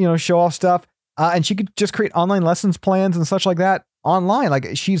 license, show off stuff. And she could just create online lessons plans and such like that online.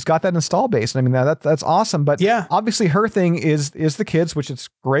 Like she's got that install base. And I mean, that's awesome. But obviously her thing is the kids, which is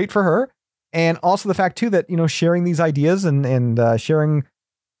great for her. And also the fact too, that, sharing these ideas and sharing,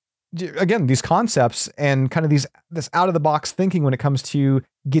 again, these concepts and kind of this out of the box thinking when it comes to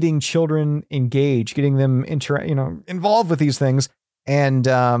getting children engaged, getting them involved with these things. And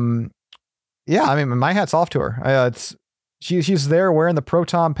I mean, my hat's off to her. She's there wearing the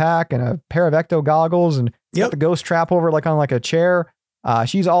Proton pack and a pair of Ecto goggles and got the ghost trap over like on like a chair.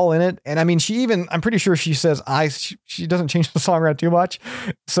 She's all in it. And I mean, I'm pretty sure she says she doesn't change the song around too much.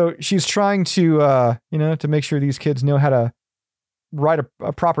 So she's trying to, to make sure these kids know how to write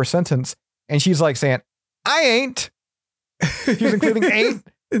a proper sentence. And she's like saying, I ain't. She's including ain't.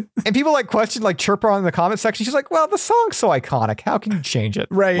 And people like question, like chirp her on in the comment section. She's like, well, the song's so iconic. How can you change it?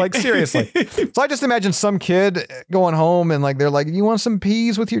 Right. Like, seriously. So I just imagine some kid going home and like, they're like, you want some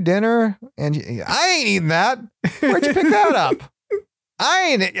peas with your dinner? And I ain't eating that. Where'd you pick that up?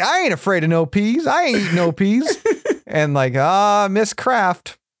 I ain't afraid of no peas. I ain't eating no peas. And like, Miss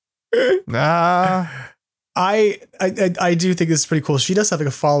Kraft. I do think this is pretty cool. She does have like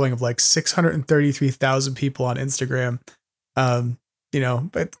a following of like 633,000 people on Instagram.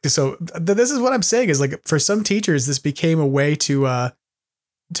 But so this is what I'm saying is like for some teachers, this became a way to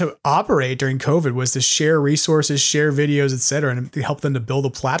operate during COVID, was to share resources, share videos, etc., and help them to build a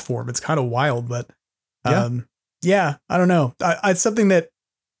platform. It's kind of wild, but I don't know. It's something that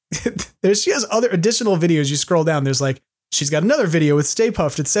she has other additional videos. You scroll down, there's like, she's got another video with Stay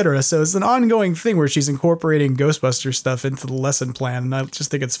Puft, etc. So it's an ongoing thing where she's incorporating Ghostbusters stuff into the lesson plan, and I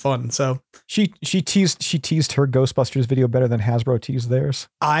just think it's fun. So she teased her Ghostbusters video better than Hasbro teased theirs.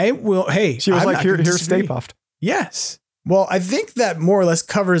 She was like, here's Stay Puft. Yes. Well, I think that more or less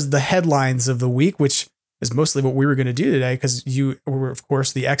covers the headlines of the week, which is mostly what we were going to do today, because you were, of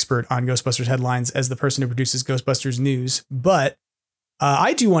course, the expert on Ghostbusters headlines as the person who produces Ghostbusters news. But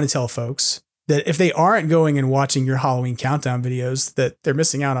I do want to tell folks that if they aren't going and watching your Halloween countdown videos, that they're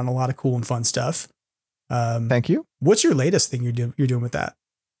missing out on a lot of cool and fun stuff. Thank you. What's your latest thing you're doing with that?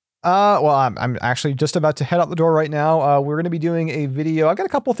 Well, I'm actually just about to head out the door right now. We're going to be doing a video. I've got a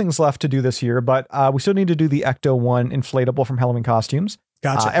couple things left to do this year, but we still need to do the Ecto 1 inflatable from Halloween Costumes.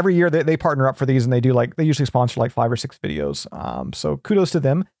 Gotcha. Every year they partner up for these, and they usually sponsor like 5 or 6 videos. So kudos to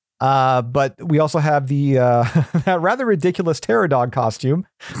them. But we also have the that rather ridiculous Terror Dog costume.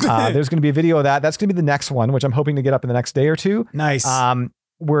 There's going to be a video of that. That's going to be the next one, which I'm hoping to get up in the next day or two. Nice.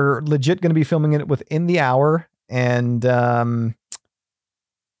 We're legit going to be filming it within the hour, and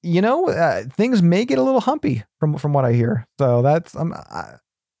things may get a little humpy from what I hear. So that's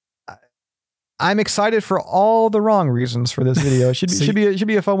I'm excited for all the wrong reasons for this video. It should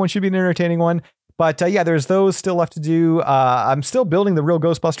be a fun one. Should be an entertaining one. But there's those still left to do. I'm still building the Real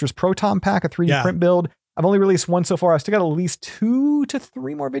Ghostbusters Proton Pack, a 3D print build. I've only released one so far. I still got at least 2 to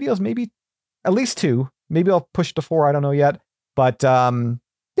 3 more videos, maybe at least 2. Maybe I'll push to 4. I don't know yet. But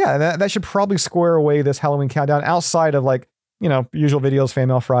yeah, that should probably square away this Halloween countdown outside of like, usual videos, Fan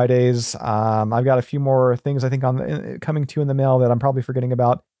Mail Fridays. I've got a few more things I think coming to you in the mail that I'm probably forgetting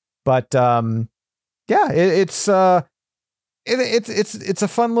about. But yeah, it's a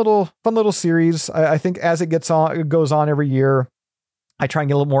fun little series. I think as it goes on every year, I try and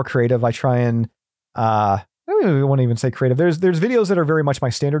get a little more creative. I try and I don't want to even say creative. There's videos that are very much my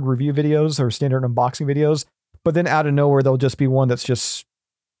standard review videos or standard unboxing videos, but then out of nowhere there'll just be one that's just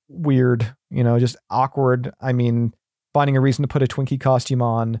weird, just awkward. I mean, finding a reason to put a Twinkie costume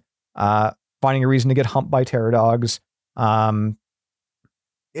on, finding a reason to get humped by terror dogs. I'm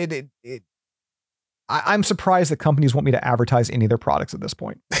surprised that companies want me to advertise any of their products at this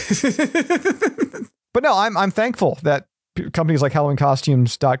point. But no, I'm thankful that companies like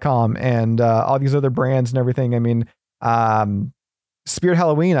HalloweenCostumes.com and all these other brands and everything. I mean, Spirit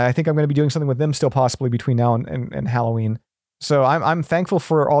Halloween, I think I'm going to be doing something with them still possibly between now and Halloween. So I'm thankful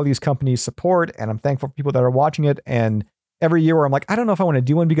for all these companies' support, and I'm thankful for people that are watching it. And every year where I'm like, I don't know if I want to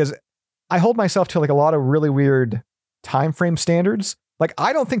do one, because I hold myself to like a lot of really weird time frame standards. Like,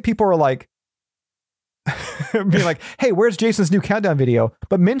 I don't think people are like being like, hey, where's Jason's new countdown video?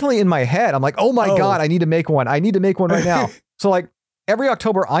 But mentally in my head, I'm like, oh my God, I need to make one. I need to make one right now. So like every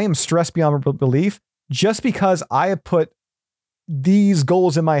October, I am stressed beyond belief just because I have put these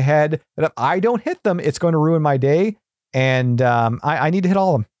goals in my head that if I don't hit them, it's going to ruin my day. And I need to hit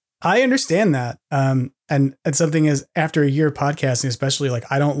all of them. I understand that. And something is, after a year of podcasting, especially, like,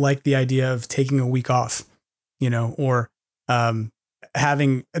 I don't like the idea of taking a week off, or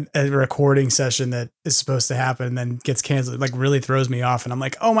having a recording session that is supposed to happen and then gets canceled. Like, really throws me off. And I'm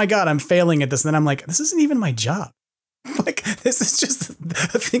like, oh my God, I'm failing at this. And then I'm like, this isn't even my job. Like, this is just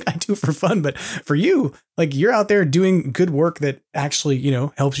a thing I do for fun. But for you, like, you're out there doing good work that actually,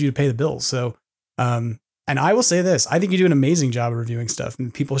 helps you to pay the bills. So, and I will say this, I think you do an amazing job of reviewing stuff,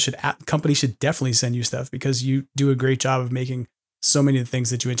 and companies should definitely send you stuff, because you do a great job of making so many of the things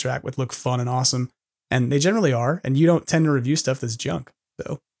that you interact with look fun and awesome. And they generally are, and you don't tend to review stuff that's junk.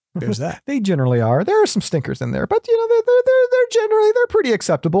 So there's that. They generally are. There are some stinkers in there, but they're generally pretty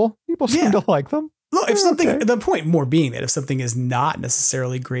acceptable. People seem to like them. Look, if something, okay. The point more being that if something is not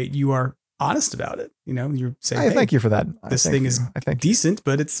necessarily great, you are honest about it. You're saying, hey, thank you for that. This thing is decent,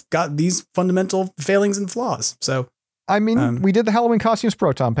 but it's got these fundamental failings and flaws. So, I mean, we did the Halloween costumes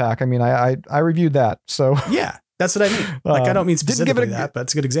Proton Pack. I mean, I reviewed that. So yeah, that's what I mean. Like, I don't mean specifically that, but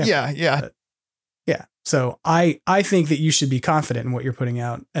it's a good example. Yeah. But, yeah. So I think that you should be confident in what you're putting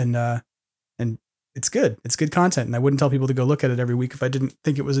out, and it's good. It's good content. And I wouldn't tell people to go look at it every week if I didn't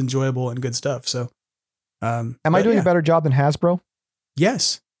think it was enjoyable and good stuff. So, am I doing a better job than Hasbro?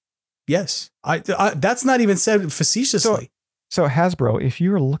 Yes. I that's not even said facetiously. So Hasbro, if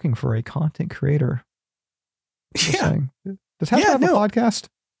you're looking for a content creator, does Hasbro have a podcast?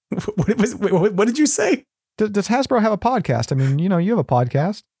 What did you say? Does Hasbro have a podcast? I mean, you have a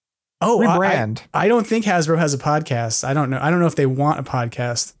podcast. Oh, rebrand. I don't think Hasbro has a podcast. I don't know. I don't know if they want a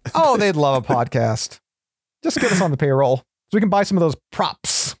podcast. Oh, they'd love a podcast. Just get us on the payroll so we can buy some of those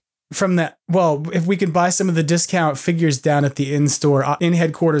props. From that, well, if we could buy some of the discount figures down at the in-store, in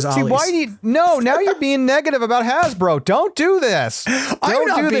headquarters Ollie's. See, why do you... No, now you're being negative about Hasbro. Don't do this. I'm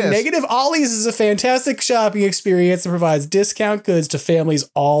not being negative. Ollie's is a fantastic shopping experience that provides discount goods to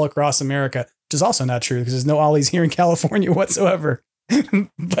families all across America, which is also not true because there's no Ollie's here in California whatsoever.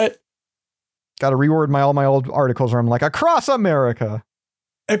 But... Got to reword all my old articles where I'm like, across America.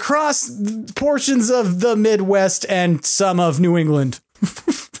 Across portions of the Midwest and some of New England.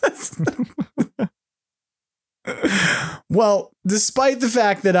 Well, despite the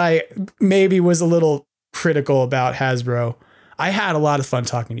fact that I maybe was a little critical about Hasbro, I had a lot of fun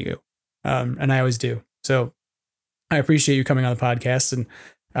talking to you, and I always do. So I appreciate you coming on the podcast and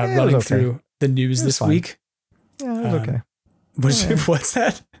running through the news this week. Yeah, it was okay. What's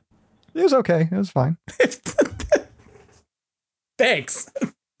that? It was okay. It was fine. Thanks.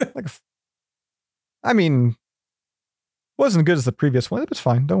 I mean, wasn't as good as the previous one. It was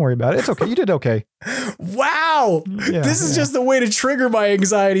fine. Don't worry about it. It's okay. You did okay. Wow. Yeah, this is just the way to trigger my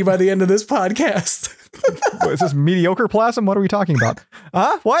anxiety by the end of this podcast. What, is this mediocre plasm? What are we talking about?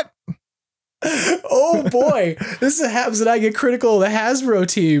 What? Oh boy. This happens that I get critical of the Hasbro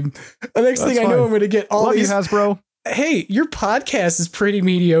team. The next thing I know, I'm going to get all Love these. You, Hasbro. Hey, your podcast is pretty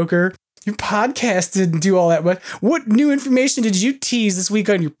mediocre. Your podcast didn't do all that much. What new information did you tease this week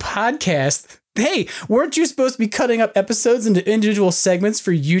on your podcast? Hey, weren't you supposed to be cutting up episodes into individual segments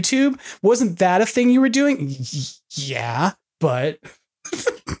for YouTube? Wasn't that a thing you were doing? Yeah, but...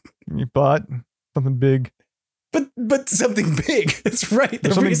 But something big. But something big. That's right. The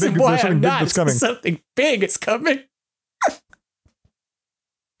There's reason something why big I'm not that's coming. something big is coming.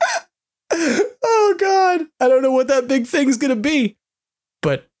 Oh God. I don't know what that big thing's gonna be.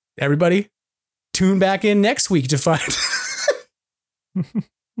 But everybody, tune back in next week to find.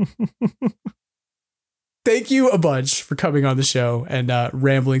 Thank you a bunch for coming on the show and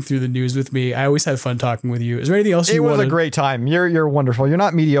rambling through the news with me. I always have fun talking with you. Is there anything else you want? It was a great time. You're wonderful. You're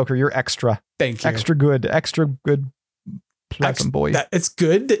not mediocre. You're extra. Thank you. Extra good. Pleasant boy. It's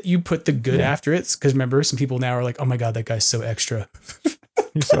good that you put the good after it, because remember, some people now are like, "Oh my God, that guy's so extra."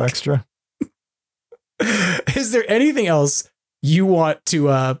 He's so extra. Is there anything else you want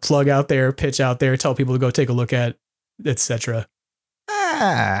to plug out there, pitch out there, tell people to go take a look at, etc.?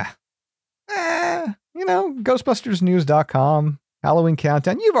 GhostbustersNews.com, Halloween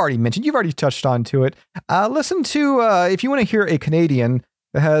Countdown. You've already touched on to it. Listen to, if you want to hear a Canadian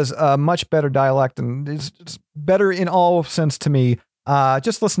that has a much better dialect and is better in all sense to me,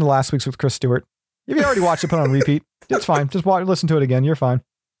 just listen to last week's with Chris Stewart. If you already watched it, put it on repeat. It's fine. Just listen to it again. You're fine.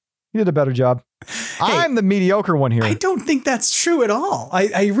 You did a better job. Hey, I'm the mediocre one here. I don't think that's true at all.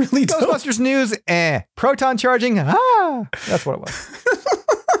 I really don't. Ghostbusters News, proton charging, that's what it was.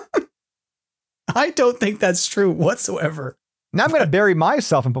 I don't think that's true whatsoever. Now I'm going to bury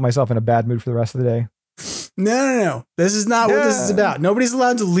myself and put myself in a bad mood for the rest of the day. No. This is not what this is about. Nobody's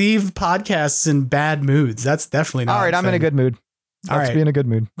allowed to leave podcasts in bad moods. That's definitely not. All right, I'm in a good mood. Let's be in a good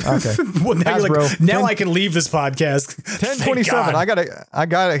mood. Okay. Well, now you're like, now I can leave this podcast. 10:27.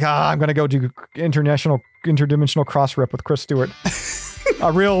 I'm gonna go do interdimensional cross rip with Chris Stewart.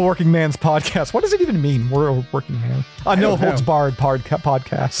 A real working man's podcast. What does it even mean? We're a working man. A no holds barred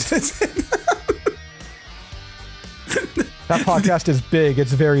podcast. That podcast is big.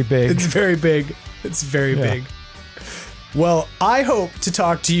 It's very big. It's very big. It's very big. Well, I hope to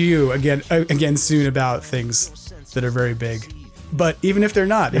talk to you again soon about things that are very big. But even if they're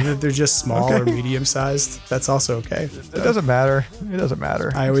not, even if they're just small or medium sized, that's also okay. It doesn't matter.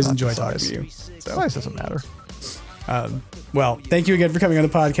 I always enjoy talking to you. So. Size doesn't matter. Well, thank you again for coming on the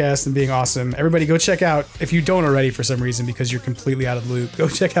podcast and being awesome. Everybody go check out, if you don't already for some reason because you're completely out of the loop, go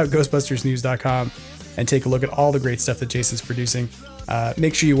check out GhostbustersNews.com and take a look at all the great stuff that Jason's producing.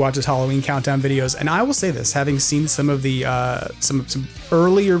 Make sure you watch his Halloween countdown videos. And I will say this, having seen some of the some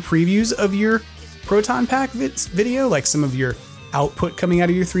earlier previews of your Proton Pack video, like some of your output coming out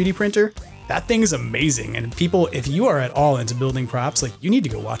of your 3D printer, that thing is amazing. And people, if you are at all into building props, like, you need to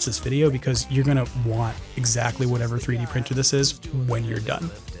go watch this video because you're gonna want exactly whatever 3D printer this is when you're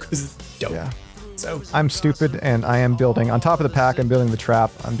done, because it's dope. Yeah. So I'm stupid and I am building on top of the pack. I'm building the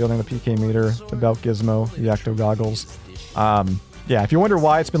trap. I'm building the PK meter, the belt gizmo, the ecto goggles. If you wonder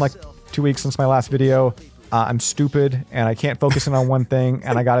why it's been like 2 weeks since my last video, I'm stupid and I can't focus in on one thing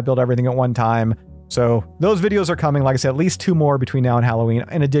and I got to build everything at one time. So those videos are coming, like I said, at least 2 more between now and Halloween,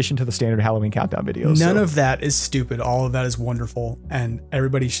 in addition to the standard Halloween countdown videos. None of that is stupid. All of that is wonderful. And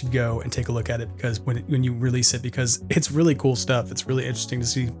everybody should go and take a look at it because when you release it, because it's really cool stuff. It's really interesting to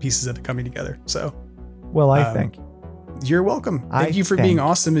see pieces of it coming together. So, well, I think you're welcome. Thank you for being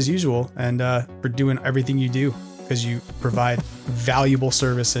awesome as usual and for doing everything you do, because you provide valuable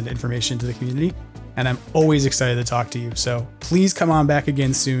service and information to the community. And I'm always excited to talk to you. So please come on back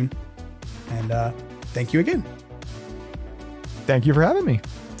again soon. And thank you again. Thank you for having me.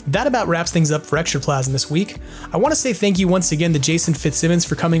 That about wraps things up for Extraplasm this week. I want to say thank you once again to Jason Fitzsimmons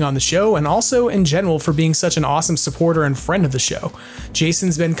for coming on the show, and also in general for being such an awesome supporter and friend of the show.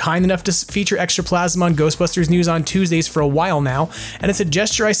 Jason's been kind enough to feature Extraplasm on Ghostbusters News on Tuesdays for a while now, and it's a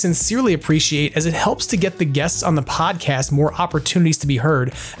gesture I sincerely appreciate, as it helps to get the guests on the podcast more opportunities to be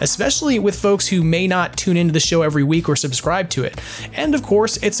heard, especially with folks who may not tune into the show every week or subscribe to it. And of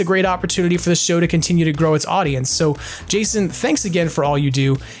course, it's a great opportunity for the show to continue to grow its audience. So Jason, thanks again for all you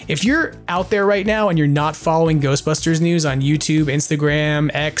do. If you're out there right now and you're not following Ghostbusters News on YouTube,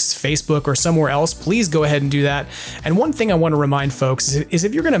 Instagram, X, Facebook, or somewhere else, please go ahead and do that. And one thing I want to remind folks is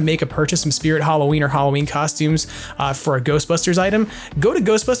if you're going to make a purchase from Spirit Halloween or Halloween costumes for a Ghostbusters item, go to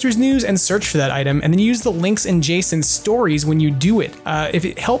Ghostbusters News and search for that item, and then use the links in Jason's stories when you do it. If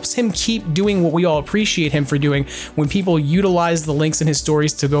it helps him keep doing what we all appreciate him for doing, when people utilize the links in his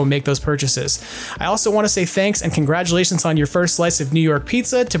stories to go make those purchases. I also want to say thanks and congratulations on your first slice of New York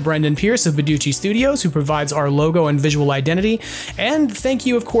pizza. Mendoza, to Brendan Pierce of Beducci Studios, who provides our logo and visual identity. And thank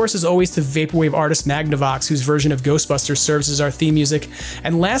you, of course, as always, to vaporwave artist Magnavox, whose version of Ghostbusters serves as our theme music.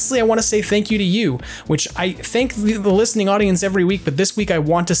 And lastly, I want to say thank you to you, which I thank the listening audience every week, but this week I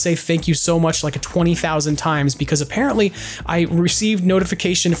want to say thank you so much, like 20,000 times, because apparently I received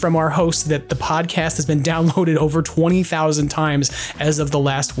notification from our host that the podcast has been downloaded over 20,000 times as of the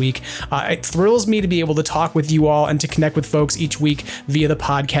last week. It thrills me to be able to talk with you all and to connect with folks each week via the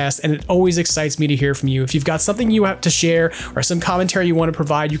podcast, and it always excites me to hear from you. If you've got something you have to share or some commentary you want to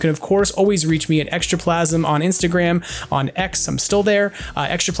provide, you can of course always reach me at Extraplasm on Instagram, on X, I'm still there,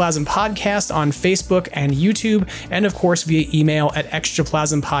 Extraplasm Podcast on Facebook and YouTube, and of course via email at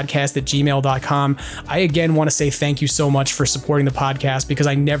extraplazompodcast@gmail.com. I again want to say thank you so much for supporting the podcast, because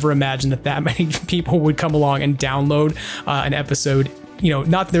I never imagined that many people would come along and download an episode.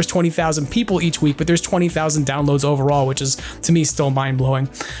 Not that there's 20,000 people each week, but there's 20,000 downloads overall, which is, to me, still mind-blowing.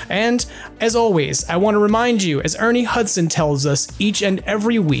 And as always, I want to remind you, as Ernie Hudson tells us each and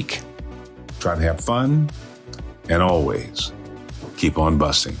every week, try to have fun and always keep on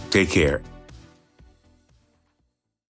busting. Take care.